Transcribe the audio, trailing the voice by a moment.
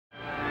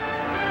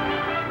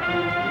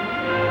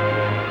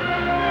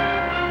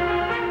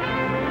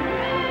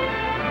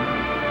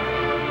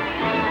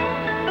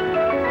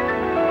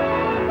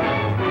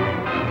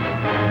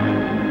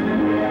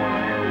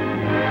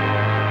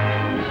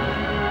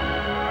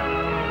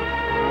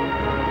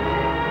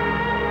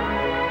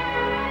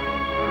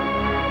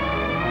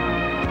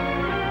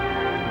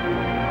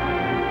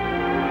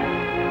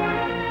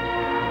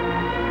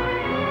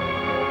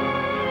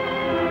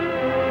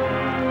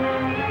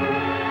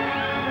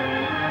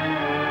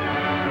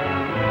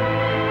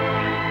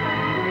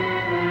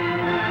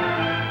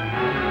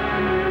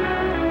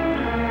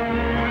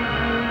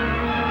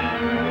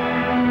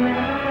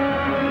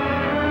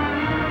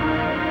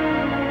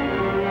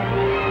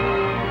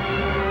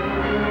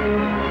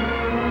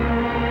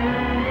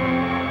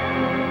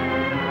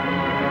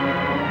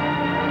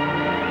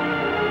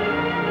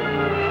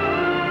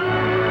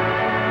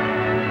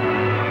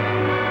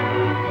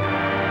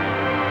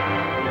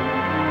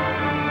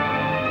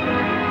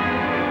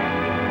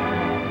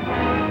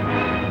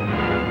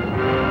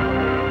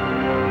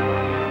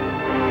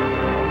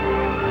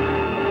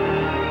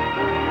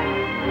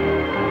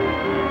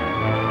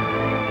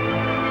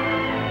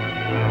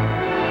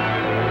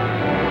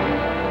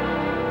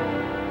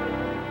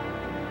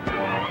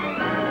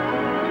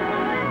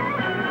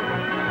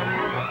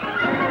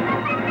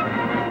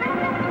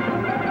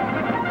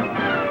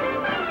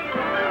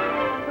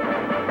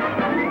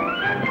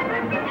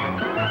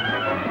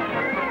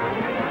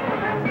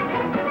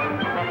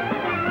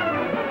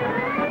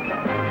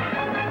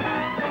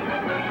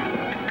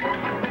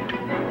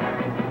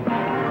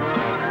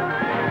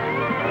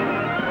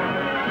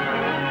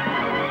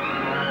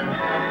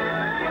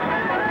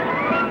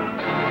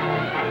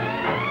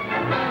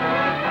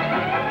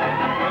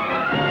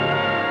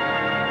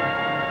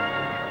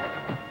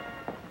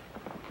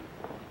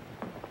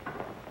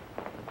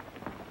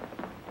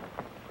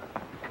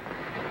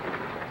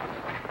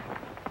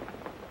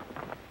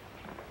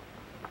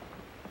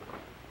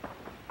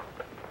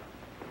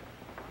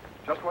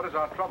what is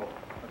our trouble?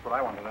 That's what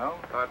I want to know.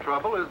 Our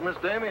trouble is Miss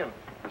Damien.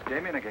 Miss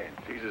Damien again.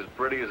 She's as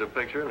pretty as a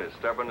picture and as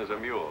stubborn as a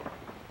mule.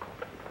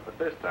 But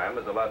this time,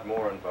 there's a lot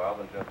more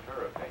involved than just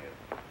her opinion.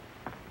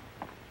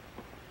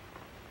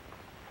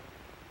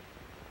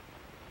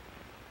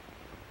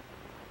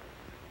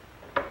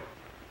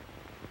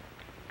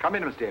 Come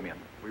in, Miss Damien.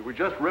 We were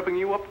just ripping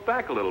you up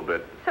back a little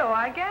bit. So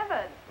I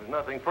gathered. There's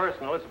nothing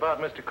personal. It's about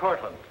Mr.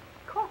 Cortland.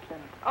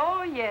 Cortland?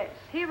 Oh, yes.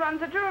 He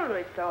runs a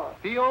jewelry store.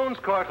 He owns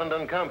Cortland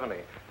and Company.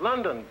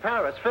 London,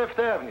 Paris, Fifth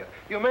Avenue.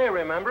 You may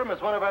remember him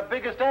as one of our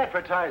biggest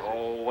advertisers.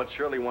 Oh, what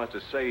Shirley wants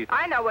to say...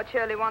 I know what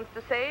Shirley wants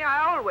to say.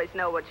 I always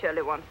know what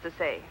Shirley wants to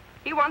say.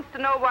 He wants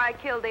to know why I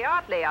killed the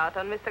art layout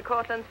on Mr.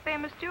 Cortland's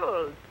famous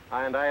jewels.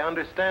 And I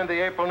understand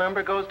the April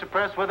number goes to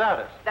press without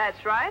it.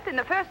 That's right. In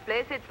the first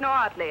place, it's no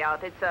art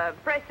layout. It's a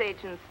press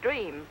agent's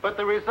dream. But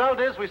the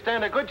result is we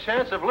stand a good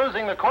chance of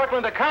losing the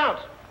Cortland account.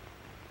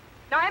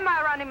 Now, am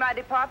I running my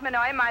department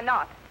or am I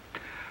not?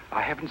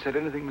 I haven't said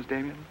anything, Miss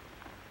Damien.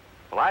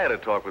 Well, I had a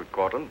talk with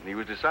Cortland, and he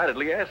was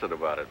decidedly acid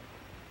about it.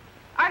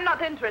 I'm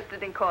not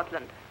interested in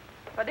Cortland.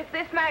 But if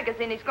this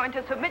magazine is going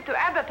to submit to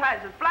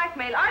advertisers'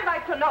 blackmail, I'd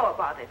like to know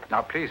about it.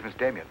 Now, please, Miss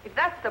Damien. If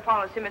that's the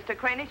policy, Mr.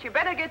 Kranich, you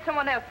better get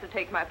someone else to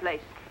take my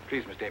place.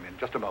 Please, Miss Damien,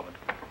 just a moment.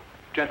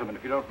 Gentlemen,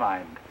 if you don't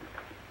mind,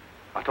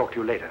 I'll talk to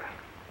you later.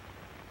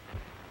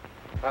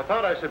 I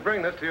thought I should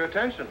bring this to your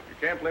attention. You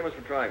can't blame us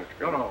for trying,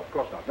 Mr. No, of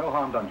course not. No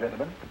harm done,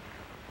 gentlemen.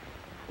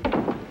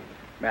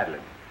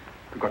 Madeleine,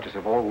 you've got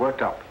yourself all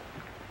worked up.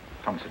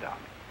 Come, sit down.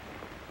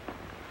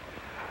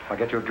 I'll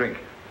get you a drink.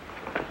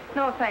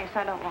 No, thanks.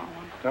 I don't want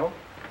one. No?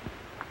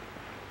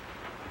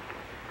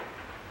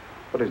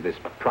 What is this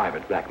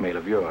private blackmail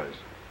of yours?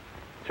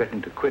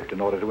 Threatening to quit in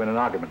order to win an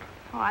argument.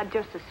 Oh, I'd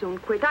just as soon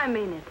quit. I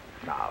mean it.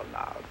 Now,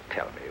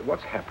 tell me,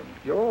 what's happened?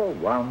 You're all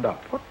wound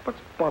up. What's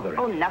bothering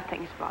you? Oh,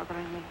 nothing's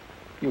bothering me.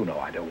 You know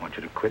I don't want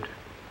you to quit.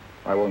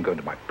 I won't go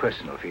into my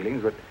personal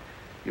feelings, but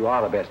you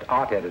are the best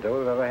art editor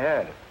we've ever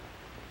had.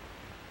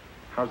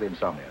 How's the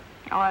insomnia?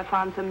 Oh, I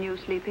found some new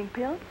sleeping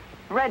pills.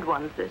 Red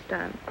ones this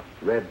time.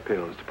 Red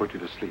pills to put you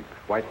to sleep.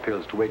 White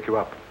pills to wake you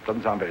up.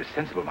 Doesn't sound very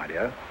sensible, my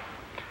dear.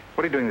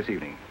 What are you doing this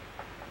evening?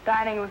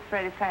 Dining with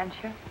Freddie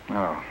Fancher.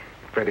 Oh,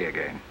 Freddie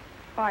again.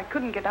 Oh, I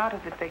couldn't get out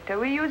of it, Victor.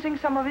 We're using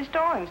some of his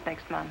drawings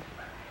next month.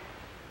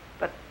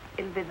 But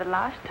it'll be the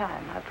last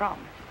time, I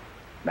promise.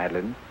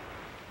 Madeleine,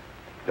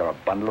 you're a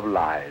bundle of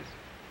lies.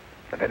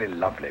 A very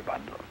lovely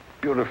bundle.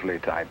 Beautifully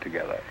tied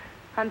together.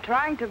 I'm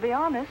trying to be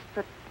honest,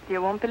 but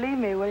you won't believe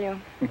me, will you?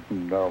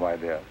 No, my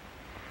dear.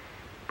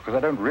 Because I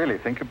don't really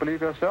think you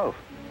believe yourself.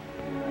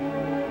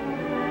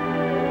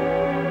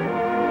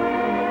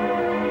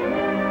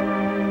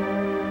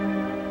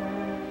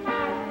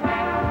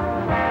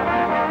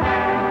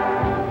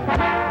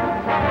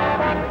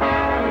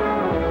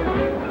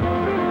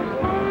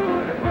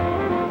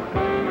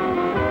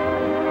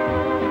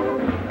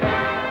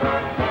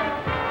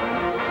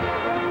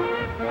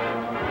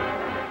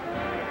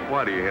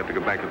 Why do you have to go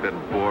back to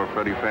that bore,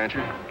 Freddie Fancher?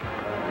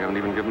 You haven't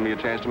even given me a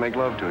chance to make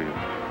love to you.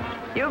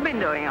 You've been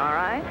doing all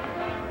right.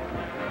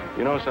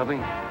 You know something?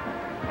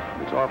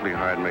 It's awfully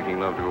hard making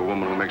love to a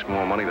woman who makes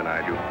more money than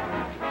I do.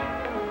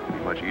 It'd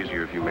be much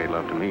easier if you made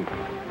love to me.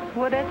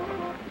 Would it?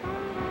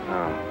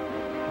 Oh.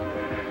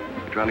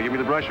 You're trying to give me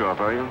the brush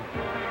off, are you?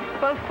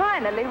 Well,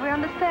 finally, we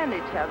understand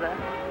each other.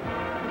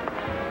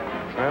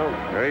 Well,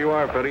 there you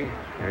are, Freddie.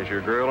 There's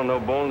your girl and no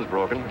bones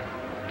broken.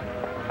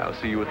 I'll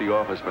see you at the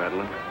office,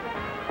 Madeleine.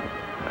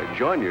 I'd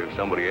join you if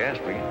somebody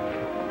asked me.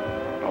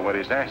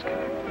 Nobody's asking.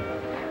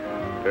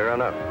 Fair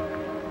enough.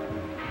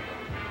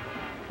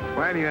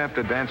 Why do you have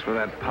to dance with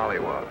that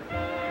pollywog?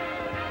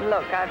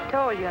 Look, I've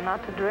told you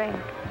not to drink.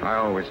 I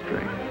always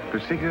drink,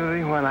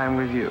 particularly when I'm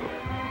with you.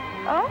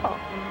 Oh,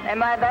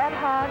 am I that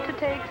hard to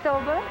take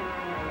sober?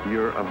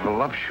 You're a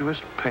voluptuous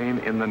pain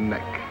in the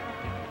neck.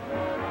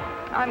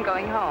 I'm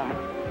going home.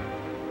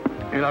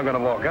 You're not going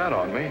to walk out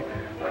on me.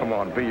 Come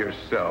on, be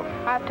yourself.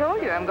 I've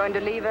told you I'm going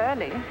to leave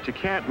early. But you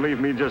can't leave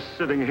me just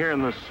sitting here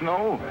in the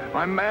snow.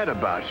 I'm mad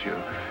about you.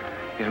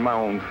 In my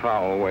own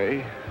foul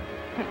way.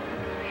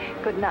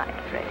 Good night,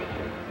 Freddie.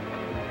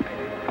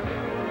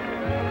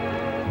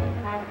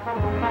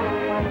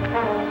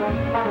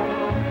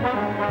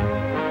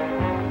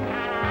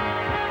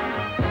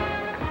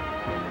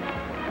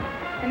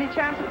 Any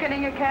chance of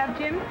getting a cab,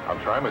 Jim?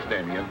 I'll try, Miss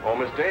Damien. Oh,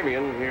 Miss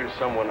Damien, here's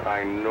someone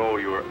I know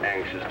you're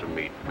anxious to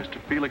meet. Mr.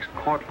 Felix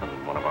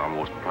Cortland, one of our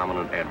most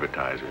prominent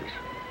advertisers.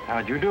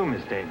 How do you do,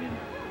 Miss Damien?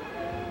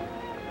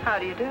 How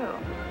do you do?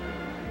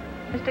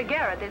 Mr.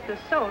 Garrett is the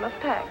soul of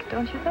tact,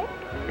 don't you think?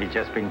 He's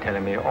just been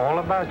telling me all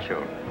about you.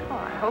 Oh,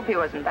 I hope he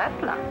wasn't that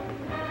blunt.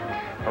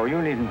 Oh, you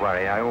needn't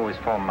worry. I always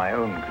form my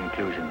own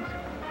conclusions.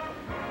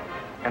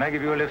 Can I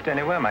give you a lift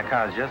anywhere? My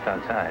car's just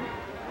outside.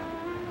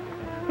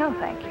 No,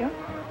 thank you.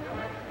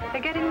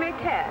 They're getting me a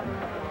cab.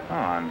 Oh,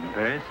 I'm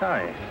very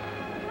sorry.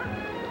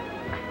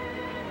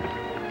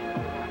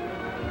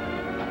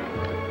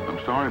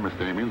 I'm sorry, Miss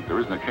Damien. There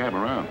isn't a cab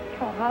around.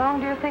 Oh, how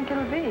long do you think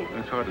it'll be?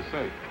 That's hard to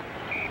say.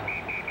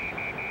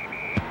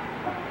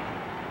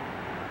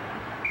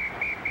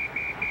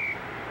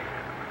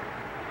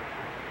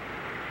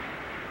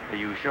 Are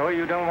you sure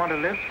you don't want a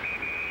lift?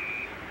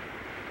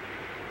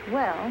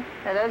 Well,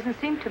 there doesn't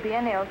seem to be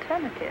any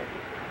alternative.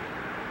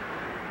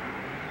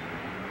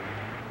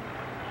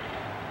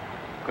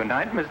 Good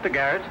night, Mr.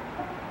 Garrett.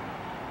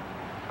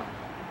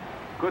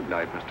 Good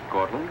night, Mr.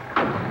 Cortlandt.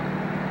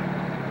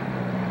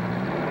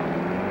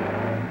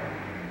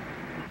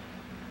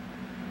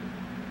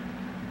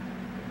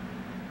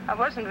 I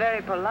wasn't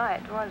very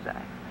polite, was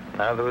I?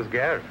 Neither was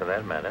Garrett, for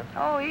that matter.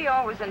 Oh, he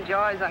always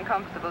enjoys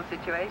uncomfortable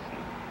situations.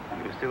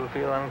 You still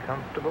feel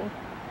uncomfortable?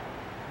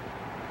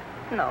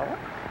 No.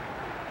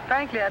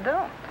 Frankly, I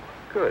don't.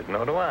 Good,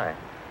 nor do I.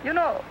 You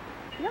know,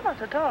 you're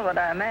not at all what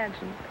I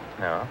imagined.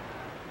 No?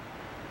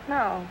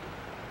 No.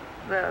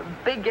 The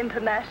big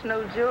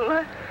international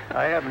jeweler.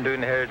 I happen to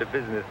inherit a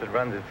business that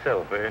runs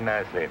itself very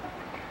nicely.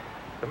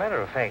 As a matter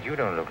of fact, you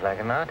don't look like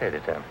an art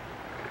editor.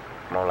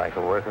 More like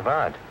a work of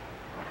art.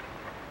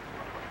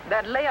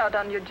 That layout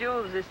on your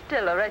jewels is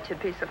still a wretched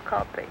piece of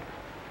copy.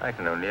 I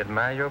can only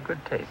admire your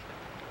good taste.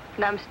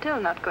 And I'm still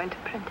not going to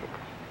print it.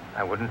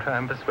 I wouldn't try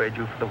and persuade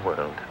you for the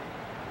world.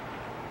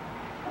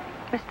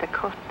 Mr.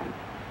 Cortlandt,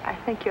 I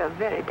think you're a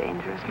very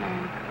dangerous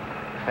man.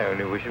 I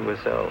only wish it were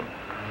so.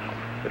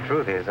 The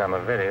truth is, I'm a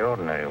very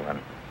ordinary one.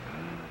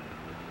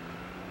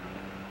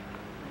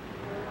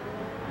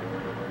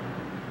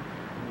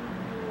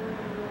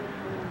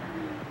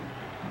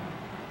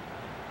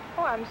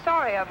 Oh, I'm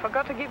sorry. I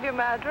forgot to give you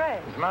my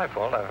address. It's my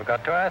fault. I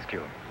forgot to ask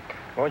you.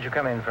 Won't you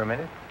come in for a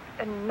minute?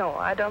 No,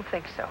 I don't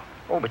think so.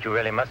 Oh, but you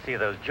really must see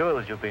those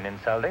jewels you've been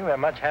insulting. They're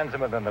much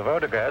handsomer than the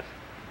photographs.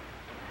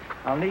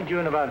 I'll need you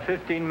in about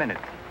 15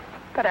 minutes.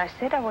 But I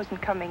said I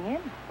wasn't coming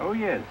in. Oh,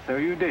 yes, so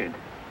you did.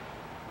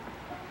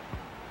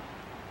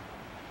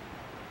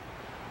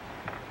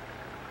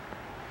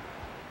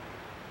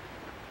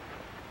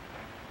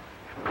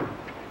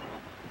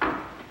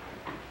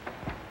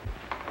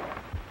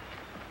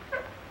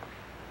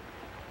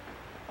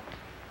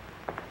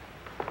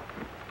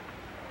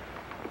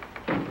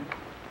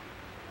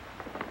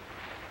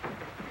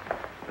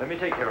 Let me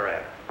take your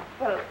wrap.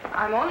 Well,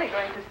 I'm only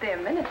going to stay a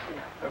minute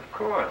here. Of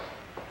course.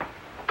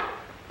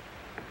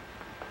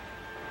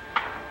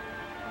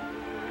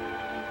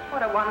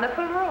 What a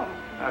wonderful room.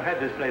 I've had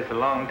this place a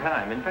long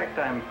time. In fact,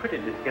 I'm pretty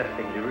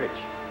disgustingly rich.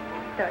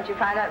 Don't you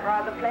find that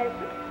rather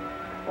pleasant?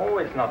 Oh,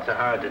 it's not so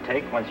hard to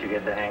take once you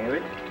get the hang of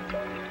it.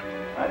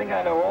 I think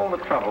I know all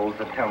the troubles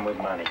that come with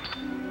money.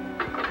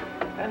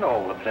 And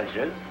all the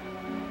pleasures.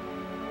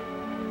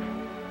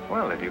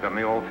 Well, have you got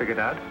me all figured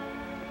out?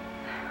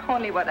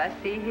 Only what I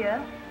see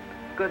here.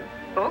 Good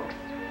books,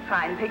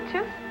 fine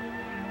pictures.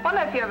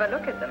 Wonder if you ever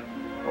look at them.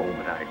 Oh,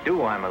 but I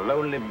do. I'm a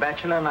lonely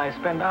bachelor, and I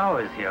spend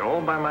hours here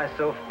all by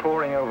myself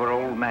poring over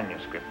old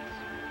manuscripts.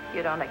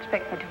 You don't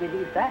expect me to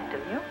believe that, do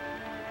you?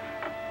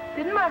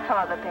 Didn't my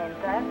father paint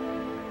that?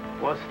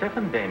 Was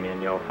Stephen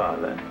Damien your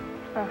father?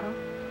 Uh-huh.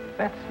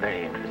 That's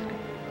very interesting.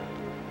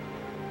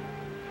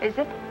 Is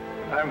it?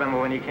 I remember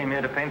when he came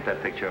here to paint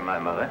that picture of my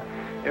mother.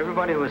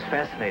 Everybody was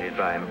fascinated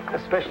by him,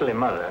 especially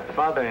Mother.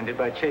 Father ended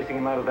by chasing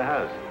him out of the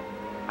house.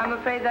 I'm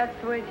afraid that's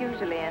the way it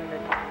usually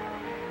ended.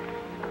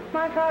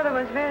 My father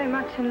was very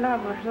much in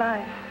love with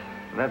life.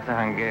 That's a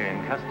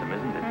Hungarian custom,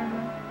 isn't it?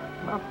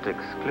 Mm-hmm. Not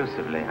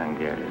exclusively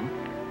Hungarian.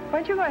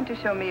 Weren't you going to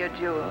show me your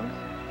jewels?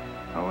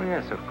 Oh,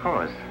 yes, of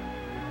course.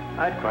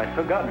 I'd quite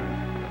forgotten.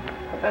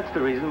 That's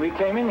the reason we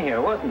came in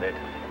here, wasn't it?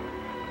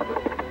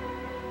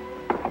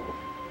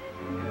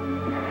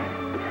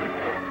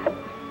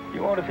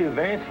 You ought to feel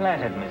very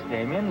flattered, Miss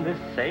Damien. This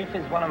safe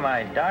is one of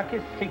my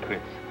darkest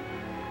secrets.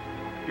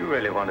 You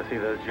really want to see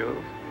those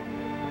jewels?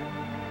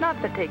 Not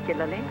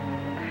particularly.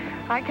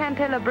 I can't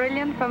tell a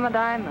brilliant from a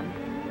diamond.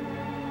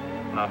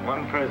 Not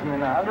one person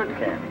in 100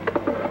 can.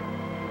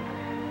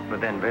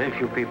 But then very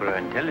few people are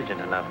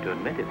intelligent enough to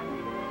admit it.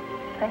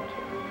 Thank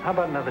you. How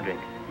about another drink?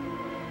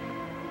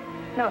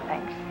 No,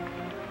 thanks.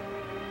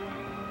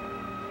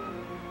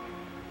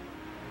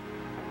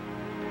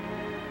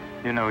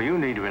 You know, you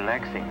need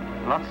relaxing.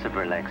 Lots of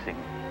relaxing.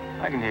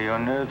 I can hear your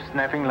nerves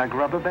snapping like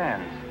rubber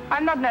bands.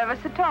 I'm not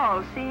nervous at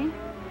all, see?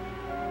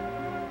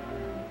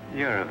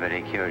 You're a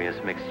very curious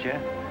mixture.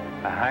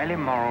 A highly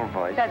moral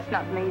voice. That's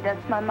not me,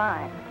 that's my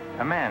mind.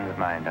 A man's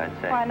mind, I'd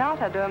say. Why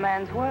not? I do a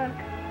man's work.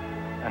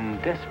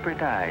 And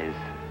desperate eyes.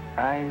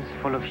 Eyes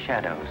full of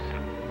shadows.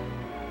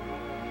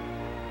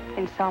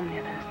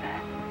 Insomnia does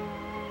that.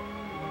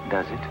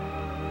 Does it?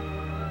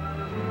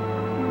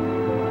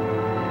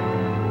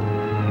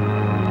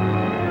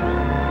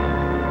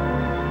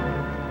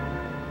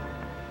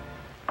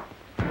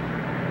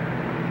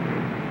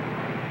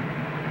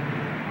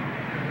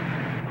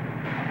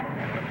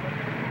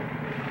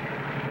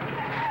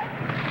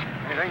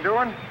 Anything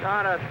doing?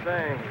 Not a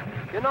thing.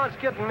 You know, it's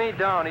getting me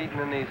down eating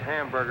in these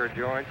hamburger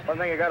joints. One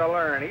thing you gotta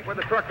learn, eat where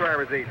the truck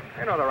drivers eat.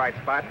 They know the right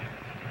spot.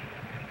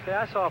 Say,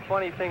 I saw a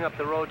funny thing up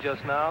the road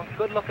just now.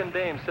 Good-looking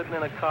dame sitting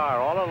in a car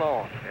all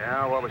alone.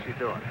 Yeah, what was she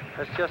doing?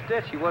 That's just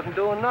it. She wasn't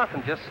doing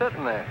nothing, just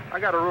sitting there. I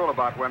got a rule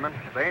about women.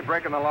 If they ain't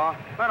breaking the law,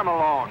 let them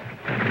alone.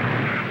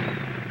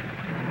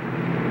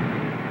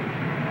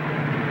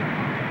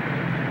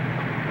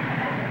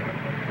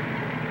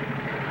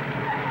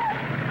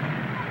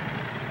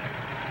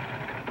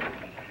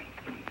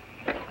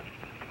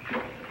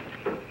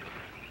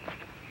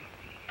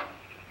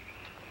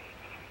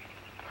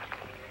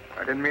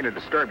 Didn't mean to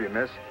disturb you,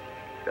 miss.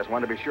 Just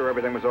wanted to be sure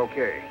everything was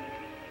okay.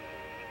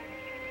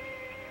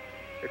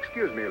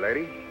 Excuse me,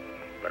 lady,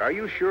 but are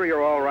you sure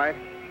you're all right?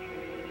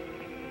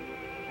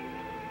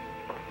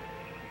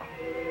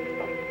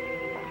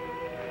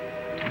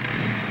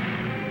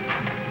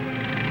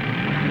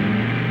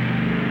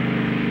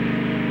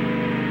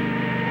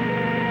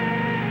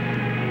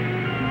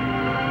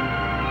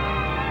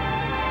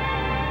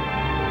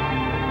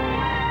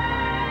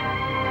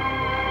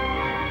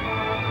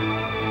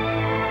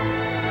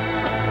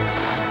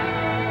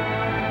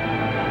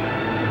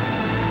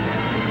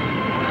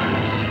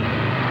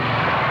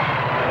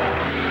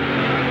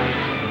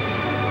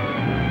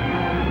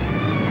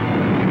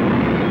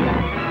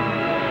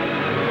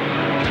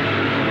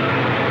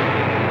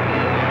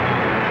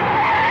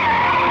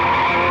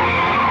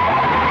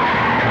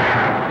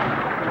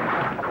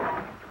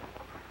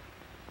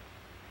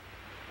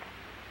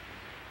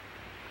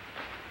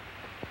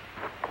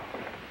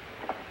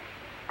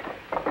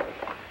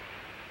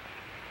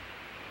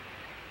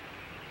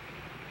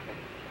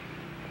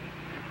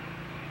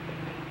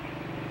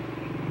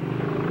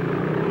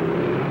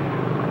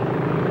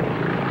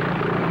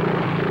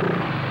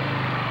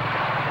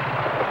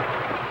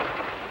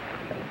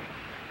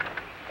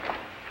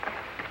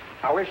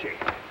 How is she?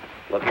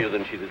 Luckier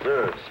than she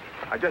deserves.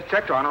 I just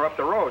checked on her up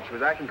the road. She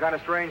was acting kind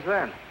of strange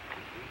then.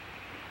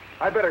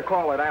 I'd better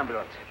call that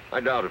ambulance.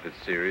 I doubt if it's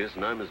serious,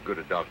 and I'm as good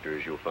a doctor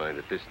as you'll find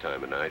at this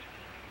time of night.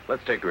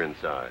 Let's take her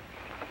inside.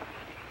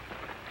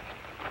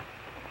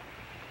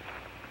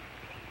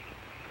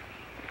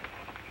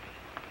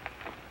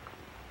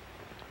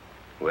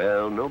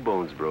 Well, no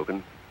bones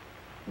broken.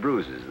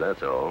 Bruises,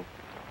 that's all.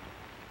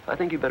 I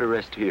think you better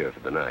rest here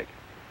for the night.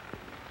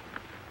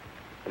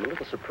 I'm a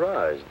little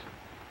surprised.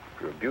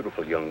 You're a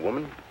beautiful young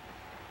woman.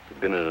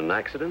 You've been in an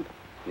accident.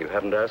 You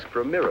haven't asked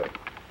for a mirror.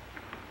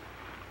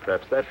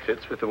 Perhaps that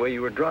fits with the way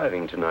you were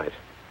driving tonight.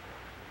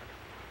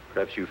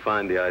 Perhaps you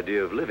find the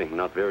idea of living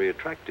not very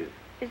attractive.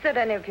 Is that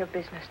any of your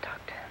business,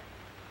 Doctor?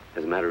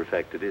 As a matter of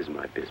fact, it is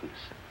my business.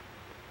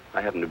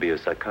 I happen to be a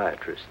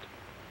psychiatrist.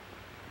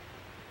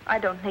 I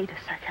don't need a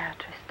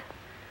psychiatrist.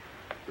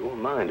 You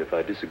won't mind if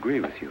I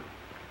disagree with you.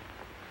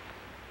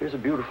 Here's a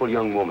beautiful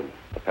young woman,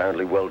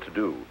 apparently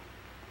well-to-do,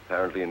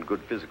 apparently in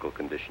good physical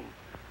condition,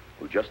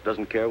 who just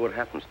doesn't care what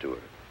happens to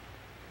her.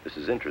 This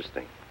is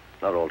interesting.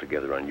 Not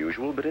altogether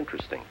unusual, but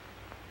interesting.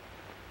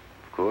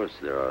 Of course,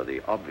 there are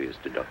the obvious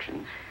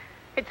deductions.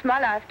 It's my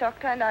life,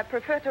 Doctor, and I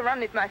prefer to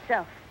run it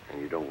myself.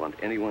 And you don't want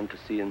anyone to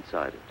see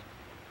inside it.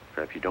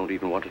 Perhaps you don't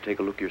even want to take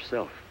a look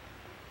yourself.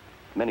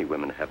 Many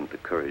women haven't the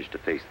courage to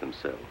face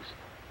themselves,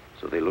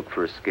 so they look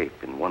for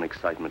escape in one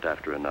excitement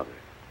after another.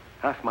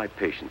 Half my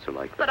patients are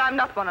like that. But I'm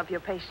not one of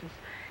your patients.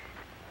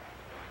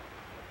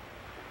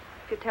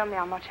 If you tell me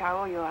how much I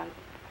owe you,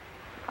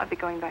 I'll be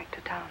going back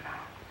to town now.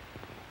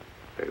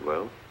 Very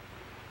well.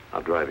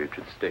 I'll drive you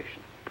to the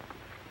station.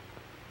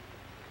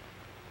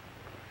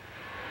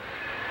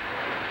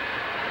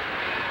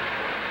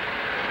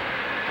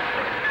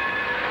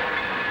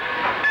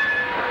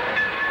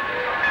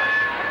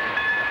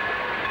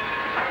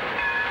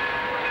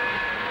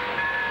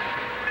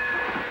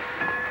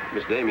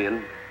 Miss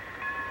Damien,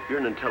 you're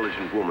an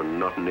intelligent woman,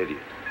 not an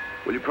idiot.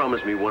 Will you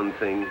promise me one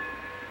thing?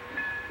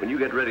 When you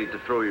get ready to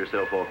throw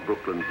yourself off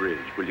Brooklyn Bridge,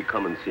 will you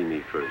come and see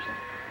me first?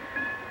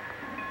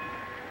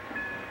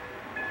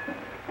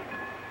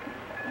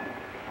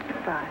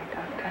 Goodbye,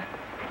 Doctor.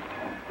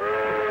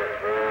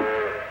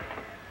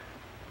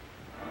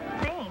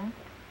 Dean,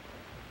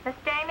 Miss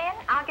Damien,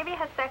 I'll give you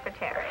her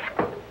secretary.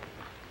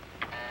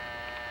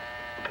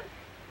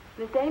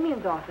 Miss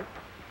Damien's office?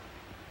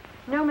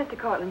 No, Mr.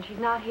 Cortland, she's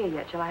not here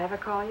yet. Shall I have her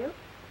call you?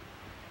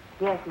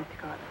 Yes, Mr.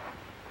 Cortland.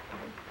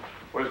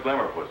 Where's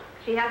Glamour, Puss?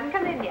 She hasn't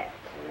come in yet.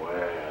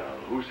 Well,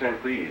 who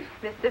sent these?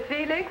 Mr.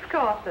 Felix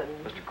Cortland.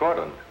 Mr.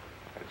 Cortland.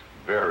 That's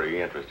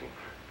very interesting.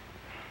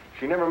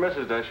 She never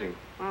misses, does she?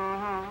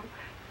 Mm-hmm.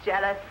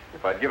 Jealous.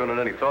 If I'd given it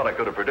any thought, I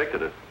could have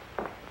predicted it.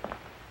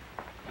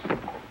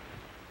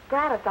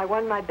 Gladys, I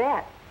won my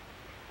bet.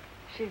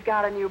 She's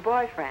got a new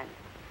boyfriend.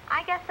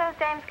 I guess those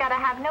dames gotta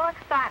have new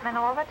excitement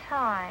all the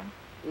time.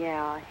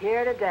 Yeah,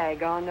 here today,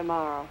 gone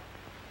tomorrow.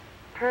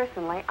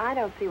 Personally, I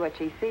don't see what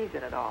she sees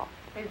in it all.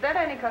 Is that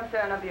any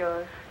concern of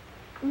yours?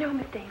 No,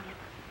 Miss Damien.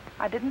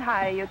 I didn't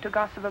hire you to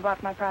gossip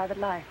about my private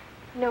life.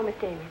 No, Miss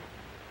Damien.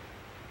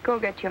 Go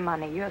get your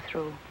money. You're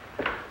through.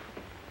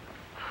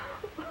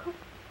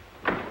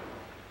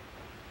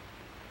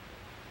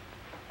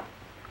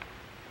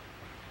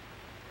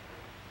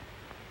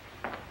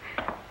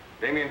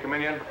 Damien, come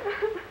in yet?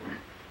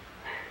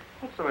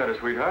 What's the matter,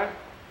 sweetheart?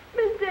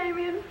 Miss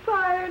Damien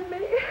fired me.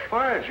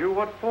 Fired you?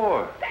 What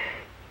for?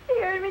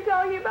 He heard me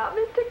talking about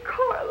Mr.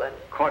 Cortland.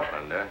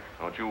 Cortland, eh?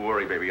 Don't you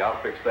worry, baby.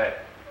 I'll fix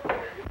that.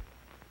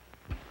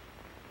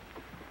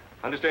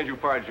 I understand you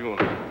fired June.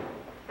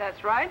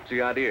 That's right. What's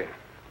the idea?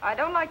 I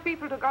don't like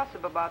people to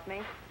gossip about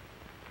me.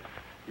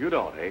 You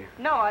don't, eh?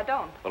 No, I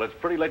don't. Well, it's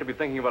pretty late to be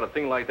thinking about a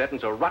thing like that, and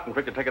it's a rotten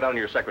trick to take it out on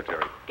your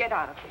secretary. Get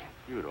out of here.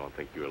 You don't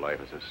think your life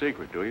is a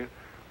secret, do you?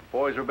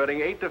 Boys were betting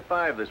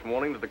 8-5 this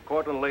morning that the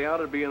Cortland layout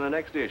would be in the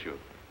next issue.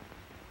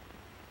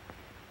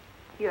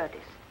 You're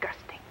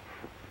disgusting.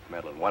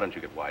 Madeleine, why don't you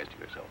get wise to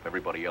yourself?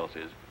 Everybody else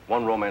is.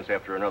 One romance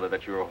after another.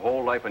 That's your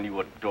whole life, and you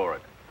adore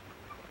it.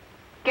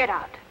 Get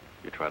out.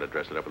 You try to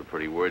dress it up with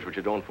pretty words, but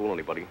you don't fool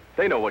anybody.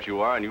 They know what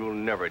you are, and you'll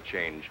never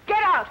change.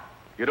 Get out!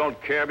 You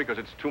don't care because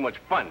it's too much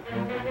fun.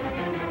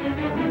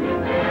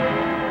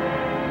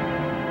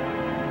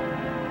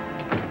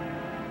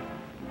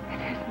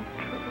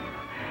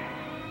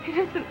 It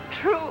isn't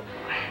true.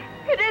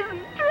 It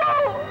isn't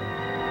true.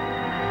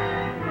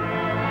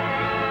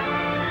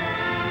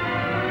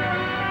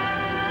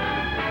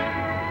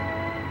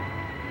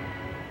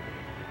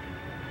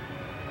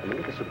 I'm a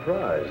little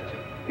surprised.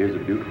 Here's a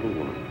beautiful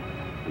woman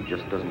who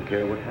just doesn't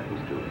care what happens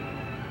to her.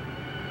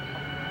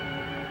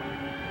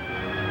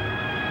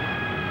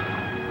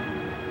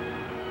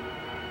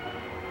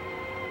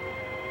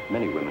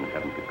 Many women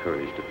haven't the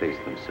courage to face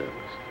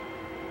themselves,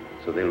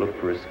 so they look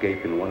for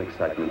escape in one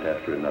excitement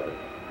after another.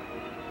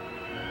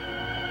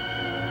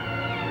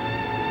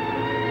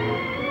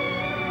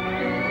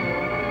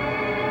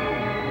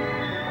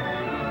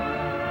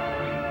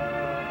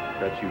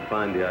 Perhaps you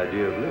find the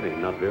idea of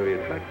living not very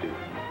attractive.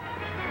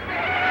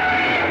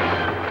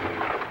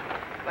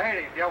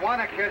 Lady, if you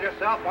want to kill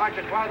yourself, why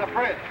don't you try the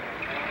fridge?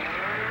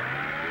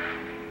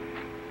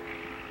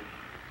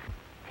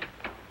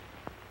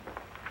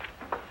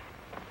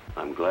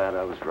 I'm glad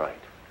I was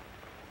right.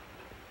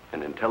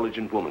 An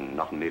intelligent woman,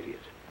 not an idiot.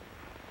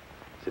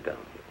 Sit down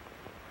here.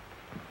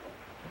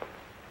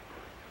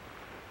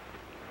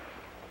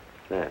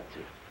 That's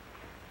it.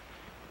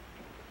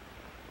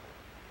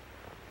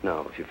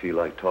 Now, if you feel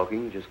like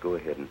talking, just go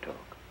ahead and talk.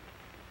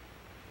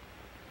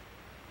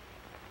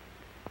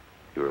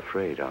 You're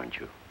afraid, aren't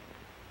you?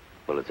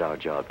 Well, it's our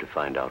job to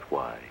find out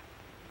why.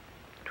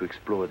 To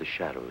explore the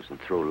shadows and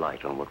throw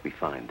light on what we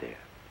find there.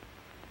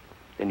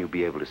 Then you'll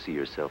be able to see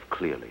yourself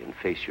clearly and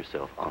face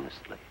yourself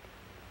honestly.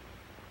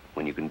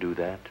 When you can do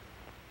that,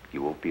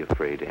 you won't be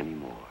afraid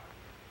anymore.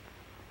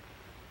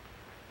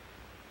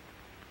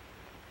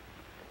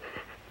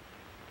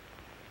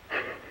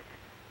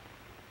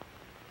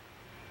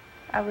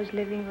 I was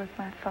living with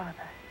my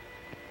father.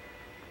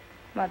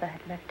 Mother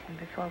had left him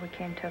before we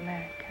came to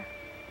America.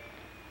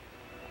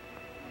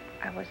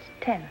 I was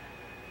 10.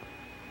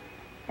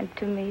 And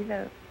to me,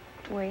 the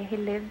way he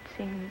lived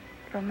seemed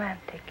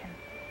romantic and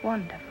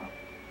wonderful.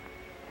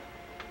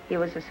 He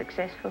was a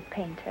successful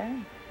painter,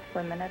 and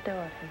women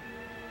adored him.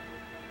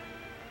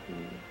 He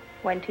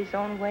went his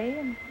own way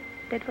and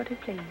did what he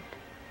pleased.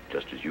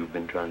 Just as you've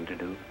been trying to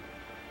do?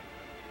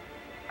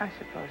 I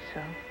suppose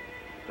so.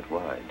 But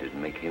why? Did it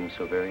make him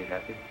so very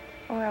happy?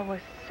 Oh, I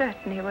was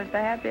certain he was the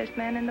happiest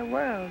man in the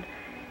world.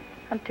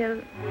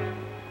 Until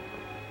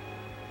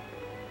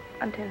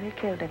he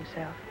killed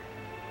himself.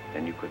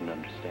 Then you couldn't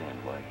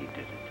understand why he did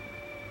it.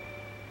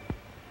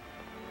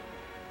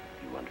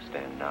 You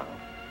understand now?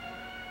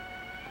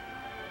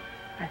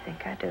 I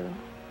think I do.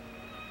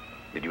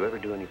 Did you ever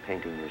do any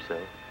painting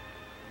yourself?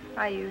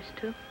 I used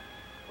to.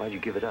 Why'd you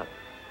give it up?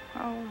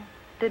 Oh,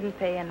 didn't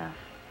pay enough.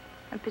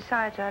 And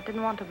besides, I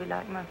didn't want to be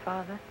like my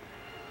father.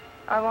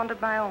 I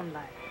wanted my own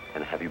life.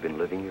 And have you been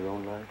living your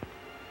own life?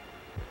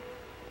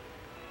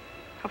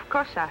 Of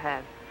course I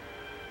have.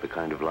 The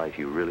kind of life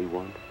you really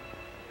want?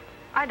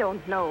 I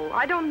don't know.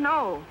 I don't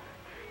know.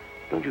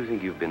 Don't you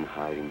think you've been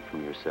hiding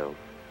from yourself?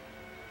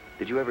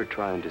 Did you ever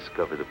try and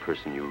discover the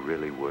person you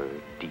really were,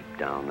 deep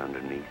down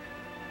underneath?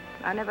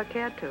 I never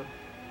cared to.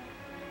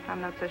 I'm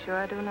not so sure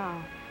I do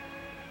now.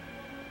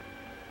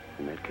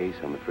 In that case,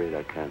 I'm afraid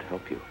I can't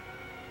help you.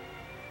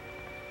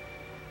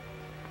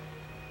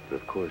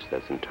 But of course,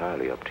 that's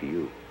entirely up to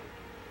you.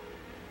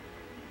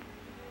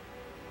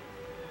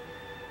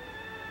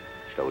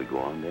 Shall we go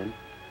on, then?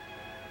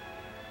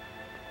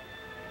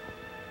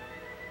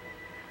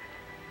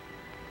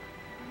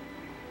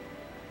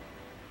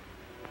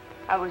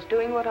 I was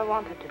doing what I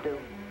wanted to do.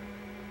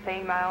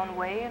 Paying my own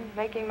way and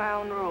making my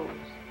own rules.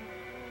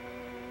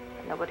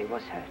 And nobody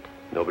was hurt.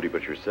 Nobody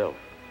but yourself.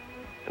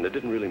 And it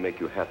didn't really make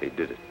you happy,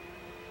 did it?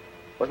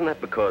 Wasn't that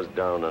because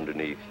down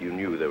underneath you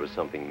knew there was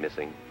something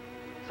missing?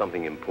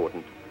 Something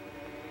important?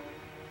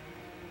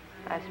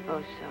 I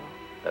suppose so.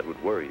 That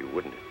would worry you,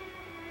 wouldn't it?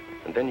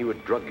 And then you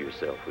would drug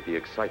yourself with the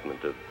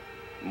excitement of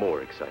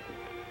more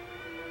excitement.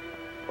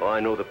 Oh, I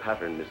know the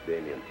pattern, Miss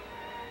Damien.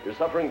 You're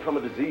suffering from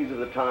a disease of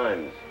the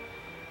times.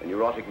 A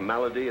neurotic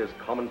malady as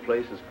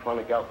commonplace as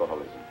chronic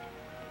alcoholism.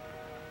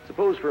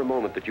 Suppose for a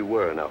moment that you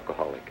were an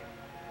alcoholic.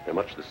 They're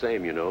much the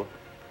same, you know.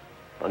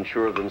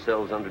 Unsure of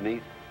themselves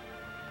underneath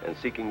and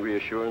seeking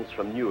reassurance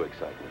from new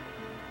excitement.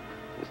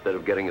 Instead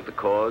of getting at the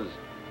cause,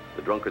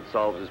 the drunkard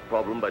solves his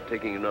problem by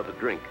taking another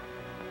drink.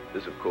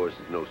 This, of course,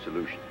 is no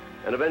solution.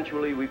 And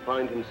eventually we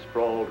find him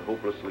sprawled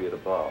hopelessly at a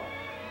bar,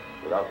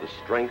 without the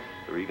strength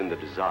or even the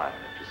desire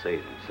to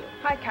save himself.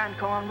 I can't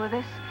go on with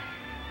this.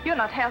 You're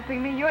not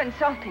helping me. You're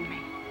insulting me.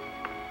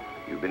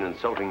 You've been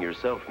insulting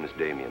yourself, Miss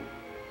Damien.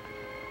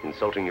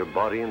 Insulting your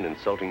body and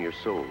insulting your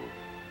soul.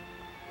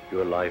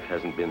 Your life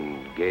hasn't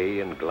been gay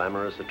and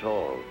glamorous at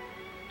all.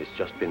 It's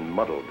just been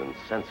muddled and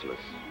senseless.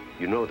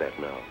 You know that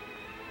now.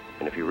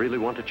 And if you really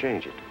want to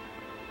change it,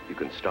 you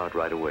can start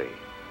right away.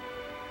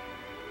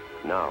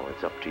 Now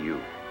it's up to you.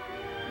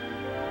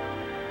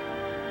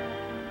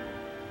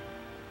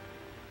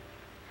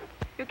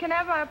 You can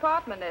have my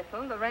apartment,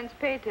 Ethel. The rent's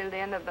paid till the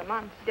end of the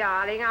month.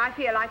 Darling, I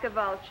feel like a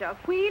vulture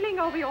wheeling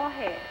over your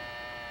head.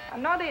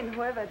 I'm not in,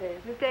 whoever it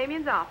is. Miss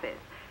Damien's office.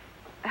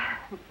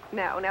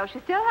 No, she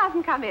still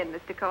hasn't come in,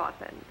 Mr.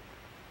 Cortland.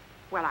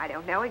 Well, I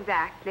don't know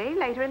exactly.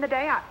 Later in the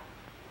day,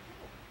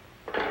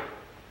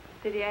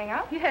 Did he hang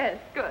up? Yes,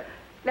 good.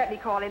 Let me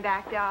call him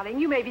back, darling.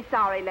 You may be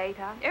sorry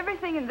later.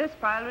 Everything in this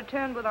pile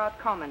returned without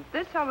comment.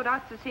 This I would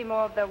ask to see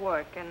more of their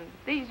work, and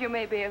these you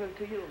may be able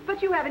to use.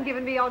 But you haven't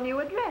given me your new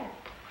address.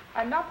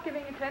 I'm not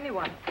giving it to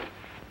anyone.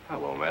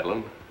 Hello,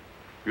 Madeleine.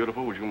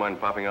 Beautiful, would you mind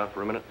popping out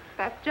for a minute?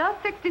 That's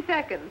just 60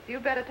 seconds. You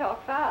better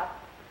talk fast.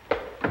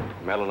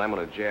 Madeline, I'm on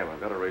a jam. I've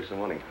got to raise some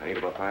money. I need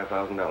about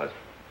 $5,000.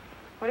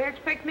 What do you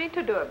expect me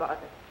to do about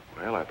it?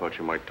 Well, I thought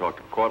you might talk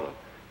to Cortland.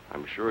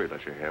 I'm sure he'd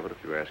let you have it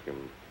if you ask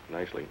him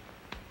nicely.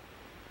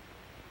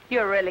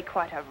 You're really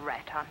quite a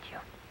rat, aren't you?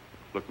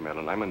 Look,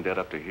 Madeline, I'm in debt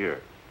up to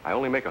here. I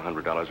only make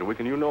 $100 a week,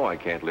 and you know I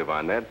can't live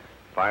on that.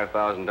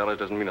 $5,000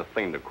 doesn't mean a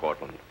thing to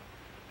Cortland.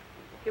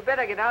 You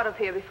better get out of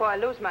here before I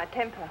lose my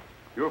temper.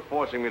 You're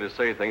forcing me to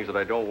say things that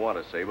I don't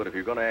want to say, but if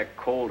you're going to act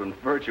cold and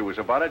virtuous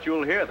about it,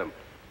 you'll hear them.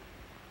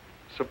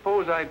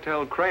 Suppose I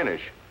tell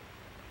Cranish.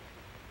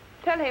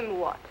 Tell him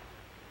what?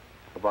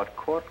 About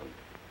Cortland.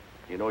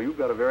 You know, you've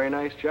got a very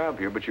nice job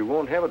here, but you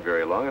won't have it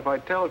very long if I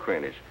tell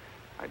Cranish.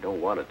 I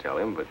don't want to tell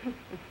him, but...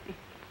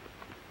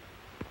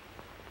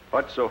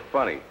 What's so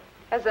funny?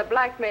 As a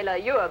blackmailer,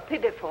 you are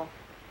pitiful.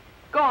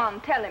 Go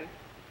on, tell him.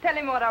 Tell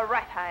him what a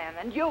rat I am,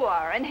 and you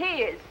are, and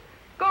he is.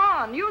 Go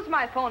on, use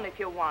my phone if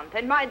you want,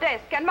 and my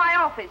desk, and my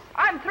office.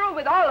 I'm through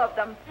with all of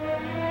them.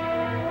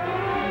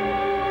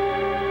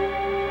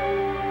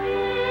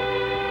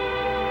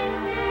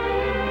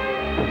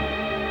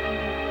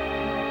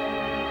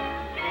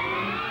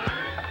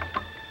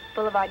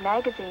 Boulevard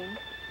Magazine.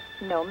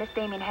 No, Miss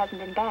Damien hasn't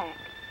been back.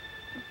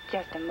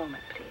 Just a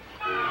moment, please.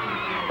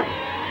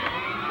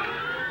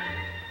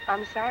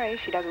 I'm sorry,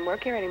 she doesn't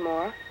work here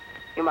anymore.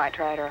 You might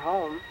try at her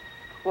home.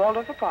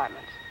 Waldorf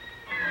Apartments.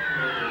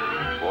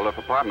 Waldorf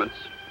Apartments?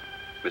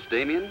 Miss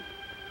Damien?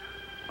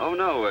 Oh,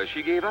 no,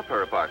 she gave up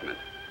her apartment.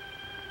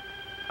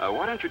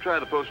 Why don't you try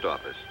the post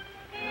office?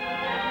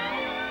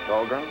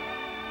 Dahlgren?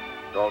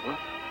 Dalton?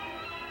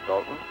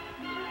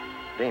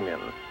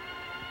 Damien.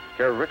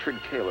 Care of Richard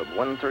Caleb,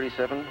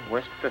 137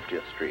 West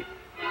 50th Street.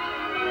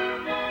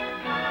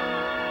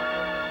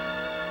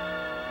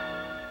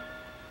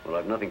 Well,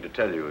 I've nothing to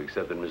tell you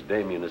except that Miss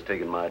Damien has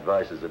taken my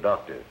advice as a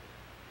doctor.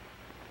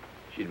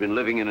 She'd been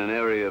living in an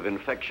area of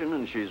infection,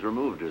 and she's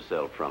removed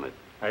herself from it.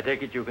 I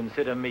take it you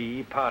consider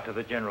me part of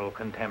the general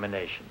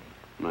contamination.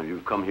 Now,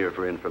 you've come here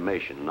for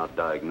information, not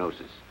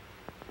diagnosis.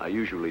 I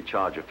usually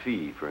charge a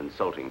fee for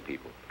insulting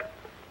people.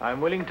 I'm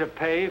willing to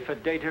pay for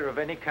data of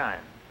any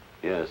kind.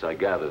 Yes, I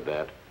gathered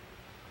that.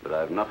 But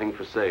I have nothing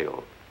for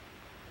sale.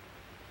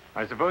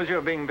 I suppose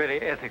you're being very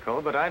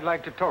ethical, but I'd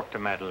like to talk to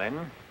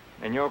Madeleine.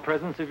 In your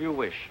presence, if you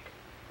wish.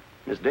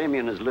 Miss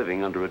Damien is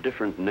living under a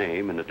different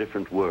name in a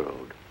different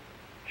world.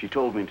 She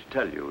told me to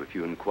tell you, if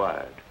you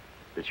inquired,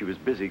 that she was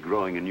busy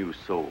growing a new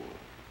soul.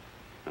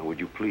 Now, would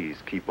you please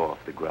keep off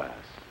the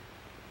grass?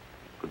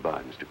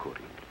 Goodbye, Mr.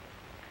 Cortland.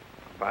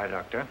 Bye,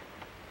 Doctor.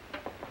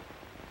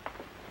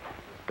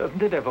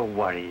 Doesn't it ever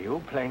worry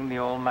you, playing the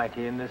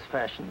almighty in this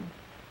fashion?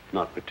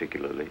 Not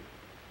particularly.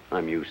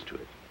 I'm used to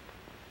it.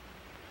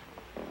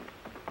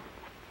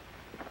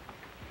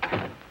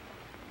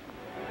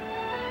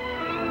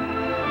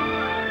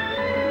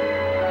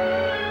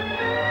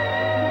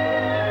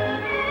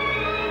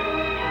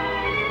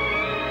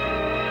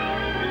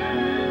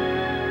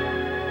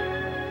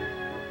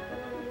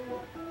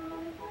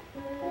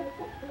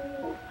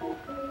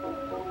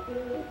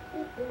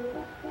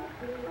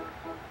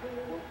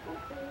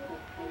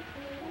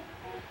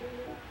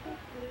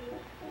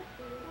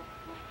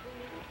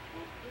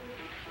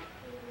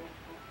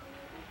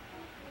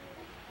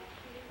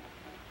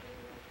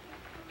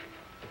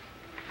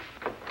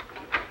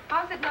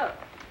 How's it look?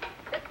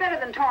 It's better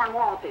than torn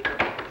wallpaper.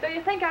 So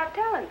you think I have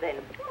talent, then?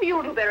 Well,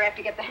 you'll do better after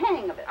you get the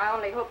hang of it. I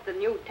only hope the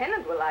new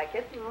tenant will like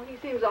it. Well, he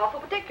seems awful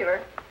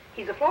particular.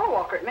 He's a floor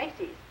walker at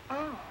Macy's.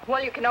 Oh,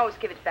 well, you can always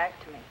give it back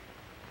to me.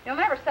 You'll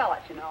never sell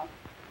it, you know.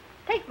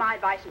 Take my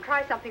advice and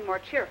try something more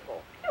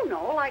cheerful. You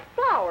know, like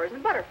flowers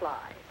and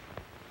butterflies.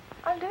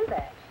 I'll do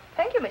that.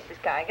 Thank you,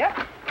 Mrs. Geiger.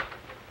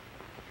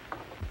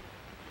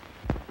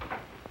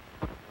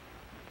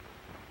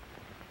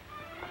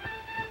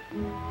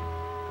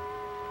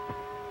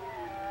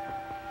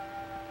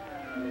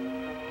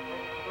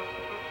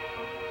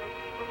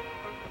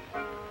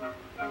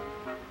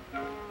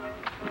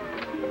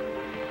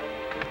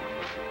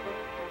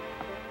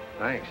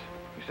 Thanks.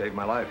 You saved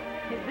my life.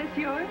 Is this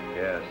yours?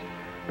 Yes.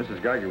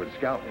 Mrs. Geiger would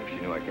scalp me if she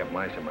knew I kept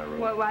mice in my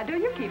room. Well, why do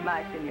you keep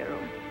mice in your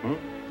room?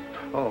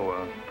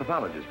 Oh,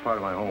 pathologist, part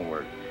of my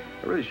homework.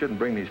 I really shouldn't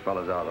bring these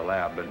fellas out of the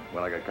lab, but,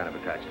 well, I got kind of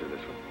attached to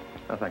this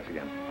one. Oh, thanks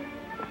again.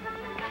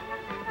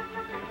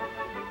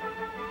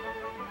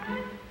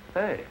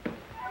 Hey,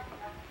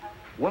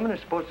 women are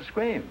supposed to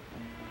scream.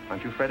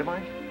 Aren't you afraid of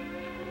mice?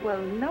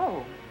 Well,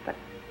 no, but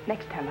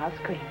next time I'll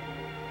scream.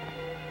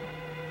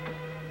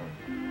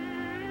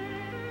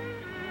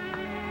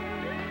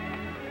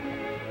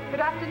 Good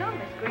afternoon,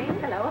 Miss Green.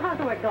 Hello, how's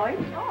the work going?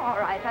 Oh, all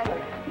right.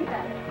 You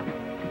bet.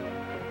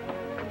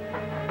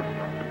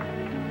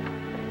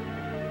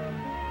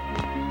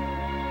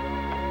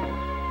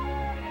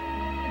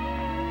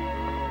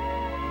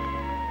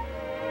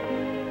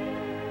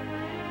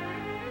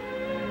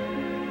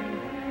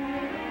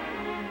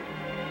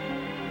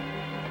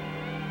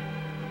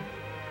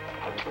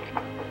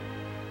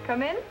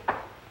 Come in.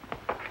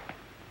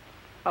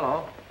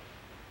 Hello.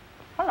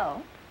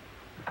 Hello.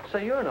 So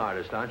you're an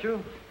artist, aren't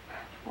you?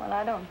 Well,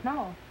 I don't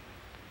know.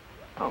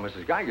 Oh,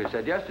 Mrs. Geiger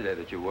said yesterday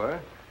that you were.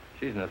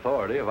 She's an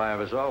authority if I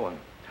ever saw one.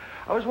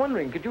 I was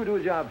wondering, could you do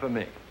a job for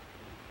me?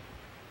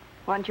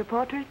 Want your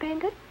portrait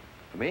painted?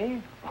 For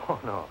me? Oh,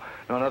 no.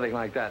 No, nothing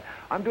like that.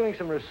 I'm doing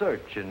some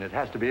research, and it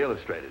has to be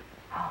illustrated.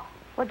 Oh,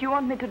 what do you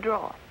want me to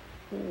draw?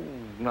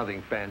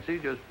 Nothing fancy,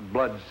 just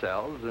blood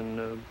cells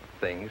and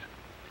things.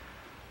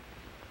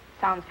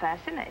 Sounds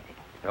fascinating.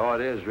 Oh,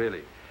 it is,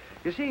 really.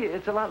 You see,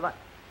 it's a lot like...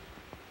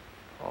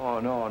 Oh,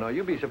 no,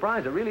 you'd be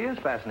surprised. It really is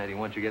fascinating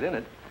once you get in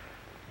it.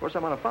 Of course,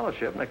 I'm on a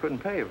fellowship, and I couldn't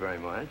pay you very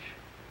much.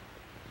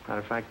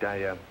 Matter of fact,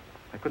 I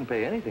couldn't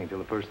pay anything till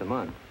the first of the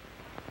month.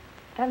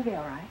 That'll be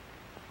all right.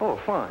 Oh,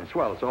 fine.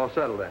 Swell. It's all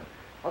settled then.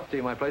 I'll see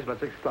you at my place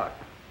about 6 o'clock.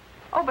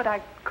 Oh,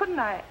 but couldn't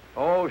I...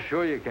 Oh,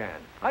 sure you can.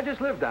 I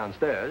just live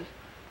downstairs.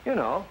 You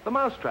know, the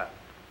mousetrap.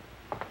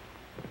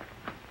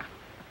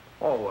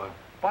 Oh,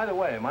 by the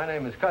way, my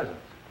name is Cousins.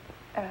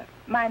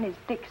 Mine is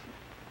Dixon.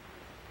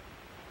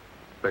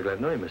 Very glad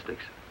to know you, Miss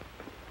Dixon.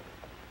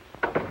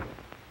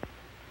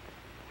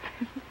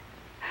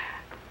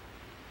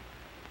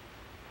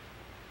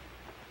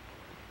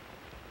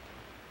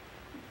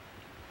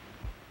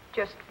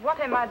 Just what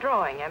am I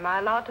drawing? Am I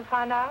allowed to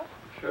find out?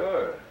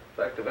 Sure.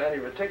 Effect of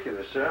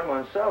anti-reticular serum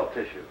on cell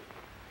tissue.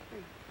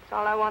 That's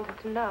all I wanted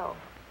to know.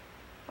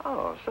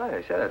 Oh,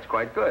 say, that's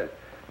quite good.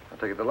 I'll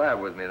take it to the lab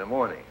with me in the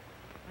morning.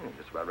 I'm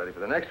just about ready for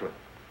the next one.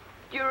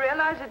 Do you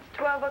realize it's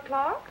 12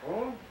 o'clock?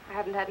 Oh? I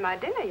haven't had my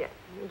dinner yet.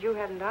 And you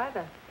haven't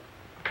either.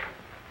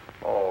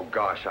 Oh,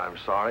 gosh, I'm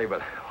sorry,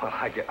 but well,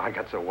 I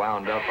got so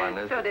wound up on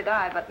this. So did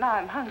I, but now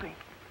I'm hungry.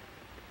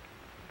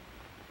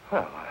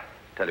 Well,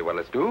 tell you what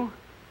let's do.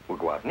 We'll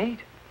go out and eat.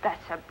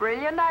 That's a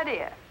brilliant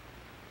idea.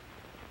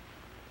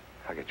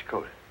 I'll get your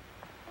coat.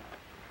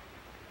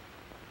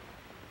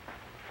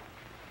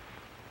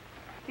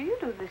 Do you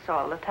do this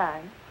all the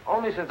time?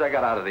 Only since I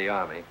got out of the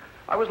Army.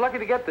 I was lucky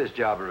to get this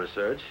job of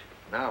research.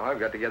 Now I've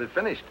got to get it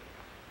finished.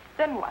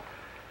 Then what?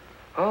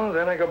 Oh,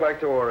 then I go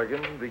back to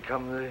Oregon and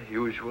become the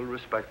usual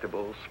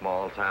respectable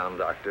small-town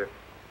doctor.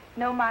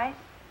 No mice?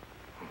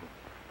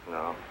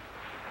 No.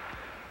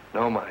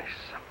 No mice.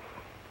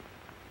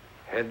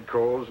 Head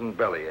colds and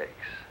belly aches.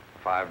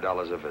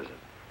 $5 a visit.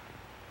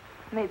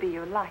 Maybe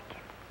you'll like it.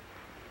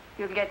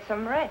 You'll get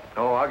some rest.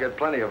 Oh, I'll get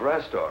plenty of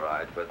rest, all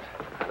right, but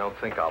I don't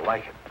think I'll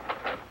like it.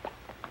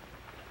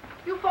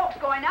 You folks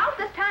going out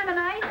this time of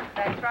night?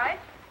 That's right.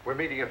 We're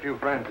meeting a few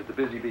friends at the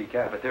Busy Bee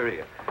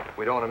cafeteria.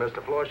 We don't want to miss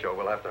the floor show.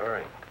 We'll have to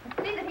hurry.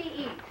 See that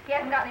he eats. He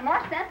hasn't got any more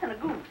sense than a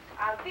goose.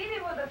 I'll feed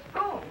him with a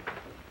spoon.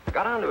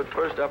 Got onto it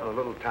first up in a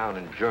little town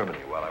in Germany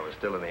while I was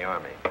still in the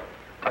Army.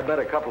 I'd met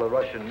a couple of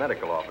Russian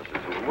medical officers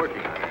who were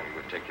working on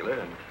anti-reticular,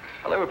 and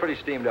well, they were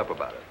pretty steamed up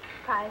about it.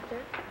 Pie, sir?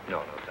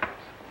 No,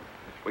 thanks.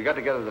 We got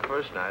together the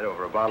first night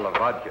over a bottle of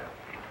vodka.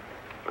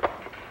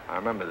 I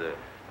remember the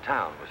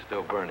town was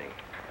still burning.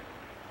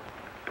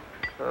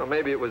 Well,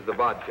 maybe it was the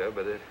vodka,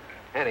 but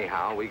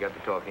anyhow, we got to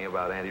talking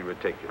about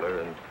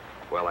anti-reticular, and,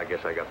 well, I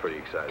guess I got pretty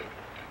excited.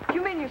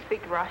 You mean you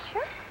speak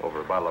Russian? Over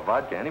a bottle of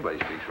vodka, anybody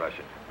speaks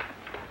Russian.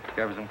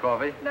 Care for some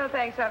coffee? No,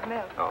 thanks, I've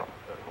milk. Oh,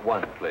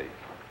 one, please.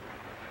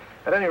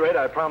 At any rate,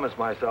 I promised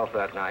myself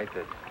that night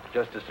that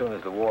just as soon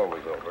as the war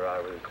was over, I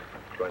was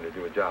going to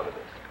do a job of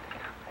this.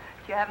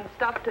 You haven't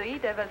stopped to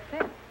eat ever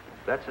since.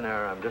 That's an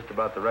error I'm just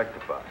about to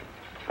rectify.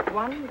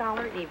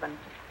 $1 even.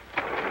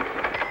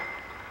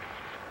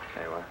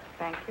 There you are.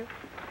 Thank you.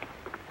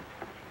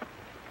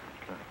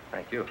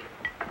 Thank you.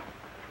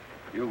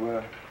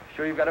 You,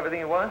 sure you've got everything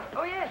you want?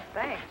 Oh, yes,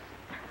 thanks.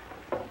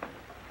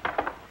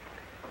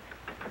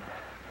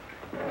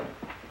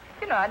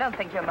 You know, I don't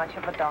think you're much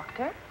of a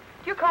doctor.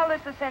 Do you call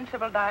this a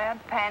sensible diet?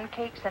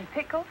 Pancakes and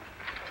pickles?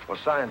 Well,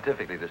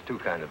 scientifically, there's two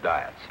kinds of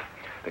diets.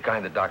 The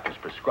kind that doctors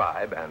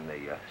prescribe and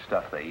the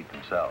stuff they eat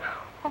themselves.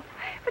 Oh,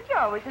 but you're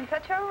always in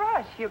such a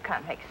rush. You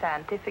can't make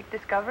scientific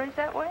discoveries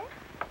that way.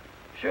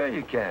 Sure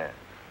you can.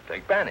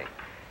 Take Benny.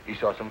 He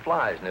saw some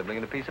flies nibbling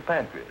at a piece of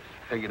pancreas.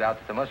 Figured out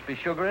that there must be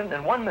sugar in it,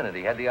 and in 1 minute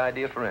he had the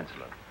idea for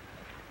insulin.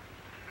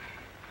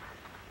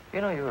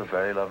 You know, you're a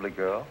very lovely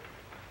girl.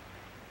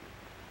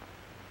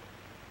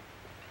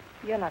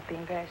 You're not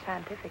being very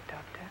scientific,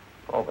 Doctor.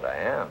 Oh, but I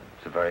am.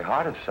 It's the very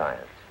heart of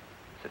science.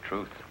 It's the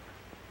truth.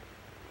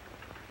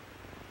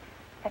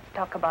 Let's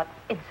talk about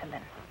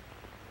insulin.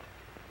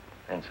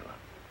 Pencil.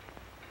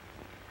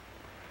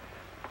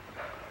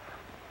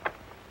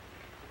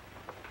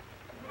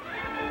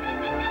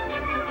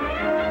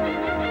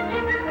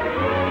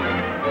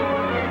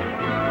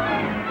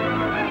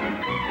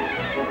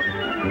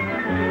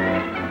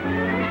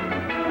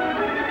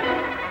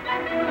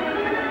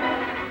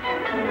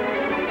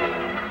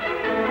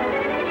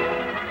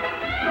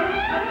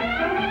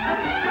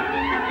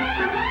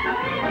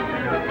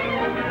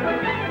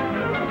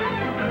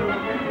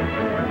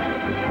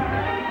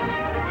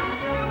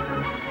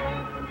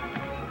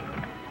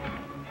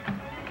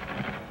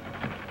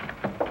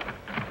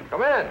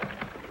 Come in.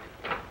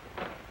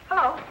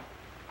 Hello.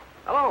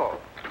 Hello.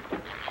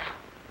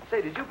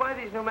 Say, did you buy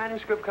these new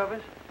manuscript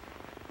covers?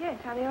 Yes,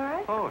 are they all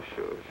right? Oh,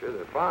 sure,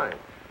 they're fine.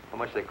 How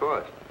much they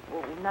cost?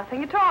 Oh,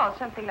 nothing at all.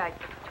 Something like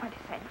 20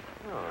 cents.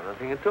 Oh,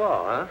 nothing at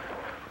all, huh?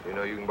 You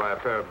know you can buy a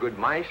pair of good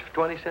mice for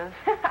 20 cents?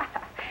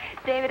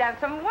 David, I have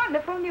some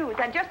wonderful news.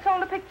 I just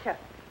sold a picture.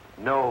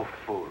 No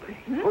fooling.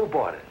 Who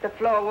bought it? The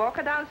floor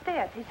walker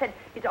downstairs. He said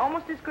it's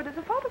almost as good as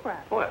a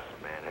photograph. Well,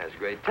 the man has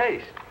great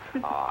taste.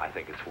 Oh, I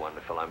think it's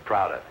wonderful. I'm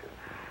proud of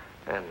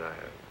you. And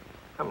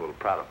I'm a little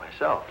proud of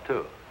myself,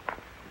 too.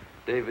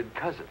 David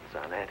Cousins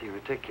on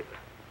anti-reticular.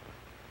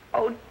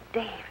 Oh,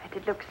 David,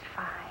 it looks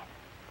fine.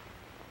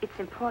 It's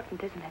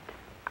important, isn't it?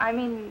 I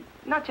mean,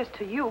 not just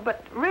to you,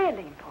 but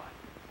really important.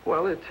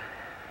 Well, it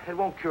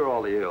won't cure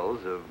all the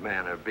ills of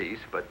man or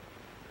beast, but...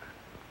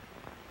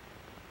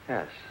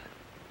 Yes.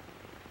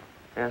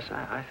 Yes,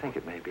 I think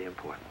it may be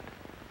important.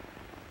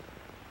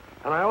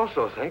 And I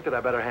also think that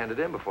I better hand it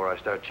in before I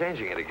start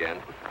changing it again.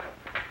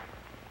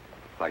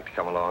 Like to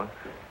come along?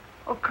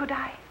 Oh, could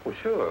I? Well,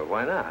 sure.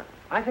 Why not?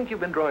 I think you've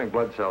been drawing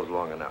blood cells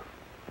long enough.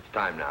 It's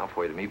time now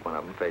for you to meet one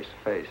of them face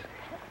to face.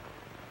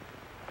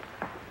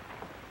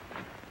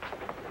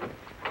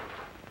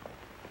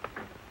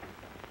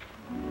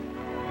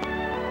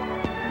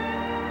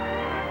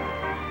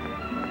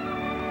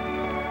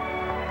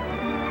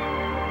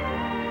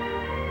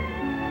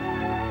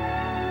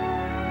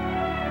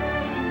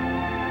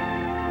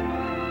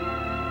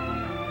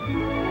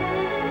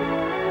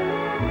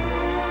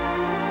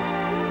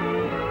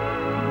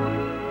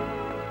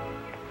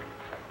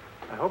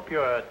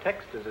 Your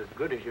text is as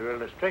good as your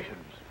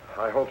illustrations.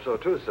 I hope so,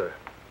 too, sir.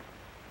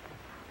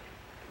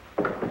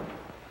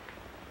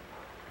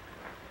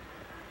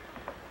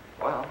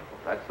 Well,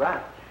 that's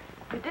that.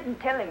 You didn't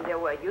tell him they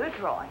were your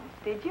drawings,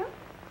 did you?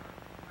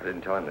 I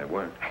didn't tell him they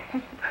weren't.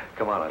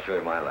 Come on, I'll show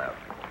you my lab.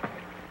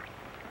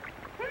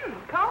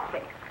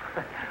 Coffee.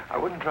 I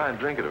wouldn't try and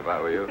drink it if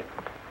I were you.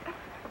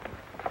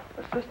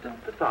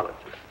 Assistant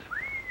pathologist.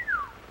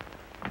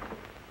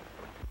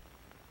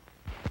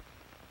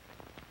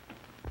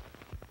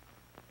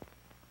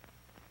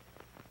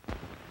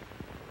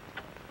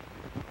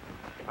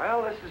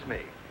 Well, this is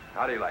me.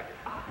 How do you like it?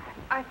 Oh,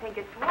 I think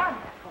it's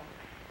wonderful.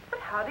 But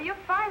how do you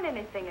find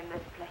anything in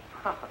this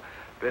place?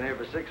 Been here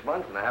for 6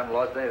 months and I haven't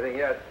lost anything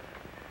yet.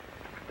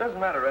 Doesn't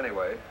matter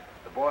anyway.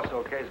 If the boss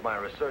okays my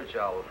research,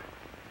 I'll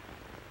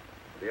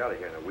be out of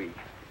here in a week.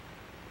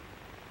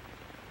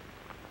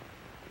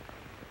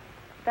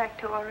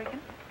 Back to Oregon?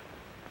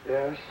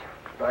 Yes,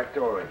 back to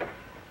Oregon.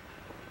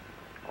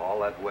 All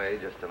that way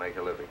just to make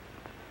a living.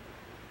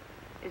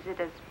 Is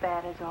it as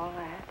bad as all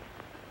that?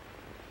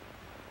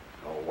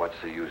 Oh, what's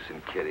the use in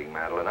kidding,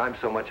 Madeline? I'm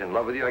so much in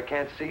love with you, I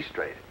can't see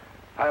straight.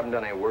 I haven't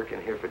done any work in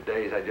here for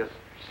days. I just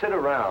sit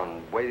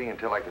around waiting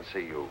until I can see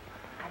you.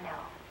 I know.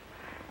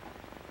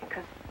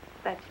 Because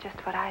that's just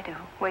what I do.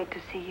 Wait to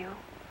see you.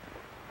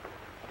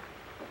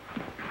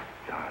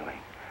 Darling.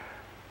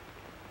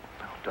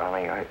 Oh,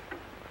 darling, I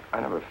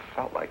never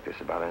felt like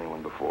this about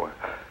anyone before.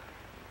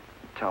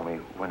 Tell me,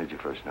 when did you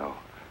first know?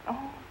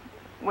 Oh,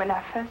 when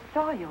I first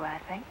saw you,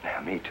 I think. Yeah,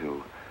 me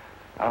too.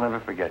 I'll never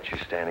forget you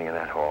standing in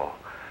that hall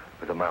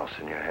with a mouse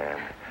in your hand.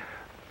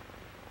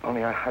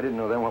 Only I didn't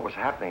know then what was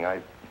happening.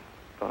 I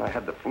thought I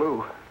had the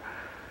flu.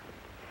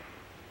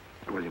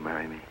 Will you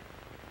marry me?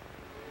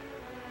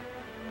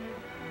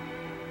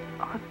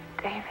 Oh,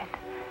 David.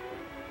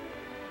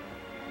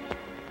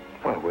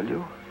 Well, will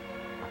you?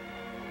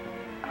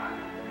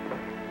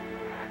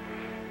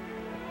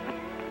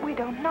 We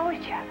don't know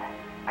each other.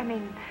 I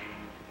mean,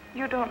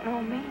 you don't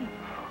know me.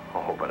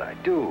 Oh, but I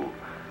do.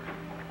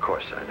 Of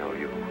course I know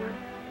you.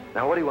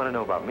 Now, what do you want to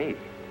know about me?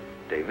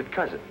 David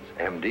Cousins,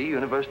 M.D.,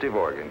 University of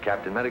Oregon,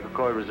 Captain Medical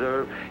Corps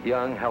Reserve,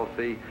 young,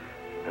 healthy,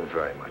 and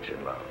very much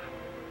in love.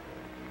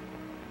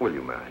 Will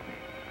you marry me?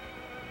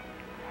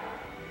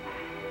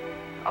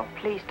 Oh,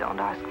 please don't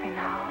ask me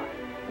now.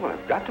 Well,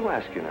 I've got to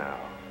ask you now.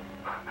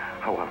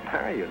 I want to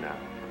marry you now.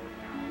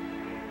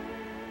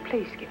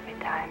 Please give me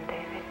time,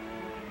 David.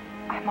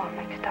 I'm all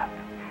mixed up.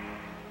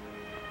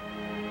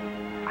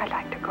 I'd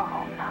like to go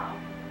home now.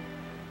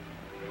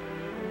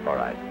 All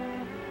right.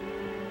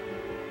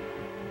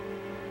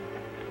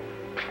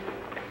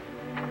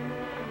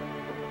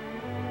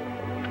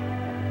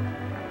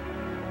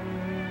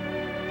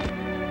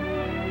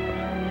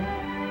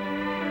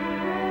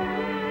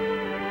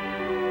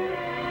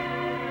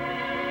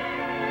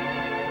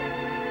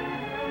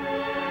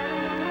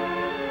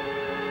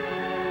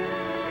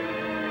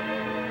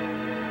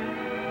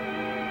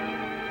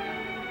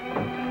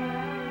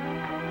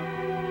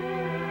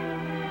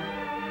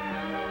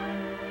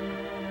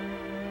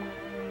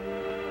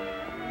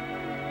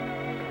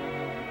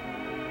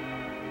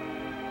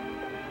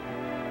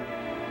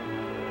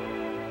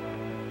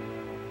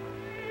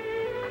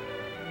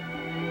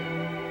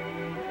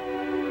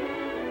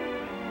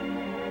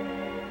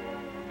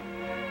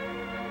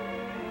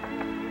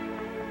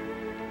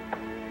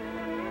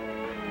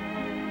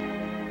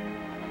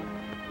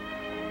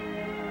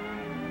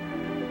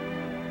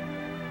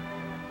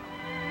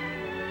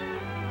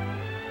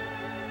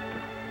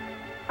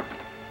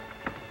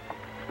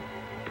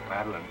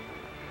 Madeleine.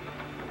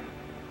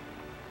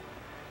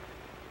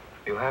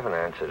 You haven't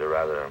answered a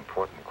rather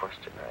important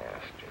question I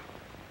asked you.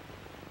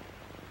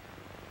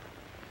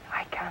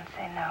 I can't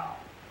say no,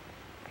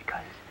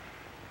 because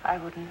I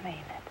wouldn't mean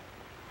it.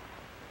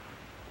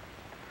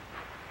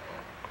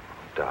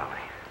 Darling.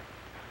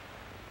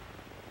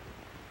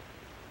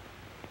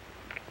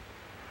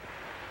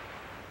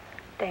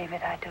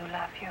 David, I do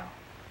love you.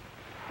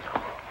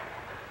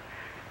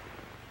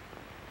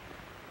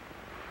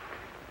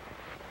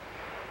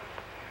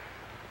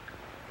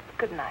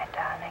 Good night,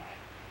 darling.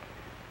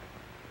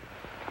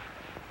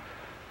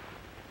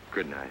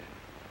 Good night.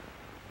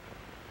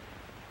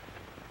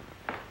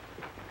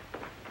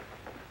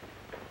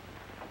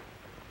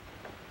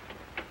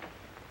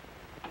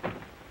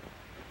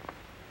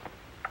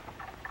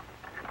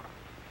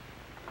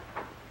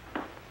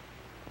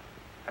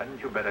 Hadn't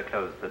you better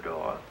close the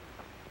door?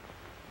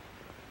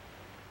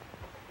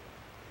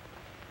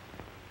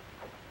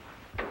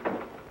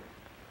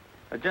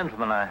 A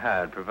gentleman I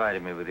hired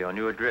provided me with your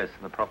new address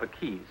and the proper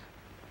keys.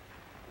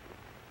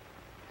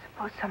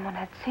 Suppose someone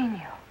had seen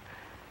you.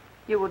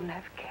 You wouldn't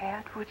have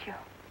cared, would you?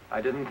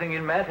 I didn't think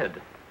it mattered.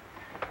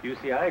 You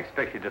see, I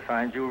expected to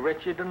find you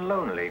wretched and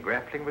lonely,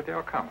 grappling with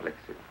your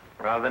complexes.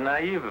 Rather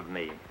naive of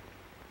me.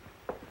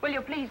 Will you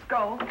please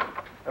go?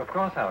 Of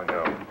course I'll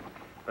go.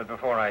 But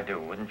before I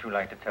do, wouldn't you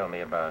like to tell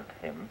me about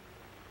him?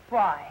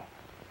 Why?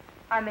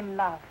 I'm in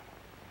love.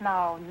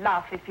 Now,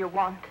 laugh if you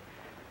want.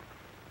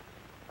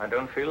 I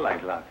don't feel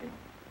like laughing.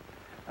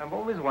 I've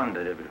always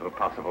wondered if it were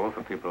possible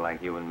for people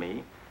like you and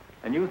me.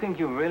 And you think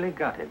you've really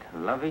got it?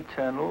 Love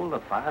eternal, the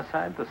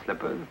fireside, the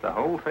slippers, the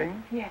whole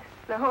thing? Yes,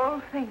 the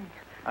whole thing.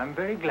 I'm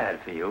very glad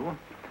for you.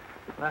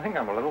 And I think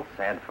I'm a little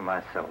sad for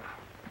myself.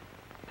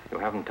 You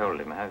haven't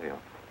told him, have you?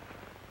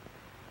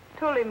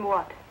 Told him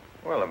what?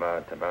 Well,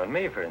 about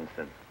me, for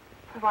instance.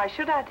 Why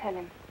should I tell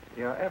him?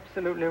 You're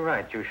absolutely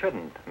right. You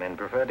shouldn't. Men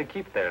prefer to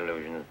keep their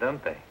illusions,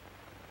 don't they?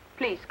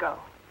 Please go.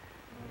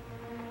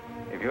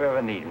 If you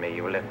ever need me,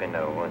 you'll let me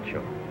know, won't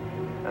you?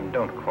 And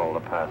don't call the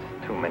past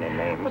too many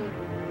names.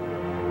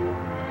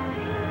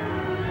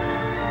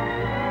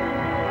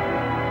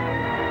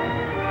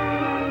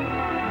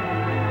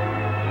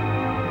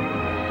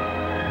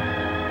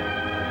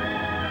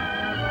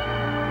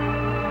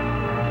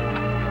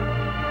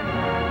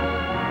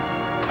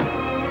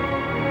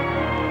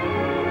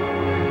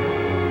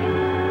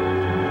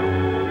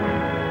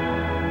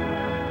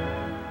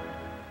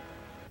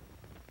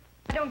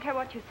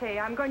 You say.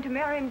 I'm going to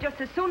marry him just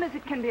as soon as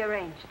it can be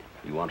arranged.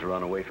 You want to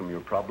run away from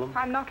your problem?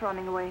 I'm not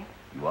running away.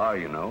 You are,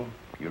 you know.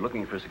 You're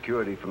looking for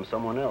security from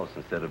someone else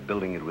instead of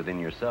building it within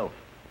yourself.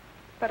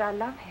 But I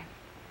love him.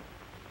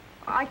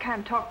 I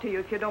can't talk to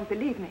you if you don't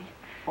believe me.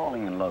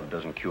 Falling in love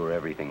doesn't cure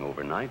everything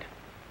overnight.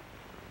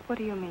 What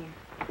do you mean?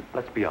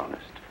 Let's be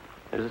honest.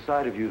 There's a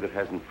side of you that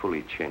hasn't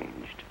fully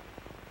changed.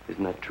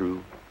 Isn't that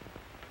true?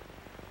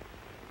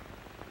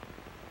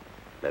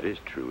 That is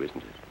true, isn't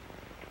it?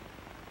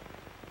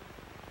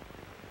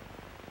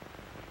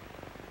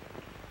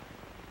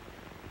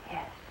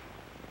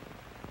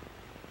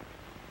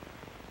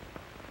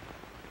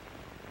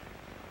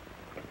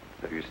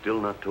 Have you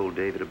still not told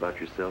David about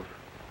yourself?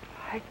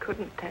 I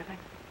couldn't tell him.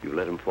 You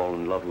let him fall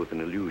in love with an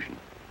illusion,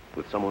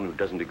 with someone who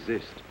doesn't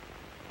exist.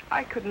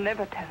 I could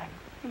never tell him.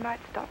 He might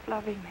stop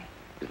loving me.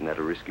 Isn't that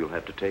a risk you'll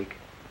have to take?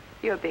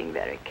 You're being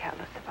very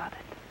careless about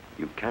it.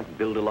 You can't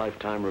build a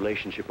lifetime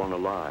relationship on a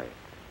lie.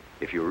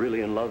 If you're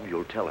really in love,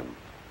 you'll tell him.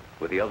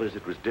 With the others,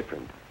 it was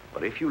different.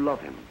 But if you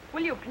love him...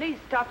 Will you please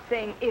stop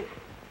saying if?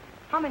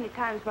 How many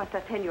times must I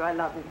tell you I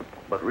love him?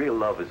 But real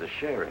love is a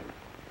sharing.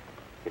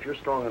 If you're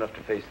strong enough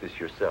to face this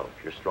yourself,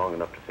 you're strong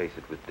enough to face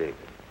it with David.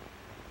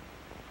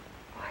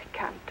 Oh, I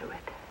can't do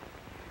it.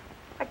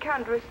 I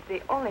can't risk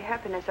the only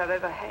happiness I've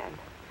ever had.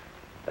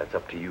 That's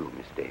up to you,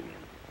 Miss Damien.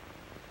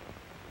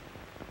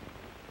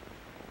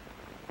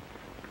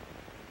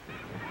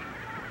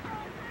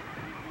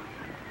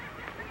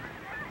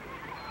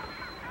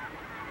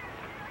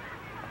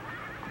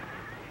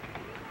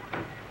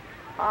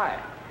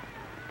 Hi.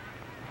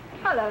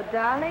 Hello,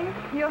 darling.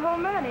 You're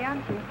home early,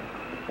 aren't you?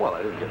 Well,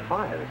 I didn't get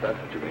fired, if that's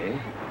what you mean.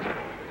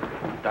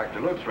 Dr.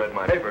 Lutz read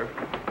my paper.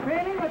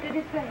 Really? What did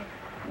he say?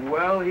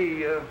 Well,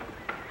 he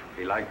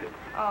liked it.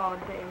 Oh,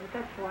 David,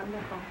 that's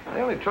wonderful.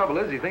 The only trouble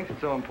is he thinks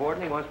it's so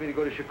important he wants me to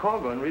go to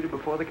Chicago and read it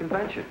before the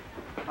convention.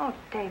 Oh,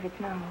 David,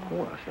 no.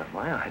 Well, that's not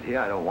my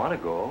idea. I don't want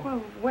to go.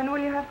 Well, when will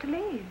you have to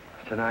leave?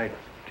 Tonight.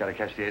 Got to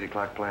catch the 8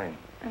 o'clock plane.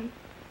 And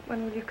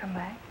when will you come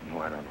back? Oh,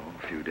 I don't know.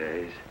 A few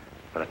days.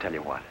 But I tell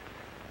you what.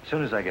 As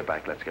soon as I get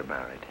back, let's get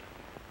married.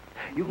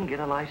 You can get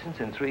a license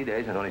in 3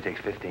 days, and it only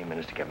takes 15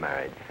 minutes to get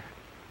married.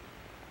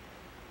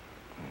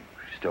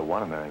 You still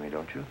want to marry me,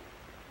 don't you?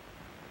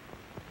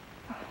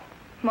 Oh,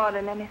 more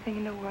than anything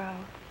in the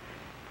world.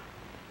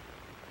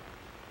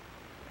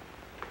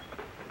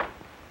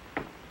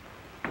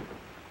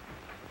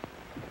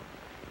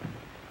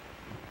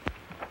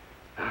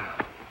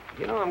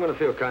 You know, I'm going to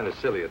feel kind of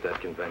silly at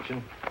that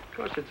convention. Of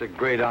course, it's a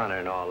great honor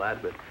and all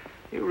that, but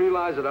you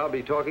realize that I'll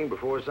be talking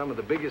before some of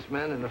the biggest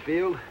men in the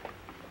field?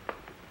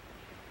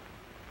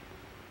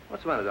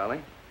 What's the matter,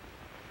 darling?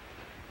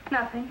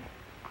 Nothing.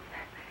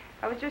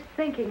 I was just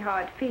thinking how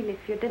I'd feel if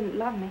you didn't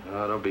love me.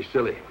 Oh, don't be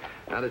silly.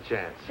 Not a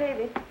chance.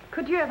 David,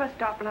 could you ever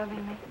stop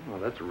loving me? Well,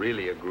 that's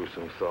really a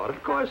gruesome thought.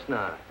 Of course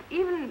not.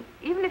 Even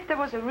if there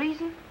was a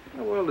reason?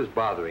 The world is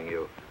bothering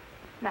you.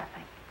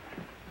 Nothing.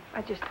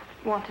 I just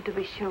wanted to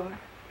be sure.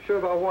 Sure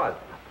about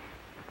what?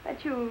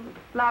 That you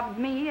loved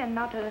me and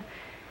not an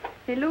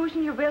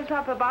illusion you built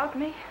up about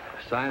me.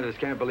 Scientists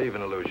can't believe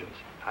in illusions.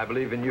 I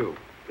believe in you.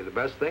 You're the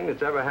best thing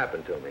that's ever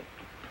happened to me.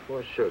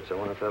 4 shirts. I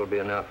wonder if that'll be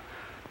enough.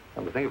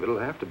 Come to think of it, it'll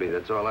have to be.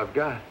 That's all I've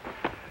got.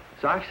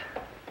 Socks?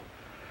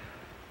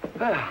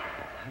 Well,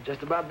 that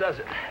just about does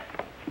it.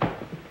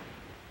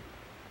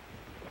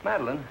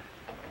 Madeline,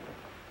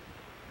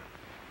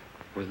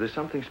 was there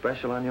something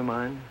special on your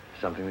mind?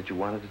 Something that you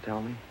wanted to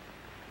tell me?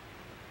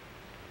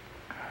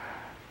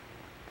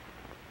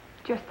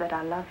 Just that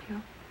I love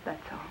you,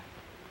 that's all.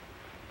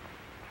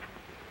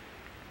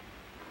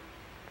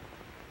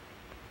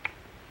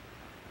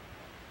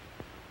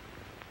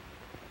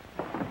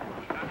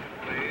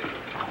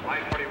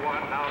 Flight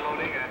 41 now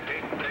loading at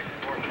gate 6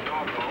 for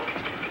Chicago.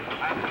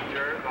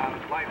 Passengers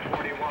on Flight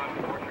 41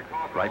 for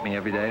Chicago. Write me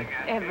every day?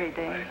 Every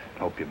day.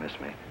 Hope you miss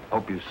me.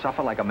 Hope you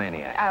suffer like a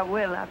maniac. I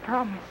will, I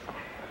promise.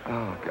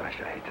 Oh, gosh,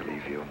 I hate to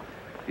leave you.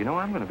 You know,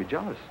 I'm going to be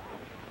jealous.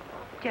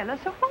 Jealous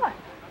of what?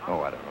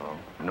 Oh, I don't know.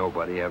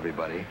 Nobody,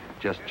 everybody.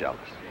 Just jealous.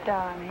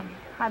 Darling,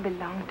 I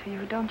belong to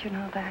you. Don't you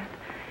know that?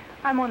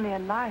 I'm only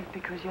alive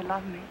because you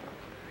love me.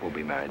 We'll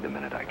be married the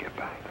minute I get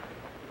back.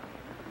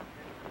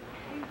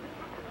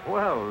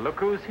 Well, look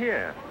who's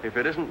here. If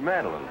it isn't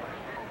Madeline.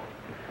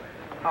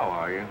 How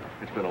are you?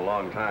 It's been a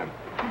long time.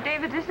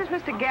 David, this is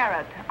Mr.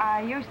 Garrett.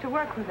 I used to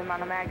work with him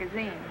on a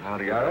magazine.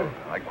 Howdy, Garrett.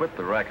 I quit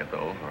the racket,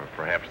 though. Or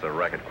perhaps the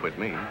racket quit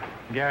me.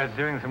 Garrett's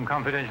doing some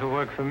confidential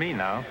work for me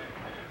now.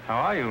 How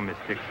are you, Miss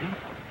Dixon?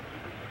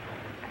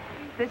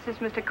 This is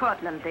Mr.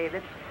 Cortland,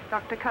 David.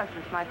 Dr.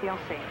 Cousins, my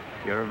fiancé.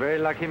 You're a very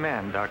lucky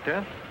man,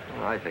 Doctor.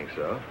 Well, I think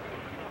so.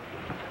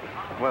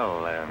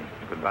 Well,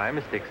 goodbye,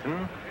 Miss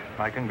Dixon.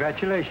 My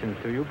congratulations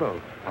to you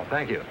both. Oh,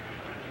 thank you.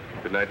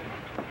 Good night.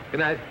 Good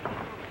night.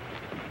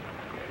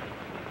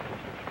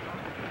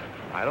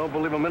 I don't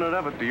believe a minute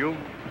of it, do you?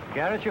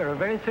 Garrett, you're a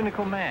very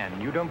cynical man.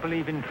 You don't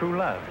believe in true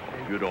love.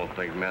 You don't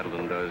think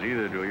Madeline does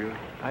either, do you?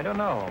 I don't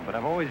know, but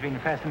I've always been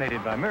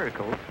fascinated by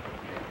miracles.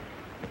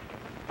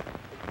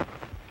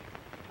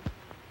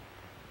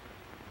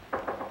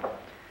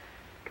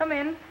 Come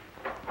in.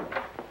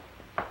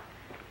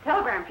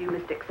 Telegram for you,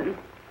 Miss Dixon.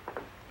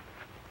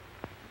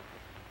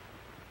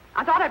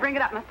 I thought I'd bring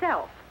it up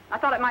myself. I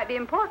thought it might be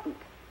important.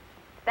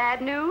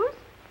 Bad news?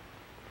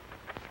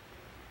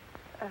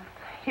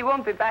 He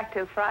won't be back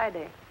till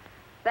Friday.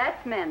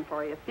 That's men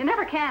for you. You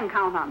never can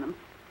count on them.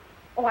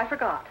 Oh, I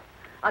forgot.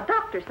 A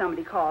doctor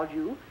somebody called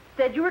you,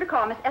 said you were to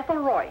call Miss Ethel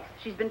Royce.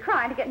 She's been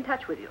trying to get in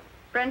touch with you.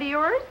 Friend of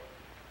yours?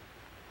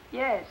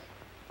 Yes.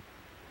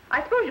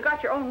 I suppose you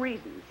got your own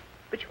reasons,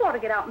 but you ought to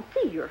get out and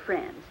see your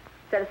friends,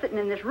 instead of sitting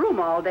in this room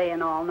all day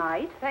and all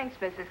night. Thanks,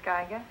 Mrs.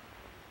 Geiger.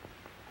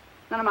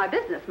 None of my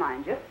business,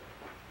 mind you.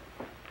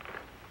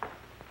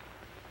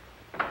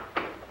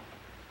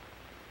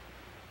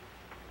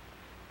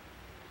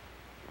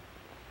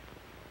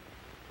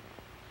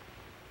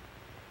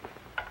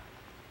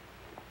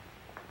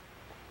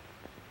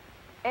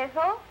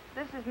 Ethel,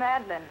 this is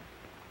Madeline.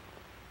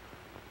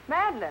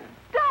 Madeline.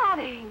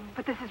 Darling,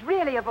 but this is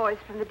really a voice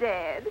from the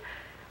dead.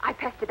 I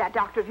pestered that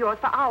doctor of yours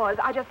for hours.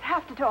 I just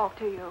have to talk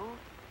to you.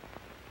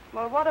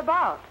 Well, what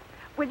about?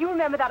 Will you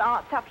remember that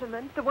art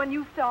supplement, the one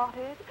you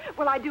started?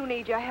 Well, I do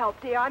need your help,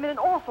 dear. I'm in an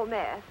awful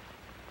mess.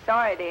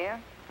 Sorry,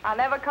 dear. I'll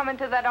never come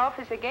into that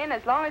office again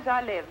as long as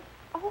I live.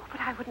 Oh,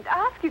 but I wouldn't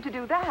ask you to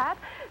do that.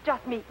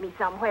 Just meet me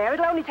somewhere.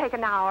 It'll only take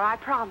an hour, I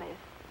promise.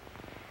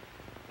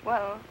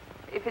 Well,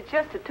 if it's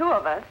just the two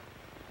of us.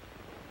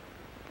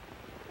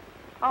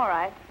 All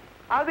right.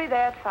 I'll be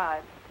there at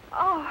 5.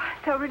 Oh,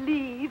 so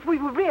relieved. We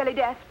were really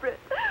desperate.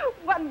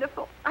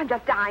 Wonderful. I'm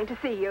just dying to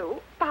see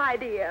you. Bye,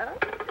 dear.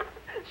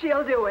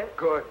 She'll do it.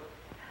 Good.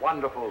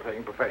 Wonderful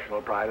thing,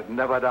 professional pride. It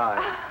never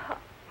dies.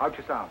 How'd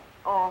you sound?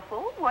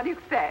 Awful. What do you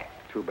expect?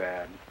 Too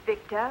bad.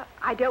 Victor,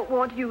 I don't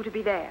want you to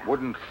be there.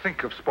 Wouldn't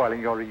think of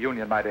spoiling your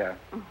reunion, my dear.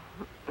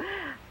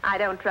 I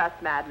don't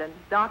trust Madeline,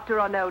 doctor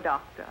or no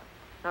doctor.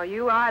 Nor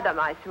you either,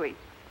 my sweet.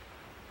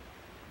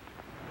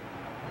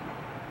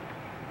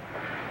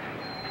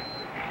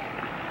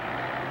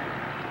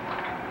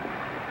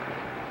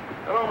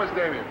 Hello, Miss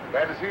Damien.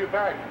 Glad to see you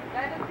back.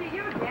 Glad to see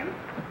you, Jim.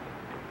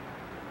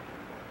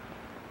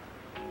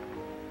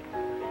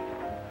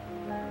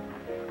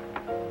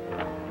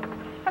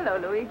 Hello,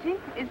 Luigi.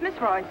 Is Miss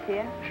Royce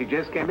here? She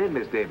just came in,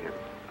 Miss Damien.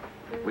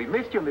 We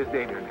missed you, Miss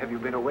Damien. Have you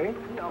been away?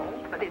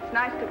 No, but it's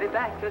nice to be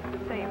back just the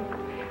same.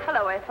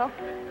 Hello, Ethel.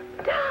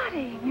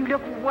 Darling, you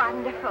look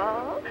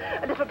wonderful.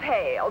 A little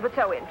pale, but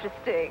so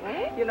interesting.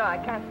 You know, I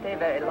can't stay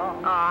very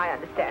long. Oh, I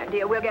understand,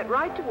 dear. We'll get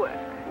right to work.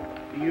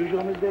 The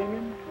usual, Miss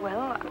Damien?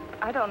 Well,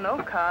 I don't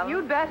know, Carl.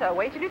 You'd better.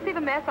 Wait till you see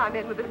the mess I'm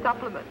in with the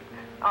supplement.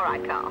 All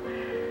right, Carl.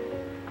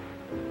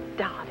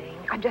 Darling,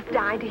 I'm just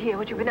dying to hear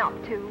what you've been up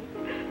to.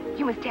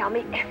 You must tell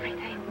me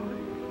everything.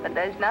 But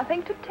there's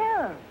nothing to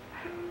tell.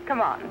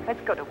 Come on,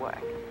 let's go to work.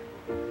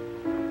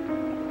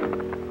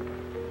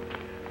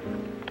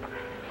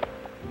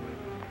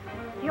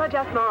 You're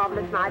just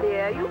marvelous, my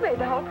dear. You made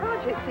the whole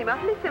project seem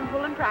utterly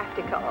simple and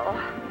practical.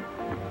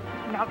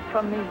 Not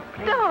for me,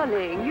 please.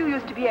 Darling, you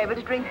used to be able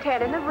to drink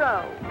 10 in a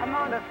row. I'm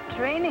out of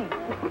training.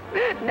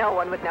 No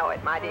one would know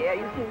it, my dear.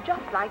 You seem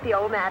just like the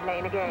old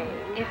Madeleine again.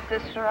 It's the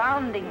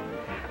surroundings.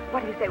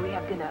 What do you say we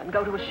have dinner and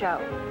go to a show?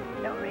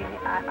 No, really,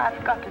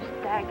 I've got to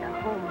stagger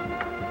home.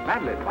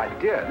 Madeleine, my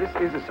dear, this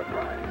is a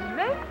surprise.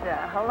 Victor,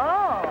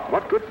 hello.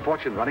 What good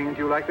fortune running into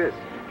you like this?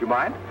 Do you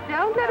mind?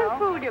 Don't let us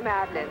fool you,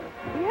 Madeleine.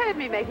 You heard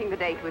me making the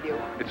date with you.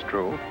 It's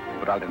true,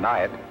 but I'll deny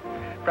it.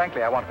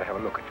 Frankly, I wanted to have a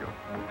look at you.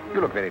 You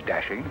look very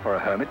dashing for a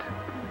hermit.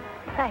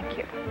 Thank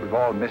you. We've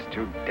all missed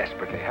you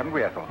desperately, haven't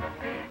we, Ethel?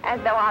 As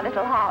though our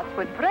little hearts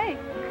would break.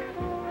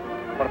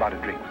 What about a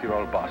drink with your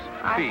old boss?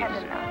 I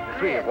had enough.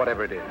 3 of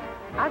whatever it is.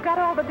 I've got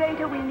all the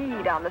data we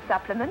need on the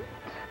supplement.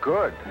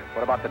 Good.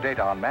 What about the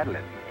data on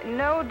Madeleine?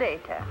 No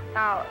data.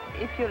 Now,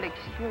 if you'll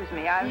excuse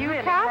me, I You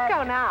really can't had go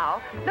to-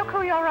 now. Look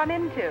who you'll run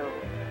into.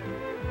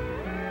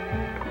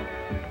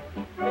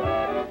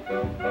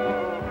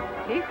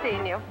 He's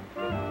seen you.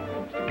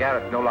 Mr.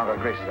 Garrett no longer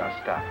graces our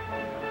staff.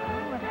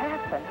 What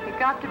happened? It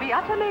got to be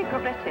utterly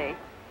gritty.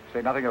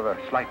 Say nothing of a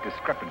slight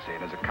discrepancy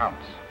in his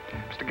accounts.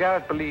 Mr.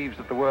 Garrett believes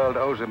that the world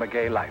owes him a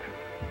gay life,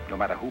 no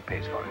matter who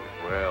pays for it.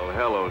 Well,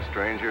 hello,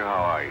 stranger.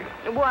 How are you?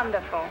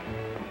 Wonderful.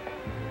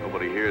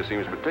 Nobody here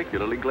seems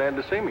particularly glad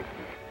to see me.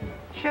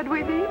 Should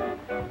we be?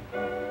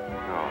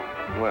 Oh,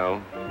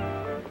 well,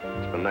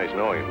 it's been nice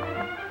knowing you.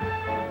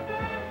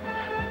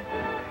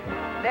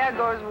 There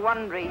goes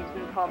one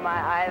reason for my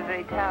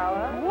ivory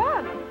tower.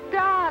 What?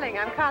 Darling,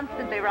 I'm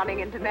constantly running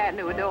into men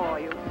who adore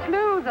you.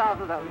 Slews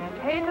of them.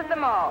 Hated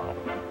them all.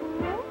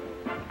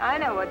 I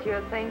know what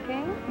you're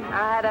thinking.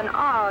 I had an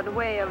odd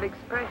way of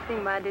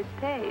expressing my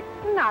distaste.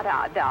 Not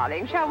odd,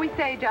 darling. Shall we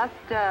say just,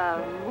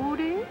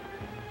 moody?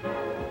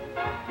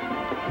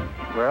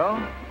 Well,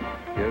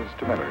 here's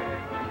to memory.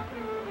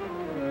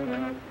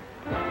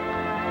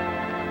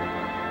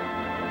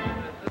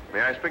 May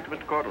I speak to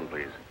Mr. Cortland,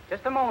 please?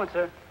 Just a moment,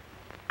 sir.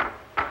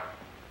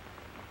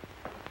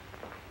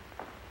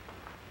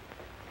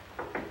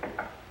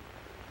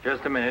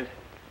 Just a minute.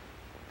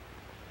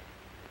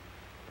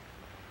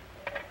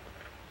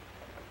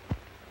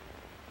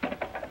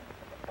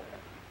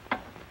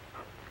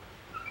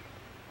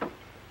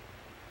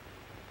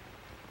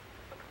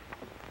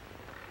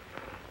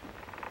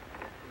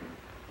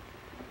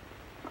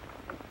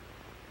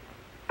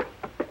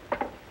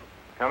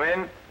 Come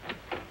in.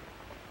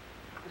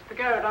 Mr.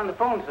 Garrett on the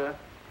phone, sir.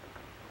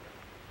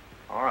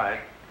 All right.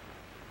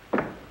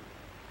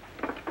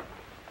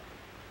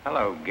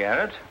 Hello,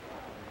 Garrett.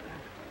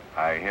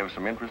 I have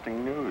some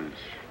interesting news.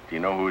 Do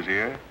you know who's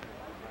here?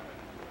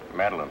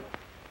 Madeleine.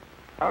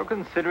 How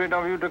considerate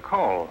of you to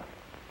call.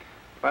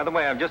 By the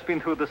way, I've just been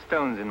through the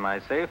stones in my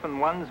safe, and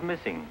one's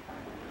missing.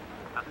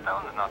 The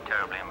stone's not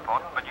terribly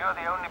important, but you're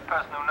the only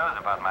person who knows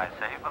about my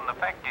safe, and the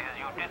fact is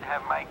you did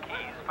have my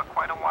keys for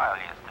quite a while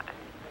yesterday.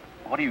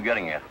 What are you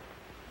getting at?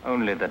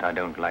 Only that I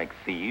don't like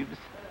thieves.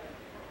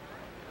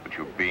 But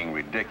you're being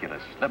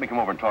ridiculous. Let me come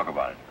over and talk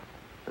about it.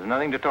 There's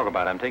nothing to talk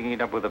about. I'm taking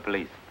it up with the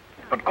police.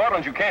 But,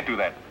 Cortland, you can't do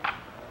that.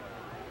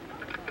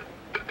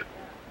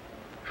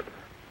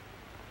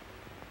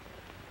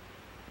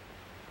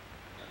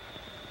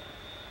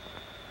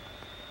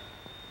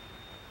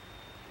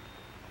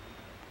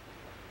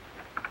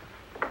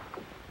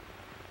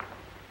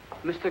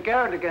 Mr.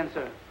 Garrett again,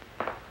 sir.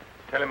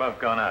 Tell him I've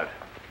gone out.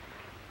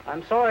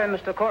 I'm sorry,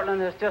 Mr.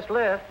 Cortland has just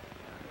left.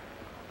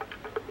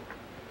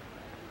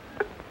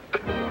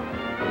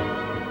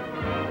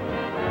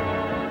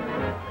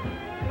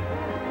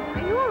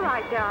 Are you all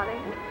right, darling?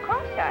 Of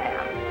course I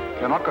am.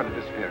 You're not going to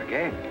disappear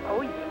again.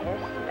 Oh,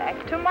 yes.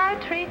 Back to my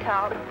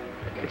treetop.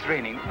 It's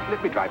raining.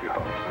 Let me drive you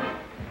home.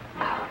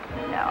 Oh,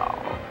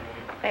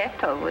 no.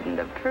 Ethel wouldn't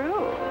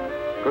approve.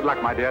 Good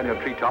luck, my dear, on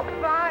your treetop.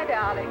 Bye,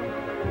 darling.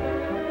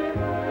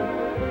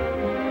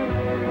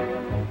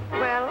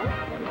 Well?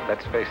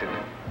 Let's face it,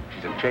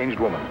 she's a changed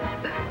woman.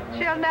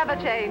 She'll never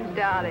change,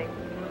 darling.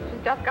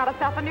 She's just got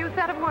herself a new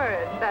set of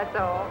words, that's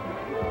all.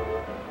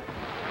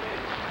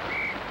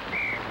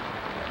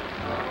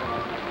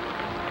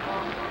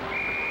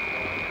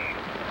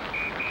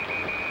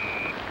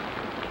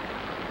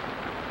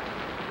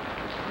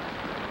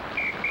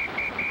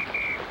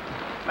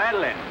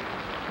 Madeleine.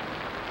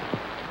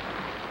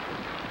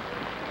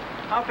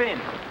 Hop in.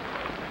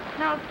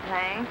 No,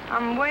 thanks.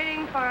 I'm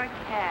waiting for a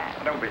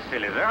cab. Don't be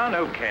silly. There are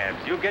no cabs.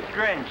 You'll get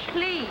drenched.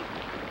 Please.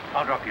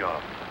 I'll drop you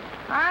off.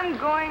 I'm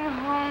going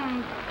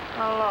home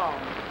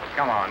alone.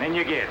 Come on, in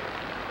you get.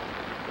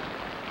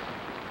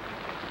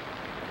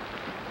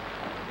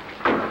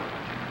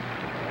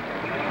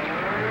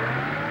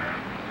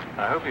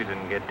 I hope you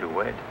didn't get too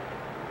wet.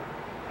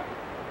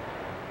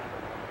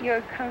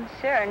 Your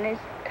concern is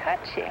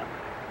touching.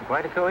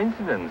 Quite a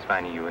coincidence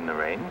finding you in the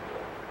rain.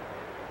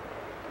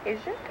 Is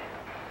it?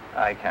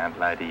 I can't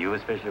lie to you,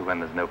 especially when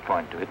there's no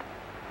point to it.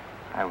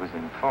 I was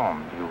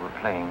informed you were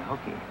playing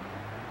hooky.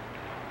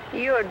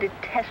 You're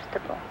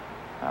detestable.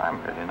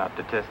 I'm really not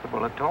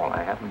detestable at all.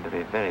 I happen to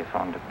be very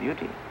fond of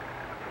beauty,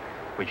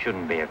 which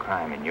shouldn't be a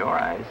crime in your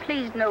eyes.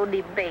 Please, no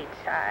debates.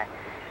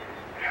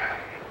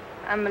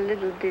 I'm a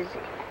little dizzy.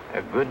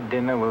 A good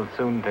dinner will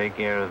soon take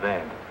care of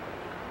that.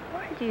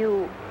 Why do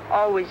you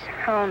always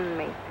hound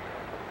me?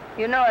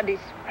 You know I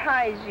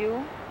despise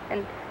you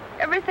and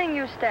everything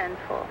you stand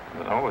for.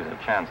 There's always a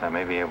chance I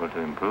may be able to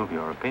improve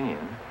your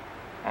opinion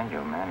and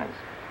your manners.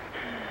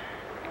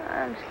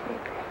 I'm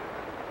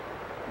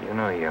sleepy. You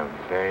know you're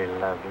very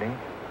lovely.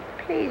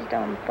 Please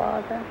don't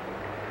bother.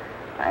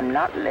 I'm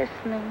not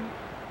listening.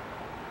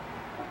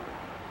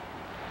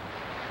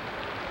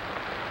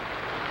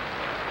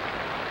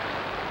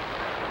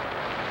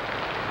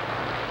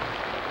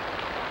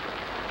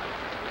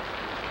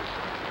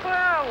 Where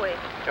are we?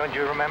 Don't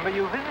you remember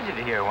you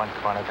visited here once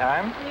upon a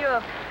time?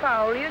 You're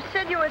foul. You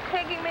said you were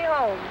taking me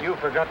home. You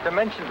forgot to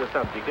mention the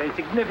subject. A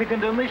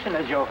significant omission,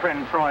 as your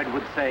friend Freud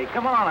would say.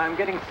 Come on, I'm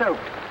getting soaked.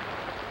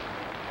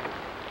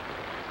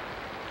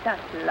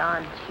 Just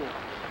launch you.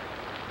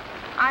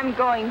 I'm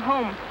going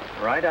home.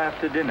 Right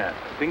after dinner.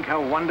 Think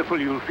how wonderful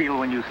you'll feel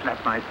when you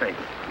slap my face.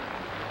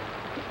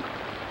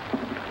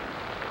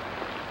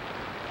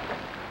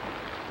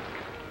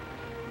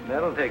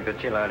 That'll take the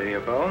chill out of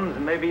your bones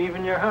and maybe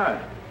even your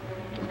heart.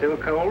 Still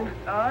cold?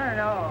 Oh,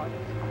 no.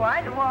 It's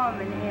quite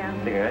warm in here.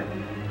 Cigarette?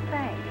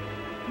 Thanks.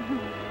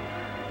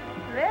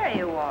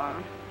 Very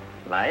warm.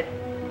 Light?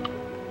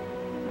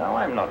 No,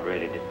 I'm not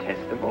really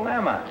detestable,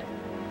 am I?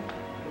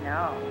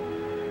 No.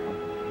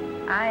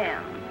 I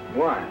am.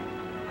 Why?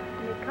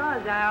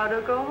 Because I ought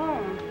to go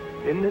home.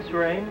 In this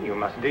rain, you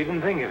mustn't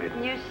even think of it.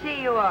 You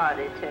see, you are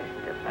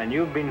detestable. And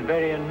you've been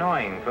very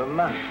annoying for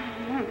months.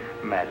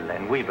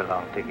 Madeleine, we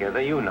belong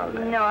together. You know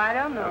that. No, I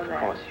don't know that. Of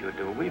course you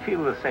do. We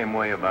feel the same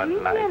way about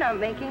life. You're not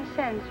making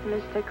sense,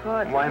 Mr.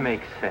 Cortland. Why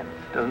make sense?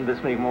 Doesn't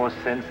this make more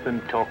sense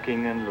than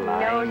talking and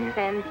lying? No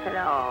sense at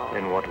all.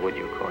 Then what would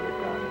you call it,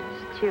 darling?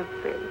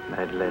 Stupid.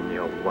 Madeleine,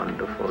 you're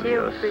wonderful. Stupid.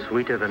 You're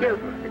sweeter than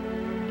ever.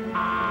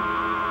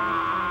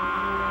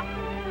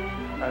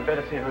 I'd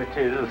better see who it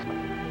is.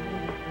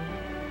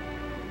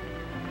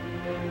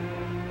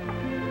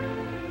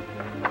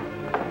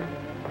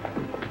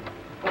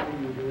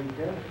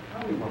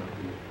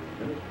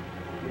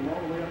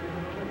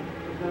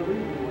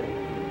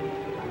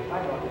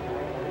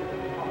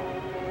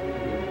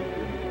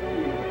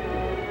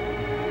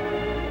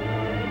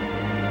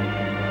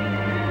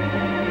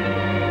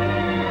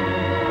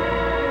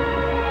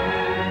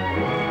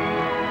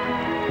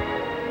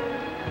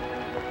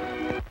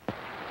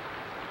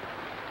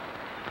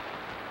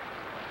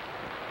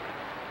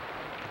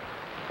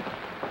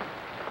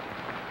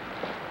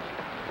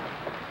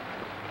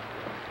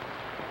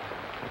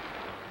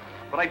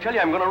 But I tell you,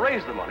 I'm going to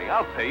raise the money.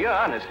 I'll pay you,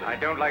 honestly. I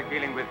don't like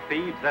dealing with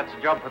thieves. That's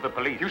a job for the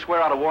police. You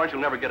swear out a warrant,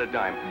 you'll never get a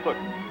dime. Look,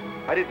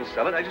 I didn't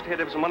sell it. I just had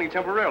to have some money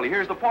temporarily.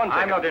 Here's the pawn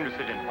ticket. I'm not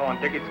interested in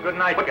pawn tickets. Good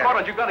night, But,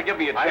 Cartland, you've got to give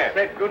me a chance. I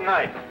said good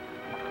night.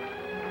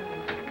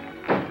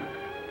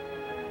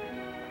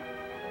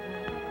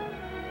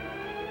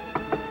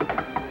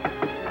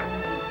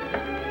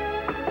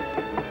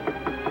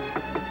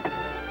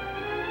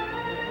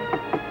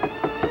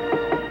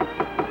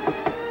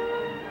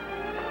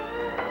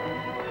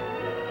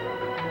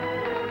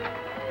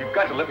 You've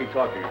got to let me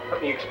talk to you.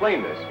 Let me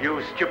explain this.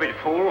 You stupid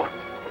fool.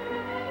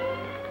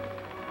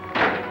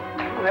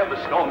 You'll have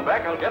the stone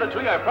back. I'll get it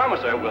to you. I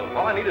promise I will.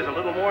 All I need is a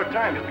little more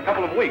time, just a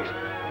couple of weeks.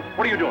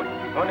 What are you doing?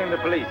 Phoning the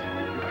police.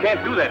 You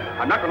can't do that.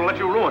 I'm not going to let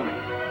you ruin me.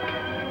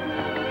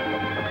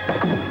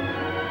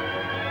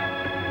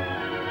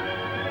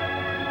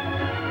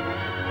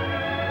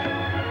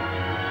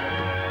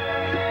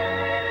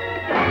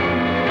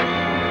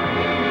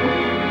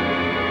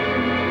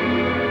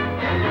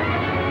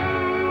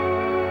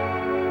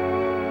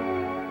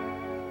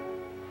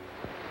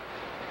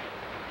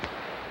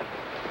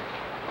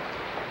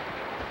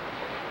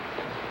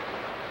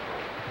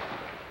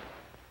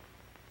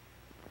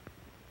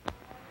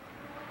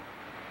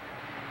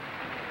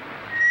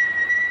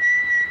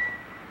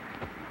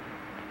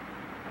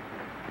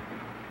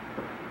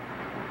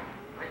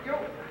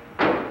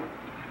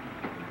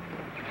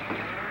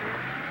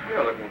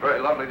 You're looking very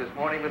lovely this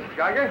morning, Mrs.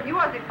 Geiger. You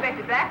wasn't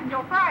expected back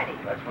until Friday.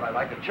 That's what I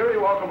like. A cheery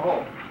welcome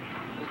home.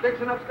 Miss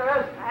Dixon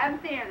upstairs? I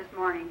haven't seen her this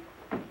morning.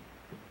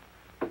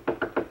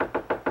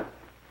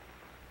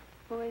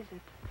 Who is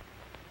it?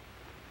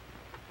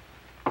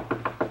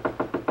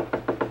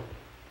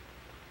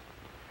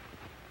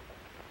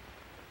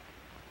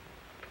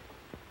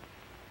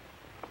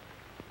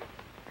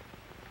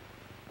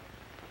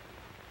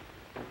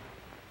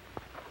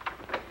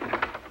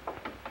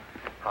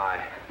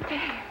 Hi.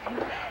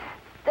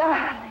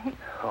 Darling.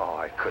 Oh,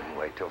 I couldn't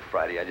wait till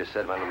Friday. I just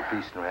said my little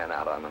piece and ran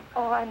out on them.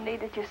 Oh, I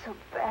needed you so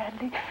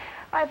badly.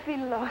 I feel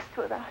lost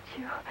without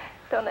you.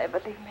 Don't ever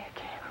leave me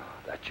again.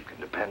 Oh, that you can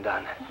depend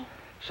on.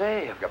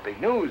 Say, I've got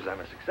big news. I'm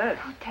a success.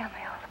 Oh, tell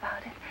me all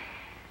about it.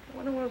 I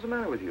wonder what's the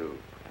matter with you.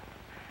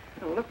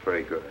 You don't look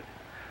very good.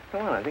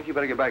 Come on, I think you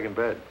better get back in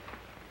bed.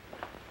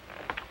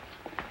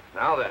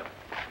 Now then,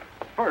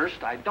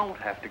 first, I don't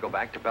have to go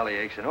back to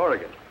Bellyaches in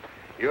Oregon.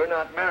 You're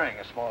not marrying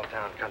a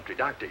small-town country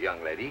doctor,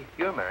 young lady.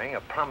 You're marrying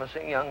a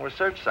promising young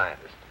research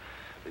scientist.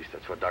 At least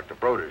that's what Dr.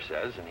 Broder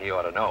says, and he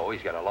ought to know.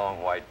 He's got a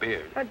long white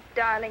beard. Oh,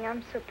 darling,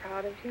 I'm so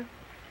proud of you.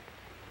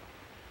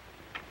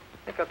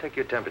 I think I'll take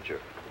your temperature.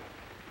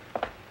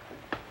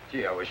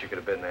 Gee, I wish you could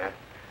have been there.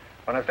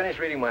 When I finished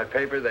reading my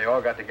paper, they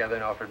all got together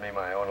and offered me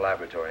my own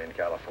laboratory in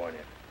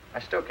California. I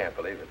still can't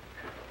believe it.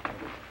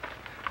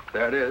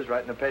 There it is,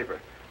 right in the paper.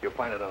 You'll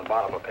find it on the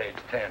bottom of page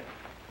 10.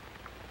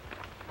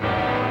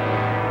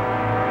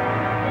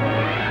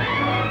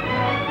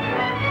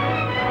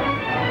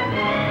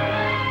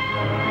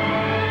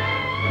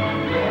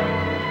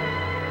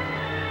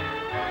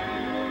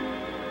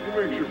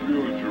 What makes you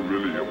feel that you're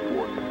really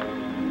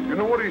important? You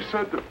know what he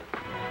said to...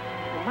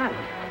 Oh,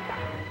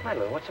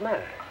 Madeline, what's the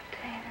matter?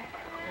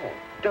 Oh,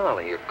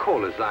 darling, you're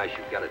cold as ice.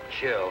 You've got a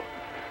chill.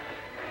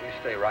 You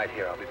stay right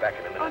here. I'll be back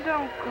in a minute. Oh,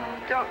 don't go.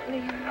 Don't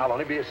leave me. I'll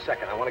only be a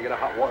second. I want to get a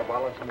hot water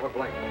bottle and some more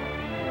blankets.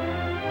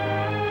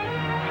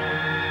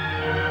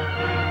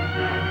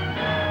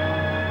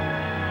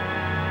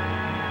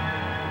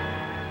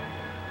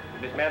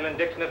 Miss Madeline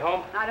Dixon at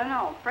home? I don't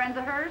know. Friends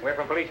of hers? We're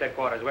from police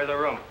headquarters. Where's the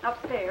room?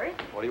 Upstairs.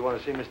 What do you want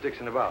to see Miss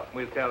Dixon about?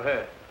 We'll tell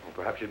her. Well,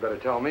 perhaps you'd better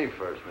tell me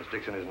first. Miss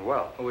Dixon isn't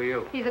well. Who are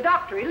you? He's a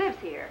doctor. He lives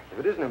here. If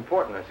it isn't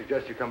important, I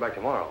suggest you come back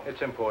tomorrow.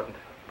 It's important.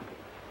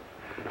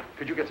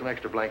 Could you get some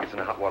extra blankets and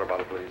a hot water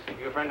bottle, please?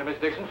 You a friend of Miss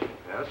Dixon's?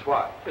 Yes,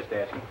 what? Just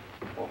asking.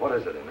 Well, what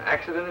is it, an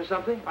accident or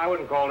something? I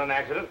wouldn't call it an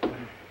accident.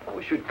 Well,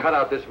 we should cut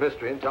out this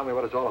mystery and tell me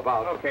what it's all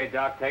about. Okay,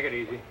 Doc, take it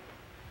easy.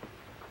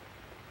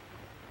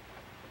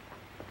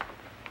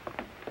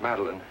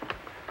 Madeline,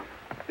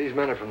 these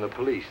men are from the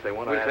police. They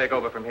want to We'll take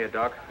over from here,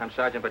 Doc. I'm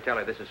Sergeant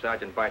Patelli. This is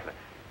Sergeant Beitler.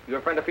 You were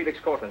a friend of Felix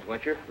Cortland's,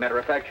 weren't you? Matter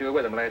of fact, you were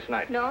with him last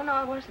night. No,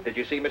 I wasn't. Did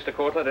you see Mr.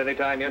 Cortland any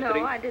time yesterday?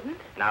 No, I didn't.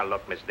 Now,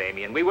 look, Miss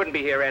Damien, we wouldn't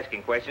be here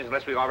asking questions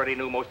unless we already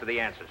knew most of the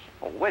answers.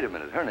 Oh, wait a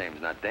minute. Her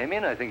name's not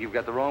Damien. I think you've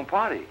got the wrong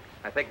party.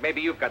 I think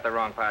maybe you've got the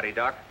wrong party,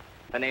 Doc.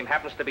 The name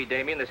happens to be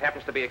Damien. This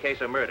happens to be a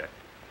case of murder.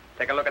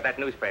 Take a look at that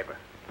newspaper.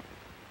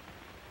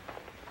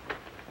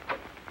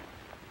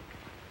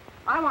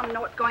 I want to know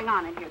what's going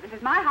on in here. This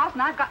is my house,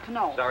 and I've got to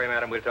know. Sorry,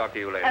 madam. We'll talk to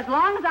you later. As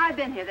long as I've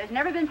been here, there's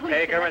never been police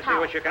Take in her this and see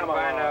house. what you can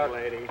find out.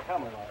 lady.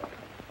 Come along.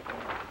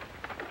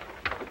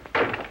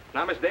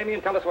 Now, Miss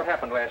Damien, tell us what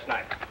happened last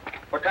night.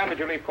 What time did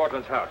you leave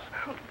Cortland's house?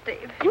 Oh,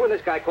 Dave. You and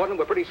this guy, Cortland,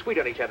 were pretty sweet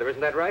on each other,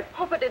 isn't that right?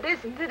 Oh, but it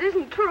isn't. It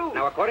isn't true.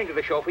 Now, according to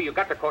the chauffeur, you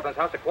got to Cortland's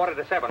house at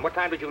 6:45. What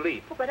time did you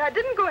leave? Oh, but I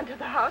didn't go into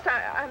the house.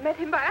 I met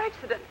him by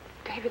accident.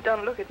 David,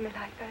 don't look at me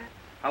like that.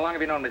 How long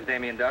have you known Miss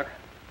Damien, Doc?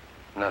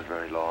 Not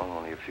very long,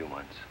 only a few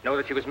months. Know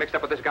that she was mixed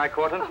up with this guy,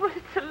 Cortland? Oh, but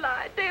it's a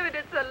lie. David,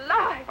 it's a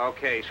lie.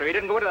 Okay, so you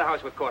didn't go into the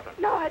house with Cortland?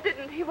 No, I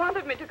didn't. He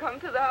wanted me to come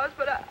to the house,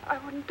 but I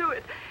wouldn't do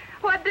it.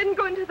 Oh, I didn't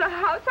go into the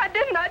house. I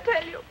didn't, I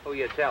tell you. Who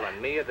you telling,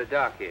 me or the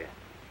doc here?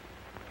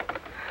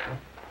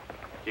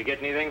 Did you get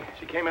anything?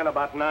 She came in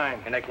about 9.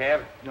 In a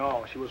cab?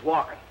 No, she was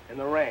walking in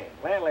the rain.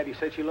 Landlady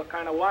said she looked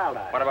kind of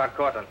wild-eyed. What about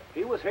Cortland?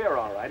 He was here,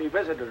 all right. He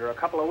visited her a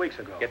couple of weeks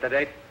ago. Get the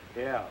date?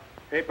 Yeah,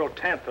 April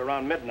 10th,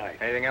 around midnight.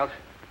 Anything else?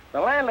 The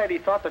landlady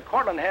thought that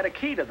Cortland had a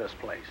key to this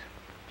place.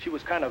 She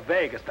was kind of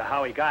vague as to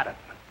how he got it.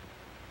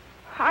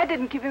 I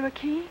didn't give him a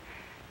key.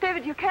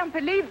 David, you can't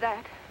believe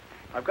that.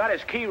 I've got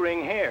his key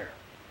ring here.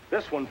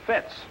 This one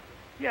fits.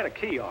 He had a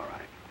key, all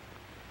right.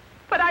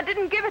 But I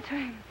didn't give it to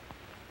him.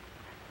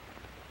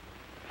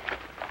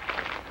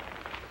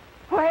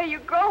 Where are you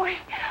going?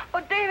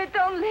 Oh, David,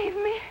 don't leave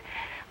me.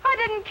 I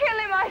didn't kill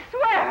him, I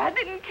swear. I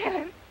didn't kill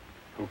him.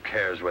 Who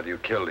cares whether you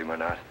killed him or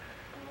not?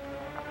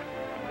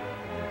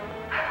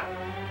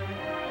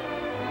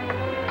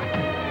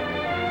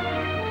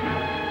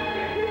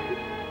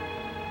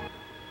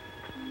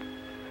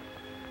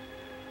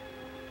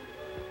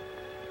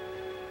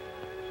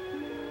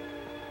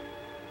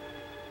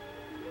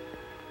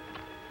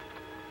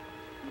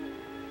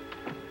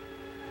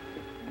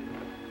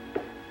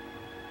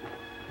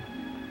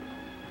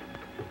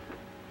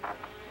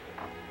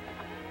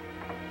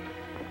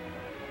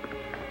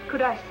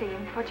 Could I see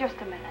him for just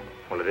a minute?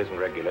 Well, it isn't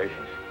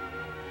regulations.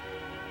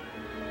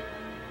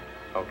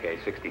 Okay,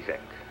 60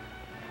 seconds.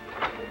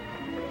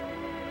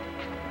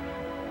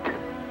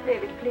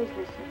 David, please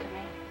listen to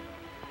me.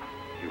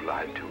 You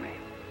lied to me.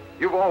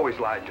 You've always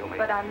lied to me.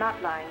 But I'm not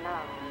lying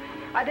now.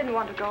 I didn't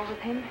want to go with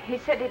him. He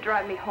said he'd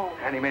drive me home.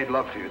 And he made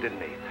love to you,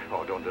 didn't he?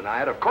 Oh, don't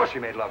deny it. Of course he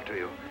made love to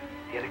you.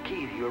 He had a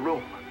key to your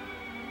room.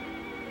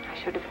 I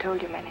should have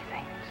told you many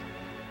things.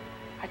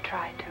 I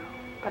tried to,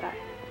 but I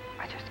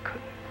just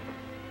couldn't.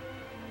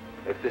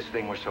 If this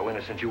thing were so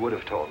innocent, you would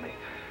have told me.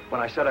 When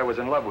I said I was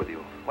in love with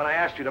you. When I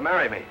asked you to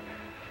marry me.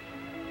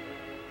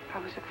 I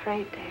was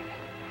afraid, David.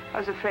 I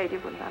was afraid you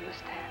wouldn't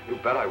understand. You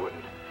bet I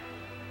wouldn't.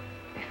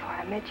 Before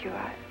I met you,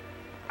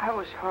 I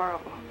was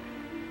horrible.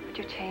 But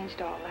you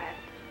changed all that.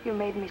 You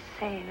made me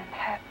sane and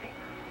happy.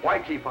 Why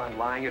keep on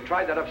lying? You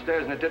tried that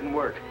upstairs and it didn't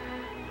work.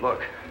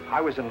 Look,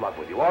 I was in love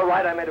with you. All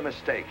right, I made a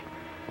mistake.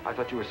 I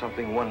thought you were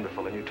something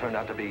wonderful and you turned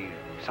out to be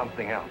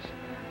something else.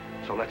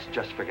 So let's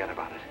just forget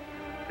about it.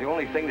 The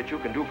only thing that you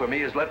can do for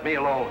me is let me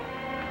alone.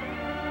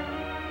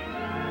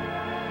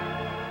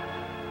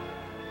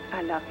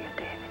 I love you,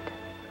 David.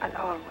 I'll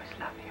always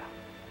love you.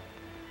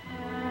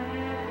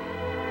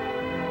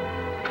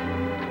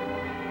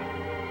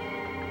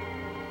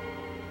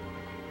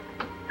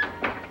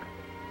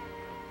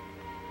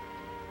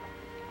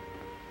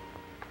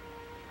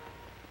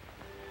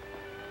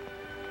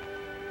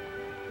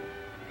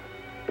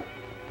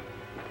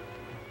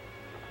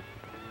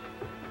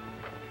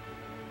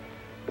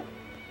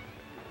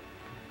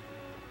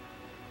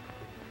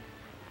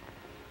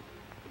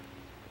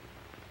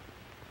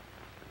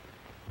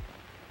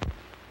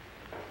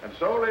 And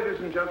so, ladies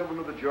and gentlemen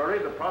of the jury,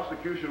 the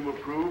prosecution will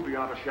prove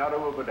beyond a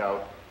shadow of a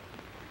doubt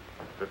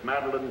that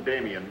Madeleine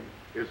Damien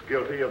is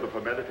guilty of the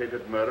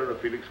premeditated murder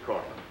of Felix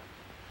Cortland.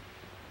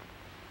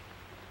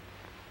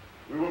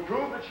 We will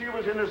prove that she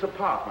was in his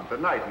apartment the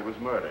night he was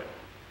murdered.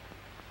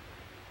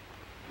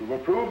 We will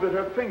prove that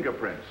her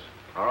fingerprints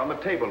are on the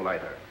table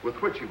lighter with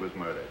which he was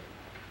murdered.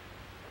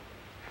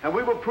 And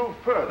we will prove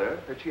further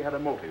that she had a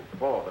motive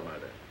for the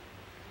murder.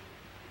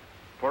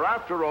 For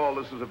after all,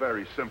 this is a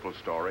very simple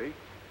story.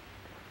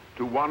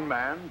 To one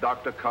man,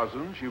 Dr.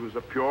 Cousins, she was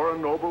a pure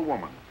and noble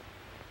woman.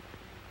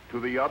 To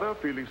the other,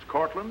 Felix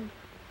Cortland,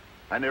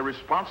 an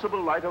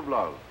irresponsible light of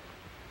love.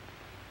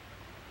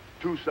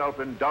 Too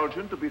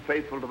self-indulgent to be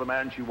faithful to the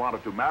man she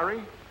wanted to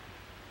marry.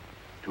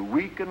 Too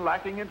weak and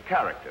lacking in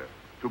character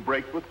to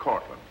break with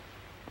Cortland.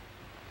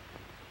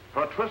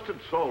 Her twisted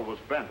soul was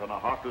bent on a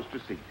heartless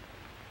deceit.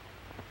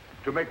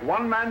 To make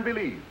one man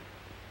believe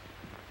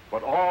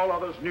what all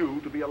others knew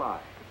to be a lie.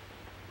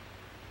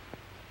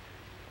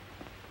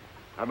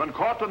 And when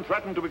Cortland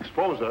threatened to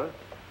expose her,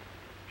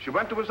 she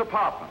went to his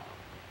apartment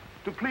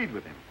to plead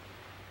with him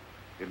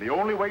in the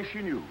only way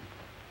she knew.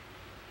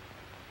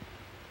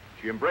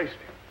 She embraced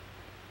him.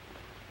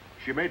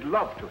 She made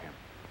love to him.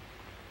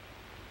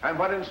 And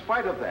when, in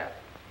spite of that,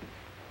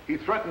 he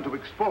threatened to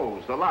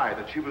expose the lie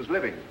that she was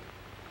living,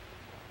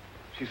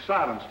 she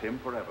silenced him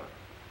forever.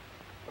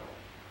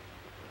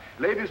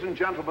 Ladies and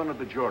gentlemen of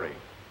the jury,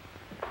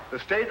 the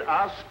state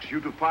asks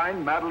you to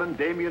find Madeleine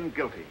Damien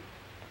guilty.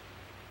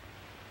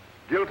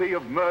 Guilty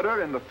of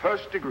murder in the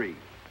first degree.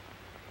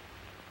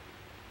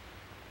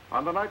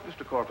 On the night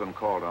Mr. Cortland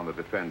called on the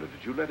defendant,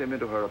 did you let him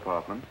into her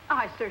apartment?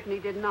 I certainly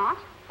did not.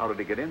 How did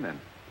he get in then?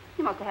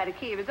 He must have had a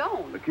key of his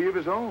own. The key of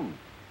his own?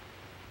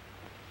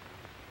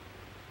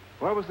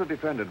 Where was the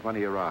defendant when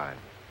he arrived?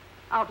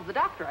 Out to the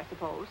doctor, I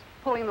suppose,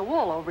 pulling the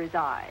wool over his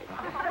eyes.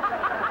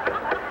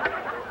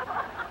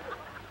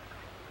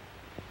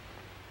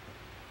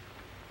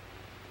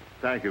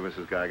 Thank you,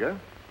 Mrs. Geiger.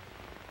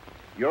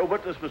 Your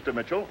witness, Mr.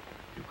 Mitchell.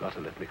 You've got to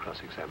let me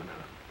cross-examine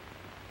her.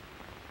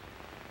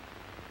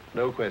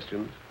 No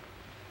questions.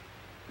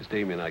 Miss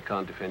Damien, I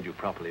can't defend you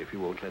properly if you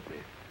won't let me.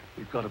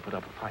 We've got to put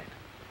up a fight.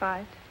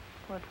 Fight?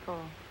 What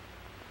for?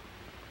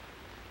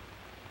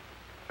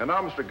 And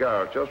now, Mr.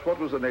 Garrett, just what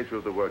was the nature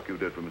of the work you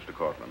did for Mr.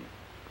 Cortland?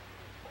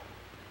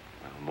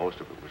 Well, most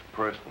of it was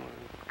personal.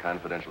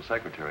 Confidential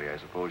secretary, I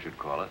suppose you'd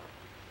call it.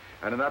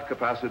 And in that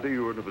capacity,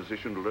 you were in a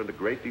position to learn a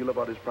great deal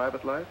about his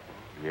private life?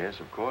 Yes,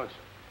 of course.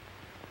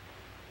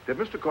 Did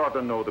Mr.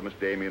 Cortland know that Miss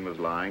Damien was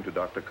lying to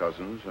Dr.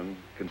 Cousins and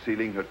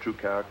concealing her true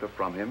character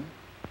from him?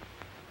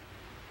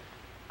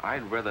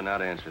 I'd rather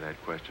not answer that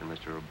question,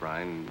 Mr.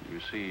 O'Brien. You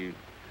see,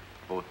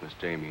 both Miss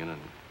Damien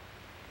and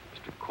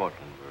Mr.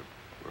 Cortland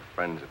were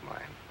friends of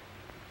mine.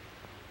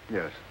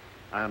 Yes,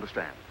 I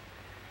understand.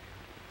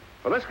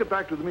 Well, let's get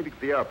back to the meeting at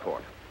the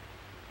airport.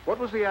 What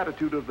was the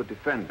attitude of the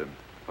defendant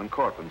when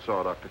Cortland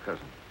saw Dr.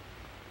 Cousins?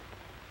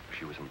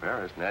 She was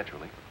embarrassed,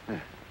 naturally. Yeah.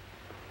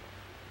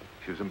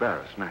 She was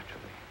embarrassed, naturally.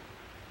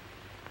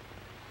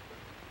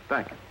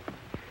 Thank you.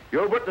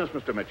 Your witness,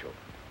 Mr. Mitchell.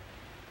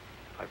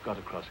 I've got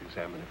to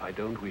cross-examine. If I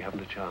don't, we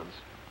haven't a chance.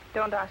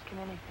 Don't ask him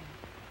anything.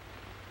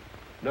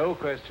 No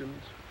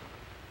questions.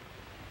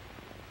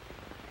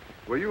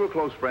 Were you a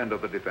close friend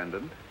of the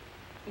defendant?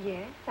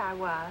 Yes, I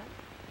was.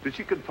 Did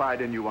she confide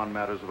in you on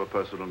matters of a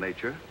personal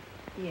nature?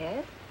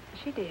 Yes,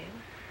 she did.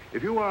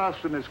 If you were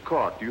asked in this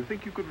court, do you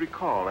think you could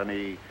recall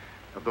any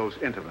of those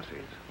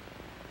intimacies?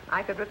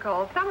 I could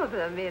recall some of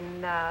them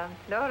in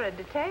lurid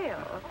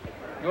detail.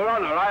 Your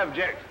Honor, I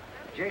object.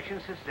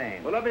 Objection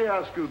sustained. Well, let me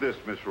ask you this,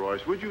 Miss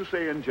Royce. Would you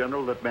say in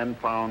general that men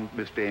found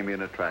Miss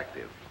Damien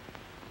attractive?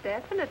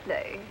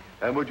 Definitely.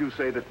 And would you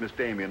say that Miss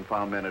Damien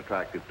found men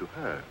attractive to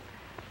her?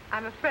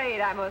 I'm afraid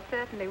I most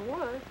certainly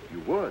would. You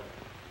would?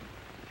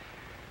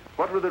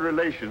 What were the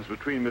relations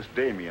between Miss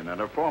Damien and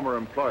her former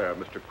employer,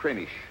 Mr.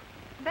 Cranish?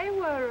 They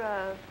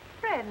were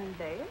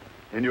friendly.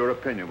 In your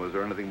opinion, was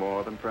there anything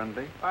more than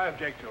friendly? I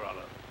object, Your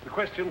Honor. The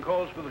question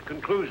calls for the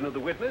conclusion of the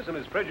witness and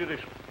is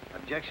prejudicial.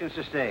 Objection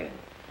sustained.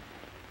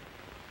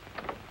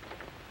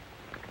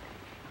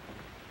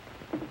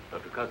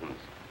 Dr. Cousins,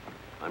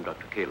 I'm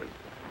Dr. Kalin.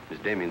 Miss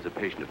Damien's a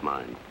patient of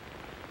mine.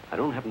 I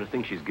don't happen to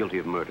think she's guilty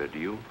of murder, do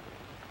you?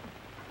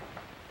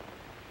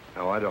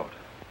 No, I don't.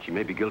 She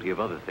may be guilty of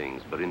other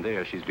things, but in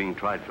there she's being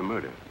tried for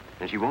murder.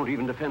 And she won't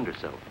even defend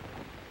herself.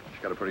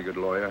 She's got a pretty good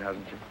lawyer,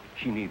 hasn't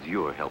she? She needs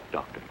your help,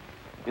 Doctor.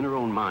 In her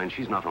own mind,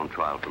 she's not on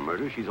trial for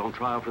murder. She's on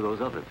trial for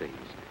those other things.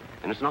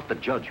 And it's not the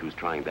judge who's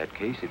trying that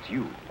case, it's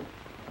you.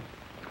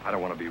 I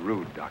don't want to be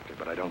rude, Doctor,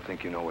 but I don't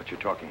think you know what you're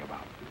talking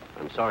about.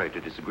 I'm sorry to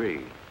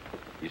disagree.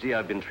 You see,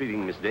 I've been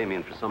treating Miss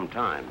Damien for some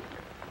time.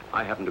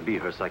 I happen to be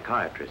her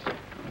psychiatrist.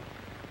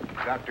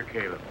 Dr.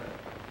 Caleb.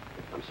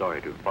 I'm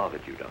sorry to have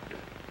bothered you, Doctor.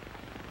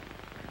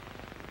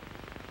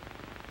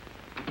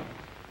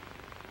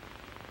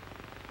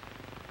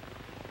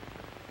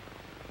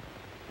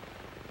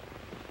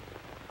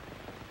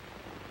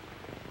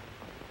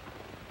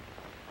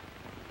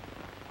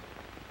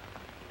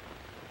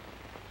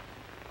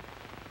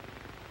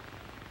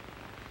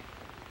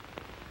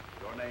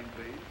 Your name,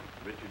 please?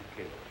 Richard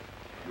Caleb.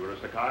 You're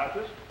a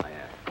psychiatrist? I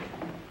am.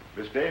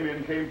 Miss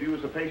Damien came to you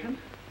as a patient?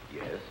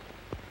 Yes?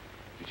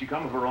 Did she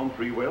come of her own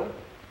free will?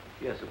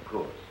 Yes, of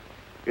course.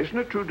 Isn't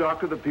it true,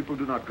 Doctor, that people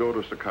do not go to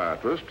a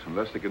psychiatrist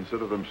unless they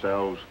consider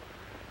themselves,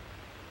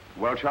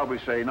 well, shall we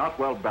say, not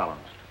well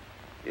balanced?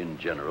 In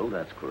general,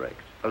 that's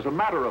correct. As a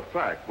matter of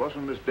fact,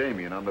 wasn't Miss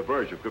Damien on the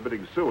verge of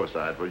committing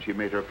suicide when she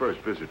made her first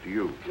visit to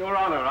you? Your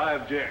Honor, I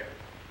object.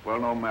 Well,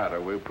 no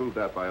matter. We'll prove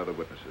that by other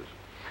witnesses.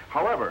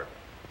 However,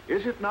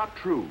 is it not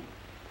true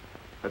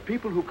that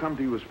people who come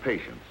to you as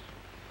patients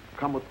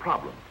come with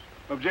problems?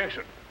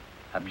 Objection.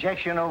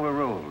 Objection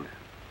overruled.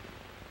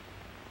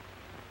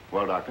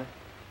 Well, Doctor?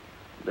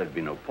 There'd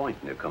be no point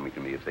in their coming to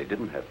me if they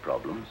didn't have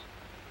problems.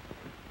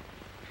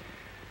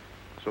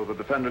 So the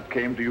defendant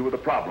came to you with a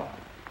problem.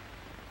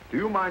 Do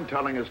you mind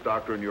telling us,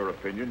 Doctor, in your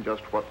opinion,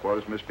 just what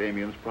was Miss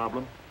Damien's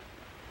problem?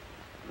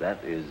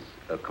 That is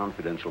a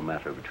confidential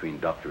matter between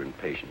doctor and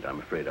patient. I'm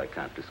afraid I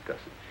can't discuss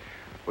it.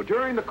 Well,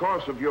 during the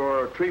course of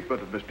your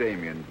treatment of Miss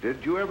Damien,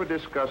 did you ever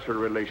discuss her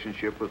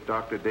relationship with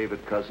Dr.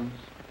 David Cousins?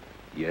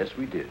 Yes,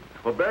 we did.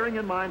 Well, bearing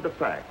in mind the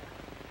fact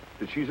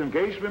that she's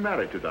engaged to be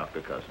married to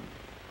Dr. Cousins,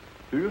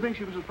 do you think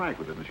she was as frank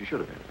with him as she should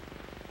have been?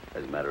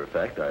 As a matter of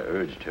fact, I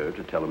urged her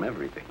to tell him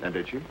everything. And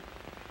did she?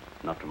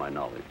 Not to my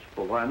knowledge.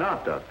 Well, why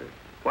not, Doctor?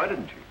 Why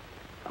didn't she?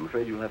 I'm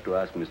afraid you'll have to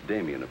ask Miss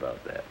Damien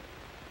about that.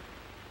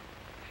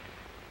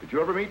 Did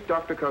you ever meet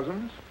Dr.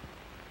 Cousins?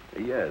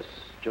 Yes,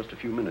 just a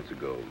few minutes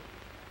ago.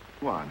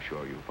 Well, I'm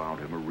sure you found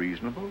him a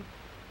reasonable,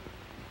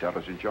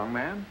 intelligent young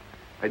man,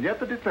 and yet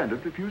the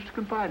defendant refused to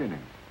confide in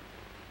him.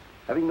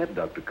 Having met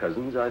Dr.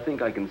 Cousins, I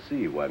think I can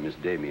see why Miss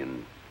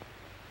Damien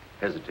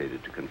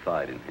hesitated to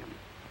confide in him.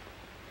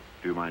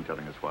 Do you mind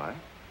telling us why?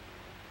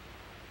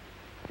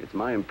 It's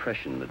my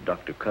impression that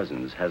Dr.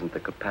 Cousins hasn't the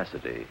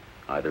capacity,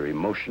 either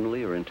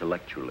emotionally or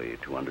intellectually,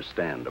 to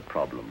understand a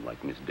problem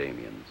like Miss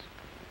Damien's.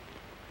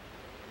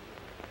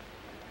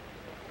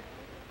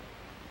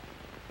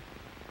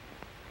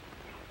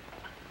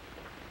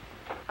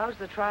 How's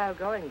the trial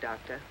going,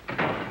 Doctor?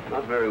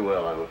 Not very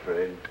well, I'm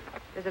afraid.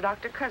 There's a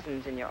Dr.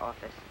 Cousins in your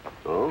office.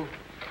 Oh?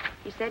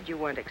 He said you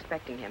weren't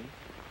expecting him.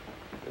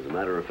 As a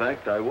matter of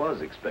fact, I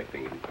was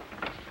expecting him.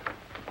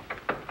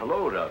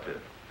 Hello, Doctor.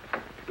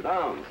 Sit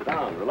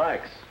down,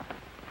 relax.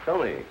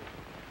 Tell me,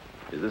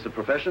 is this a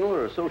professional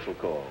or a social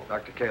call?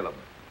 Dr. Caleb,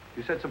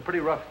 you said some pretty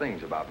rough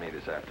things about me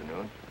this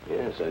afternoon.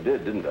 Yes, I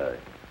did, didn't I?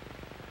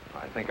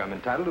 I think I'm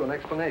entitled to an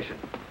explanation.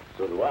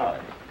 So do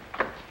I.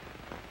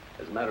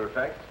 As a matter of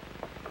fact,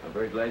 I'm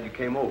very glad you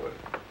came over.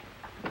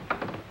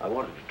 I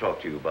wanted to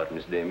talk to you about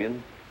Miss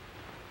Damien.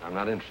 I'm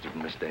not interested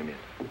in Miss Damien.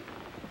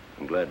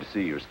 I'm glad to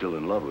see you're still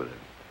in love with her.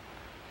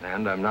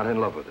 And I'm not in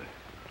love with her.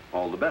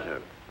 All the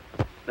better.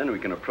 Then we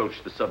can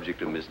approach the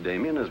subject of Miss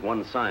Damien as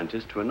one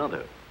scientist to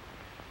another.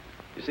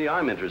 You see,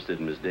 I'm interested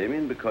in Miss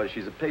Damien because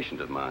she's a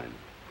patient of mine.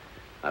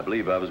 I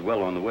believe I was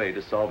well on the way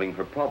to solving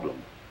her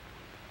problem.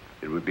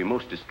 It would be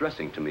most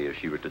distressing to me if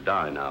she were to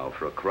die now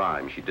for a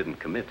crime she didn't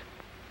commit.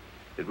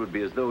 It would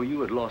be as though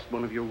you had lost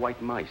one of your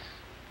white mice,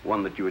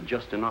 one that you had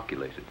just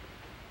inoculated.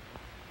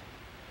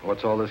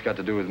 What's all this got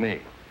to do with me?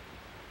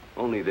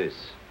 Only this,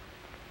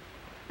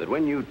 that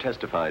when you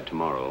testify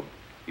tomorrow,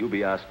 you'll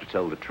be asked to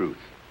tell the truth.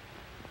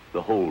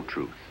 The whole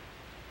truth.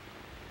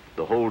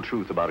 The whole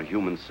truth about a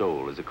human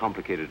soul is a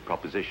complicated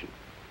proposition.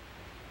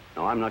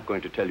 Now, I'm not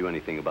going to tell you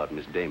anything about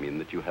Miss Damien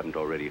that you haven't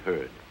already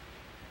heard.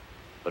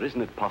 But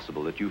isn't it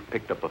possible that you've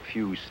picked up a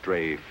few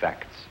stray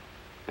facts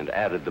and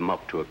added them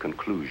up to a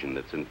conclusion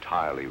that's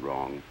entirely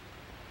wrong?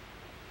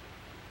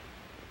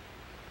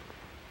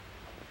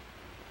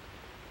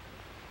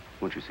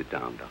 Won't you sit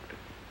down, Doctor?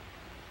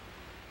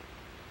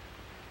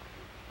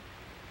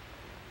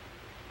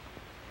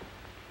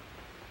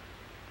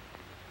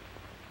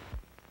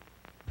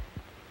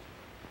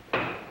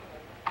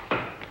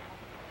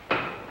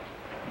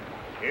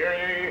 Hear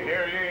ye,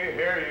 hear ye,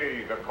 hear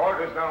ye. The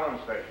court is now in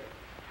session.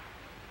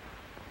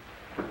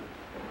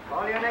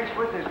 Call your next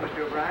witness, Mr.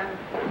 O'Brien.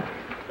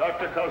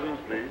 Dr. Cousins,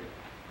 please.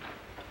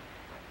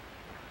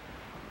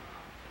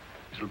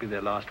 This will be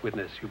their last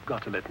witness. You've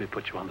got to let me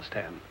put you on the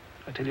stand.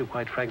 I tell you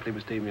quite frankly,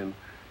 Miss Damien,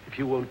 if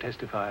you won't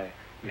testify,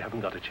 you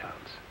haven't got a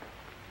chance.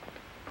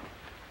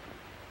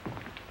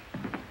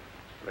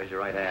 Raise your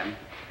right hand.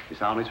 You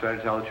solemnly swear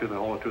to tell the truth and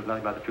the whole truth,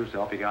 nothing but the truth, so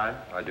help you God?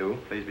 I do.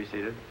 Please be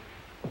seated.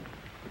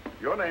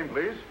 Your name,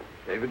 please.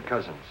 David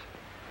Cousins.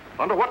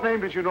 Under what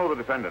name did you know the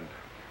defendant?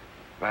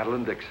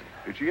 Madeline Dixon.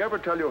 Did she ever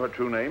tell you her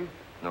true name?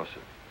 No,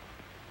 sir.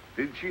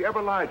 Did she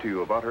ever lie to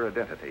you about her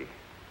identity?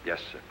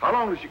 Yes, sir. How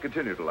long did she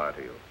continue to lie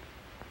to you?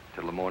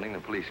 Till the morning the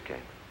police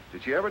came.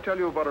 Did she ever tell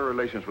you about her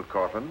relations with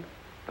Cortland?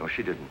 No,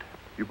 she didn't.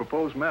 You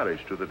proposed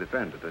marriage to the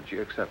defendant, and she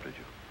accepted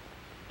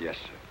you? Yes,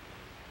 sir.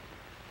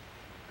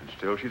 And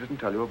still she didn't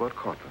tell you about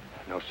Cortland?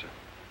 No, sir.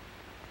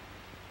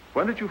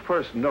 When did you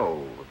first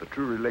know of the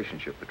true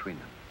relationship between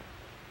them?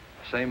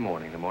 Same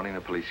morning, the morning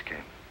the police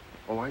came.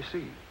 Oh, I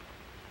see.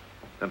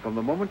 Then from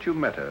the moment you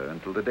met her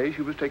until the day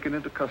she was taken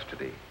into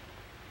custody,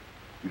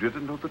 you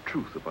didn't know the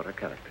truth about her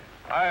character.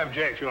 I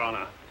object, Your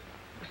Honor.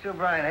 Mr.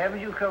 O'Brien,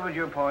 haven't you covered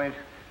your point?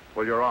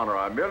 Well, Your Honor,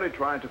 I'm merely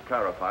trying to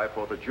clarify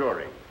for the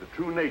jury the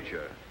true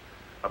nature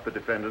of the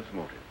defendant's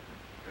motive.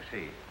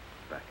 Proceed.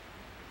 Back.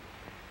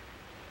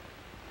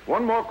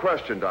 One more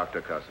question,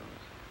 Dr. Cousins.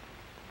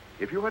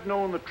 If you had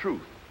known the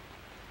truth,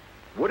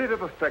 would it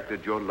have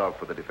affected your love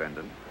for the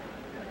defendant?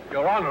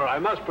 Your Honor, I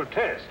must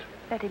protest.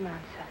 Let him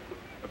answer.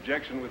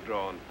 Objection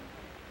withdrawn.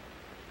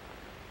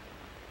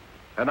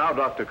 And now,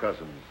 Dr.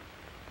 Cousins,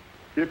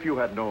 if you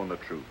had known the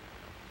truth,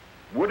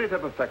 would it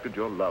have affected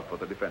your love for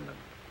the defendant?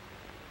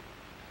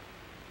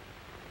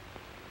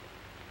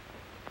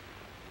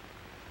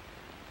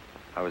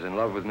 I was in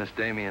love with Miss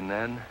Damien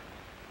then,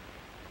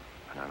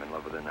 and I'm in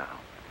love with her now.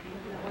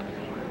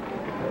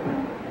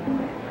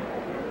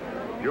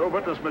 Your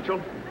witness,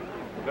 Mitchell.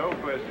 No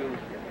questions.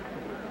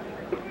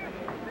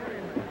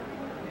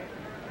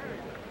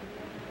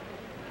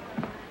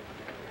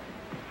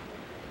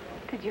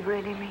 Did you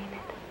really mean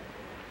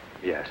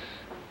it? Yes,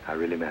 I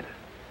really meant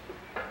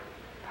it.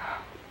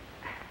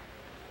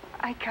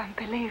 I can't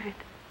believe it.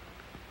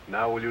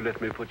 Now will you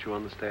let me put you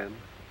on the stand?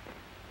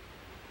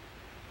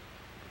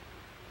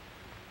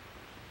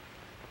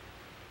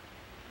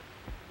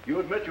 You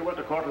admit you went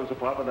to Cortland's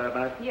apartment that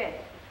night? Yes.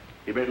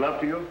 He made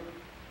love to you?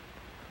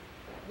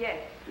 Yes.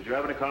 Did you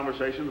have any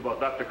conversations about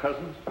Dr.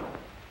 Cousins?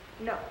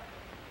 No.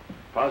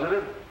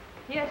 Positive?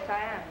 Yes, I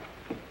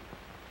am.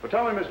 But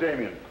tell me, Miss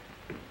Damien,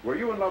 were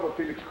you in love with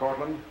Felix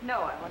Cortland?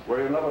 No, I wasn't. Were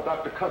you in love with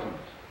Dr. Cousins?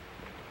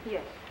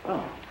 Yes.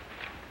 Oh.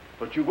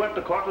 But you went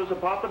to Cortland's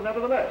apartment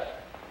nevertheless.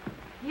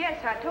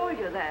 Yes, I told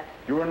you that.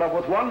 You were in love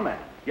with one man,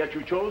 yet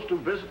you chose to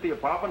visit the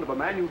apartment of a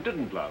man you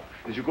didn't love.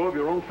 Did you go of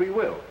your own free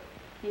will?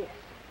 Yes.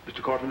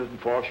 Mr. Cortland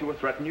didn't force you or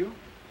threaten you?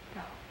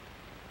 No.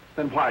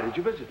 Then why did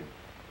you visit him?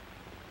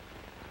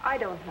 I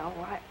don't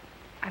know.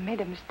 I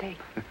made a mistake.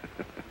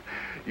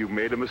 You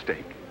made a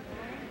mistake.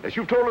 As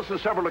you've told us on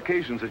several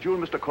occasions that you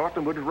and Mr.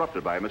 Cortland were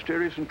interrupted by a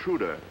mysterious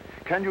intruder.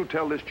 Can you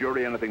tell this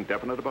jury anything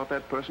definite about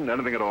that person?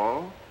 Anything at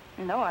all?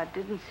 No, I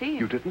didn't see him.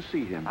 You didn't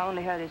see him? I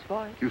only heard his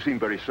voice. You seem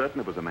very certain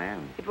it was a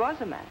man. It was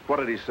a man. What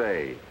did he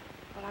say?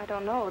 Well, I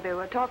don't know. They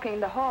were talking in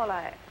the hall.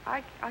 I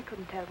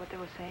couldn't tell what they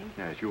were saying.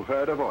 Yes, you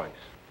heard a voice.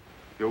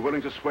 You're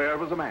willing to swear it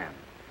was a man,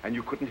 and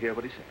you couldn't hear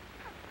what he said.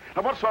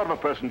 Now, what sort of a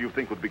person do you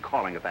think would be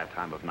calling at that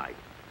time of night?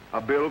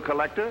 A bill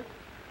collector?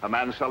 A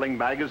man selling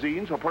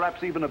magazines? Or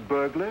perhaps even a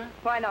burglar?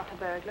 Why not a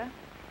burglar?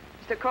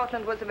 Mr.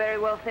 Cortland was a very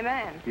wealthy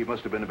man. He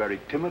must have been a very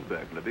timid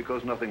burglar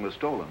because nothing was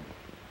stolen.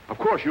 Of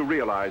course, you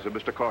realize that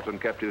Mr.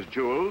 Cortland kept his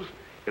jewels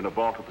in a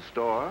vault at the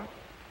store?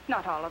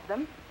 Not all of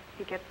them.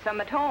 He kept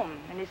some at home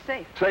in his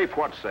safe. Safe?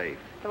 What safe?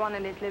 The one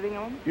in his living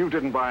room? You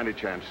didn't by any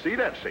chance see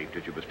that safe,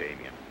 did you, Miss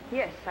Damien?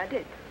 Yes, I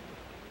did.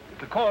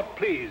 The court,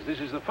 please. This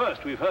is the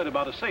first we've heard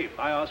about a safe.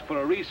 I ask for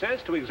a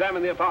recess to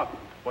examine the apartment.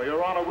 Well,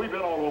 Your Honor, we've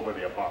been all over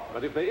the apartment.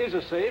 But if there is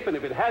a safe, and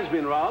if it has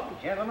been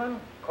robbed... Gentlemen,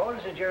 court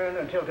is adjourned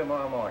until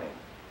tomorrow morning.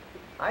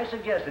 I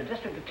suggest the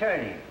district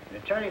attorney, the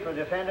attorney for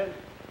the defendant,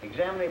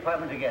 examine the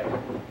apartment together.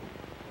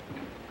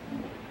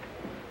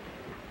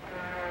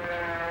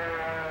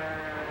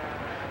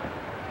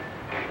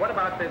 What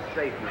about this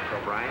safe,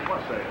 Mr. O'Brien?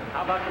 What safe?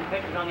 How about some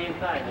pictures on the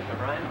inside, Mr.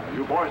 O'Brien?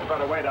 You boys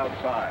better wait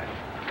outside.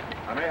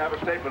 I may have a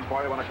statement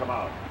for you when I come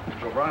out.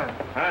 Mr. O'Brien.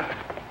 Huh?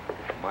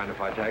 Mind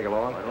if I tag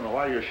along? I don't know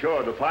why you're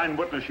sure. The fine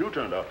witness you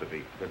turned out to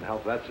be. Couldn't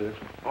help that, sir.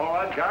 All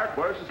right, Garrett,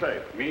 where's the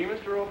safe? Me,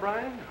 Mr.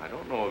 O'Brien? I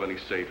don't know of any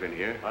safe in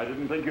here. I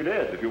didn't think you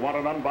did. If you want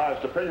an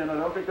unbiased opinion, I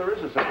don't think there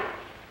is a safe.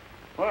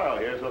 Well,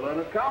 here's the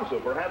learned counsel.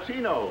 Perhaps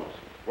he knows.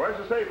 Where's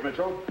the safe,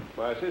 Mitchell?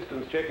 My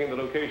assistant's checking the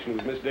location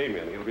with Miss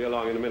Damien. He'll be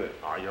along in a minute.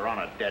 Oh, you're on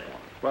a dead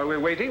one. While we're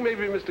waiting,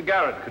 maybe Mr.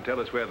 Garrett could tell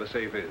us where the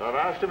safe is. I've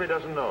asked him, he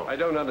doesn't know. I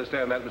don't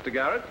understand that, Mr.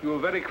 Garrett. You were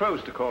very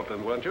close to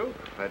Cortland, weren't you?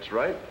 That's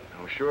right.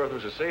 I'm sure if there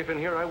was a safe in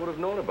here, I would have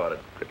known about it.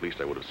 At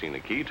least I would have seen the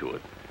key to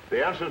it.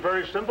 The answer's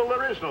very simple.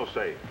 There is no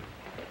safe.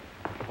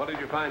 What did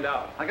you find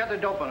out? I got the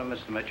dope on him,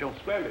 Mr. Mitchell.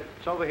 Splendid.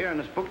 It's over here in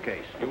this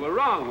bookcase. You were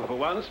wrong for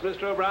once,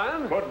 Mr.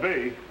 O'Brien. Could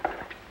be.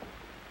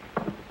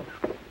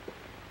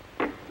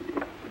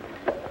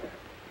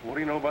 What do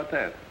you know about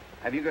that?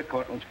 Have you got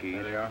Cortland's keys?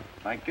 There they are.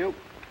 Thank you.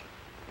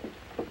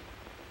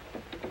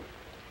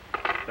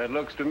 That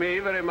looks to me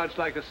very much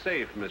like a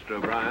safe, Mr.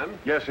 O'Brien.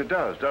 Yes, it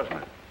does, doesn't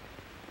it?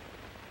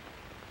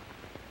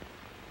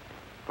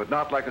 But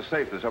not like a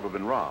safe that's ever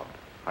been robbed.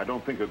 I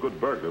don't think a good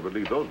burglar would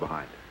leave those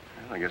behind.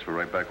 Well, I guess we're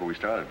right back where we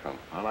started from.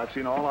 Well, I've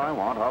seen all I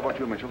want. How about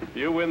you, Mitchell?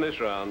 You win this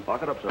round.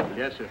 Lock it up, sir.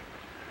 Yes, sir.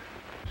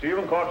 See you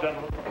in court,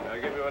 gentlemen. I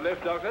give you a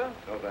lift, Doctor?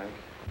 No, thanks.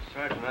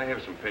 Sergeant, I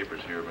have some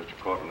papers here, Mr.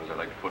 Cortland's I'd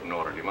like to put in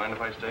order. Do you mind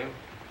if I stay?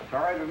 It's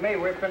all right with me.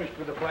 We're finished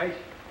with the place.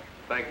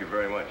 Thank you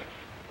very much.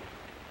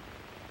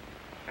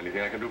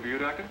 Anything I can do for you,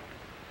 Doctor?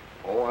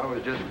 Oh, I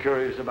was just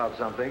curious about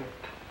something.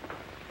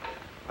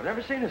 I've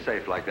never seen a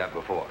safe like that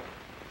before.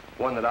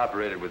 One that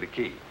operated with a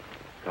key.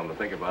 Come to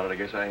think about it, I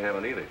guess I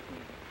haven't either.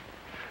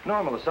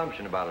 Normal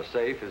assumption about a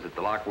safe is that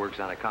the lock works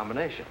on a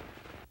combination.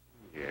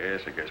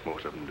 Yes, I guess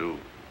most of them do.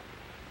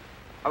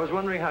 I was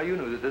wondering how you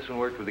knew that this one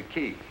worked with a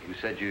key. You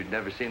said you'd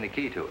never seen the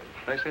key to it.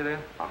 Did I say that?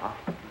 Uh-huh.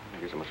 I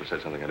guess I must have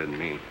said something I didn't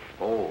mean.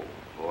 Oh,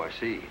 I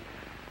see.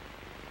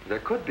 There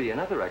could be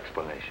another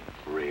explanation.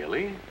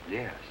 Really?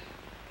 Yes.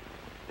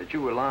 That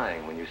you were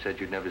lying when you said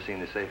you'd never seen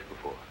the safe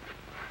before.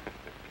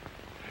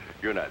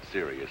 You're not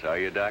serious, are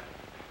you, Doc?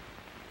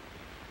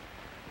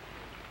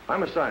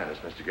 I'm a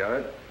scientist, Mr.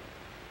 Garrett.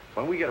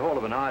 When we get hold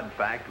of an odd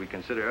fact, we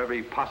consider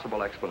every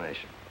possible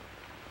explanation.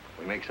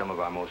 We make some of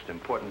our most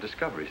important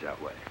discoveries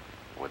that way.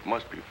 Well, it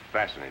must be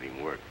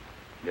fascinating work.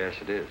 Yes,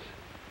 it is.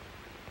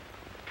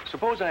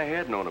 Suppose I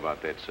had known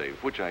about that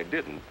safe, which I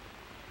didn't.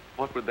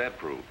 What would that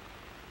prove?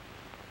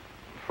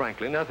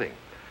 Frankly, nothing.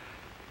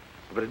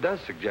 But it does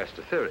suggest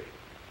a theory.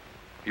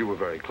 You were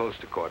very close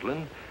to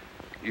Cortland.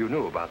 You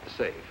knew about the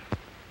safe.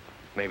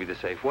 Maybe the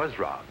safe was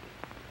robbed.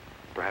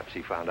 Perhaps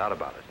he found out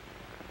about it.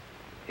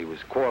 He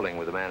was quarreling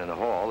with a man in the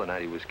hall the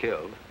night he was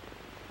killed.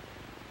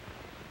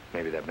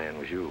 Maybe that man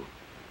was you.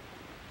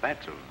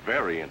 That's a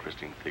very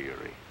interesting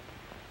theory.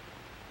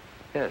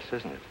 Yes,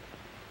 isn't it?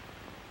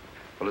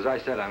 Well, as I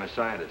said, I'm a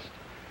scientist.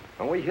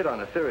 When we hit on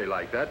a theory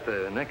like that,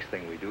 the next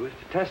thing we do is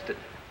to test it.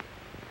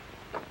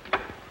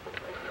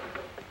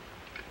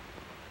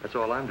 That's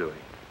all I'm doing.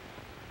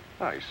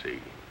 I see.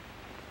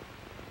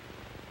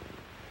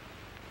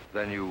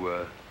 Then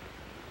you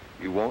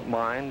won't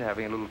mind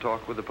having a little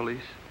talk with the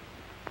police?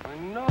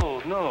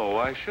 No,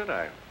 why should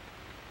I?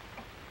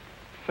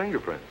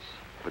 Fingerprints.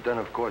 But then,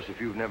 of course,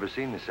 if you've never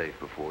seen the safe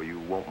before, you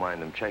won't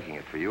mind them checking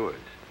it for yours.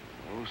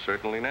 Oh,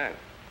 certainly not.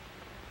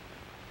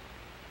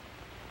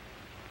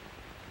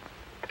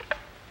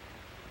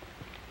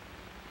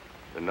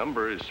 The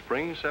number is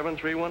Spring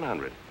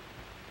 73100.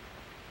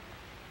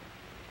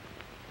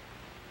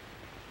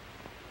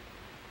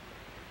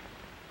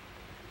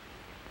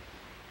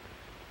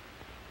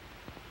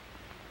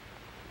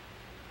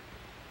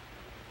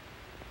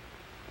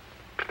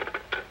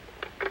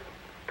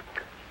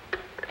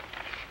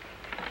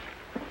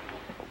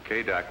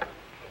 Okay, Doc.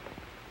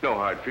 No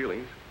hard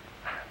feelings.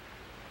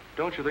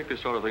 Don't you think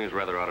this sort of thing is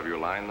rather out of your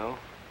line, though?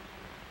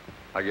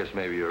 I guess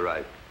maybe you're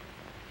right.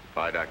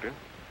 Bye, Doctor.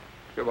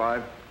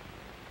 Goodbye.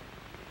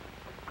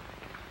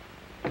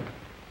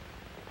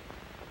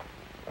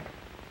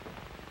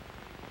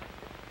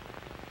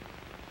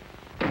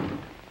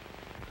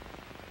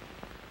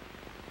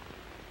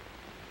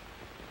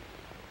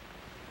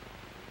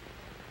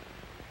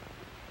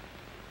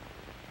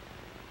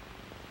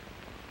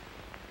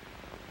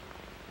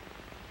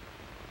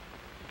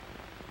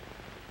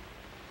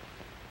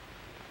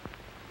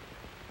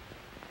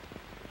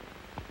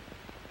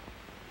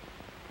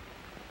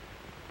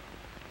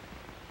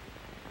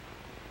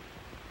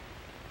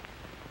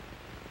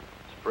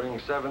 Spring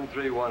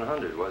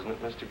 73100, wasn't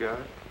it, Mr.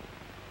 Garrett?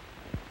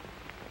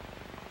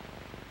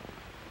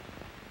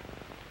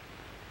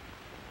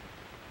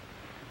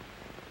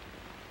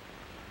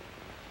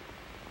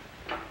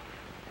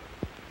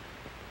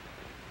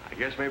 I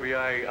guess maybe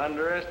I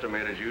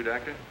underestimated you,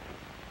 Doctor.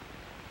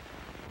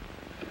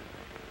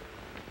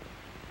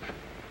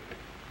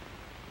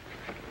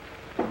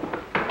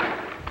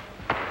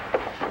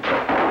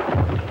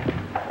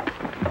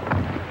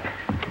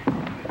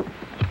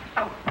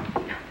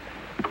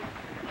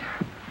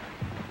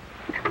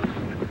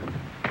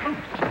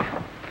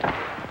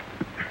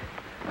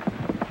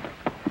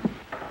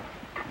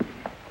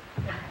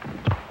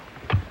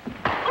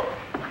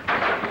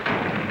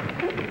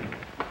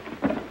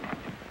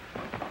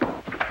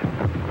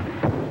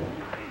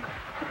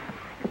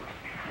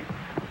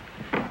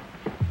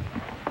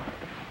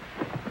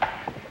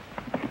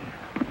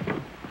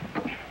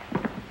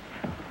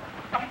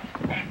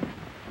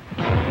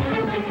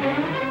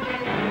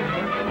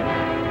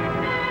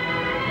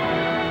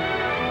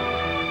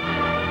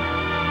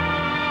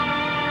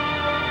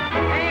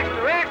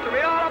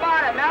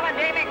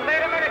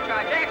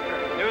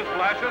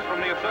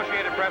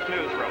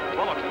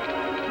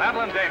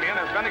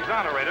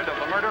 Exonerated of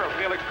the murder of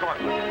Felix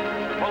Cortland.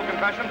 Full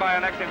confession by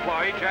an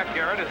ex-employee, Jack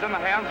Garrett, is in the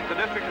hands of the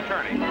district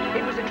attorney.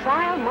 It was a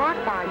trial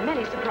marked by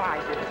many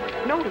surprises,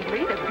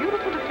 notably the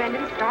beautiful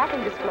defendant's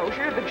startling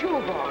disclosure of the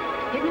jewel vault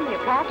hidden in the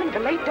apartment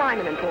of the late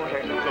diamond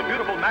importer. So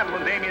beautiful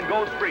Madeline Damien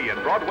goes free, and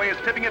Broadway is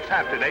tipping its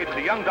hat today to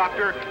the young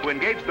doctor who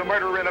engaged the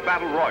murderer in a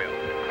battle royal.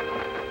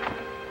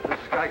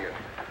 Mrs. Geiger,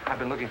 I've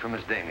been looking for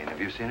Miss Damien. Have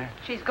you seen her?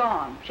 She's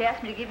gone. She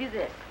asked me to give you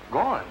this.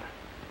 Gone?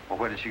 Well,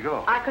 where did she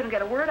go? I couldn't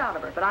get a word out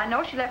of her, but I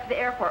know she left the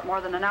airport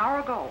more than an hour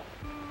ago.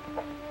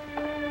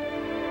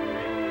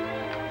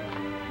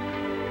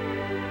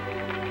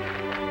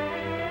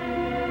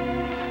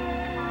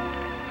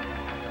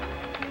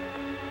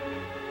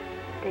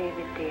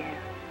 dear.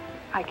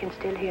 I can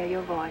still hear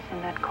your voice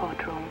in that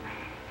courtroom,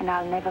 and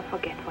I'll never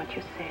forget what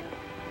you said.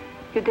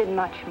 You did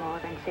much more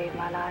than save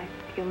my life.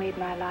 You made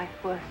my life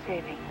worth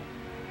saving.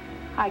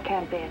 I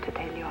can't bear to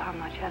tell you how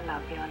much I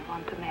love you and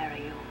want to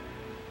marry you.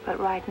 But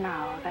right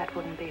now, that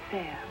wouldn't be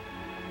fair.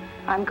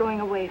 I'm going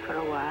away for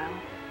a while.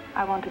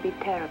 I want to be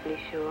terribly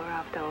sure,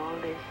 after all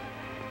this,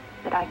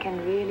 that I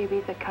can really be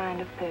the kind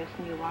of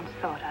person you once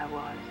thought I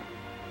was.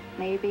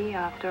 Maybe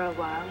after a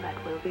while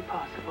that will be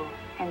possible.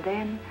 And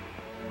then,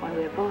 when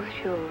we're both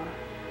sure,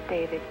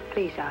 David,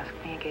 please ask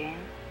me again.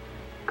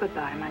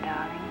 Goodbye, my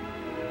darling.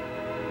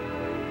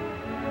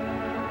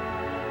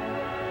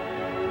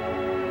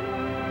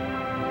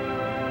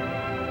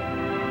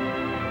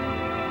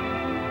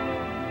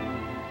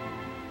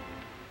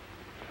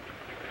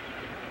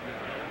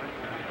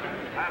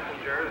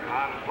 Passengers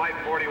on Flight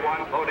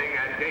 41 loading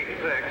at Gate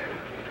 6.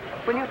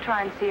 Will you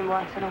try and see him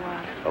once in a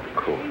while? Of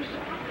course.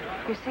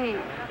 You see,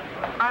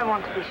 I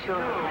want to be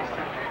sure of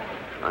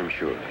myself. I'm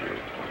sure of you.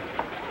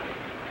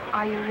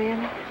 Are you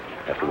really?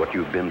 After what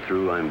you've been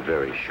through, I'm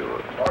very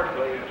sure.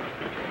 Goodbye.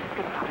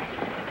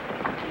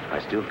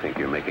 I still think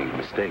you're making a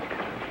mistake.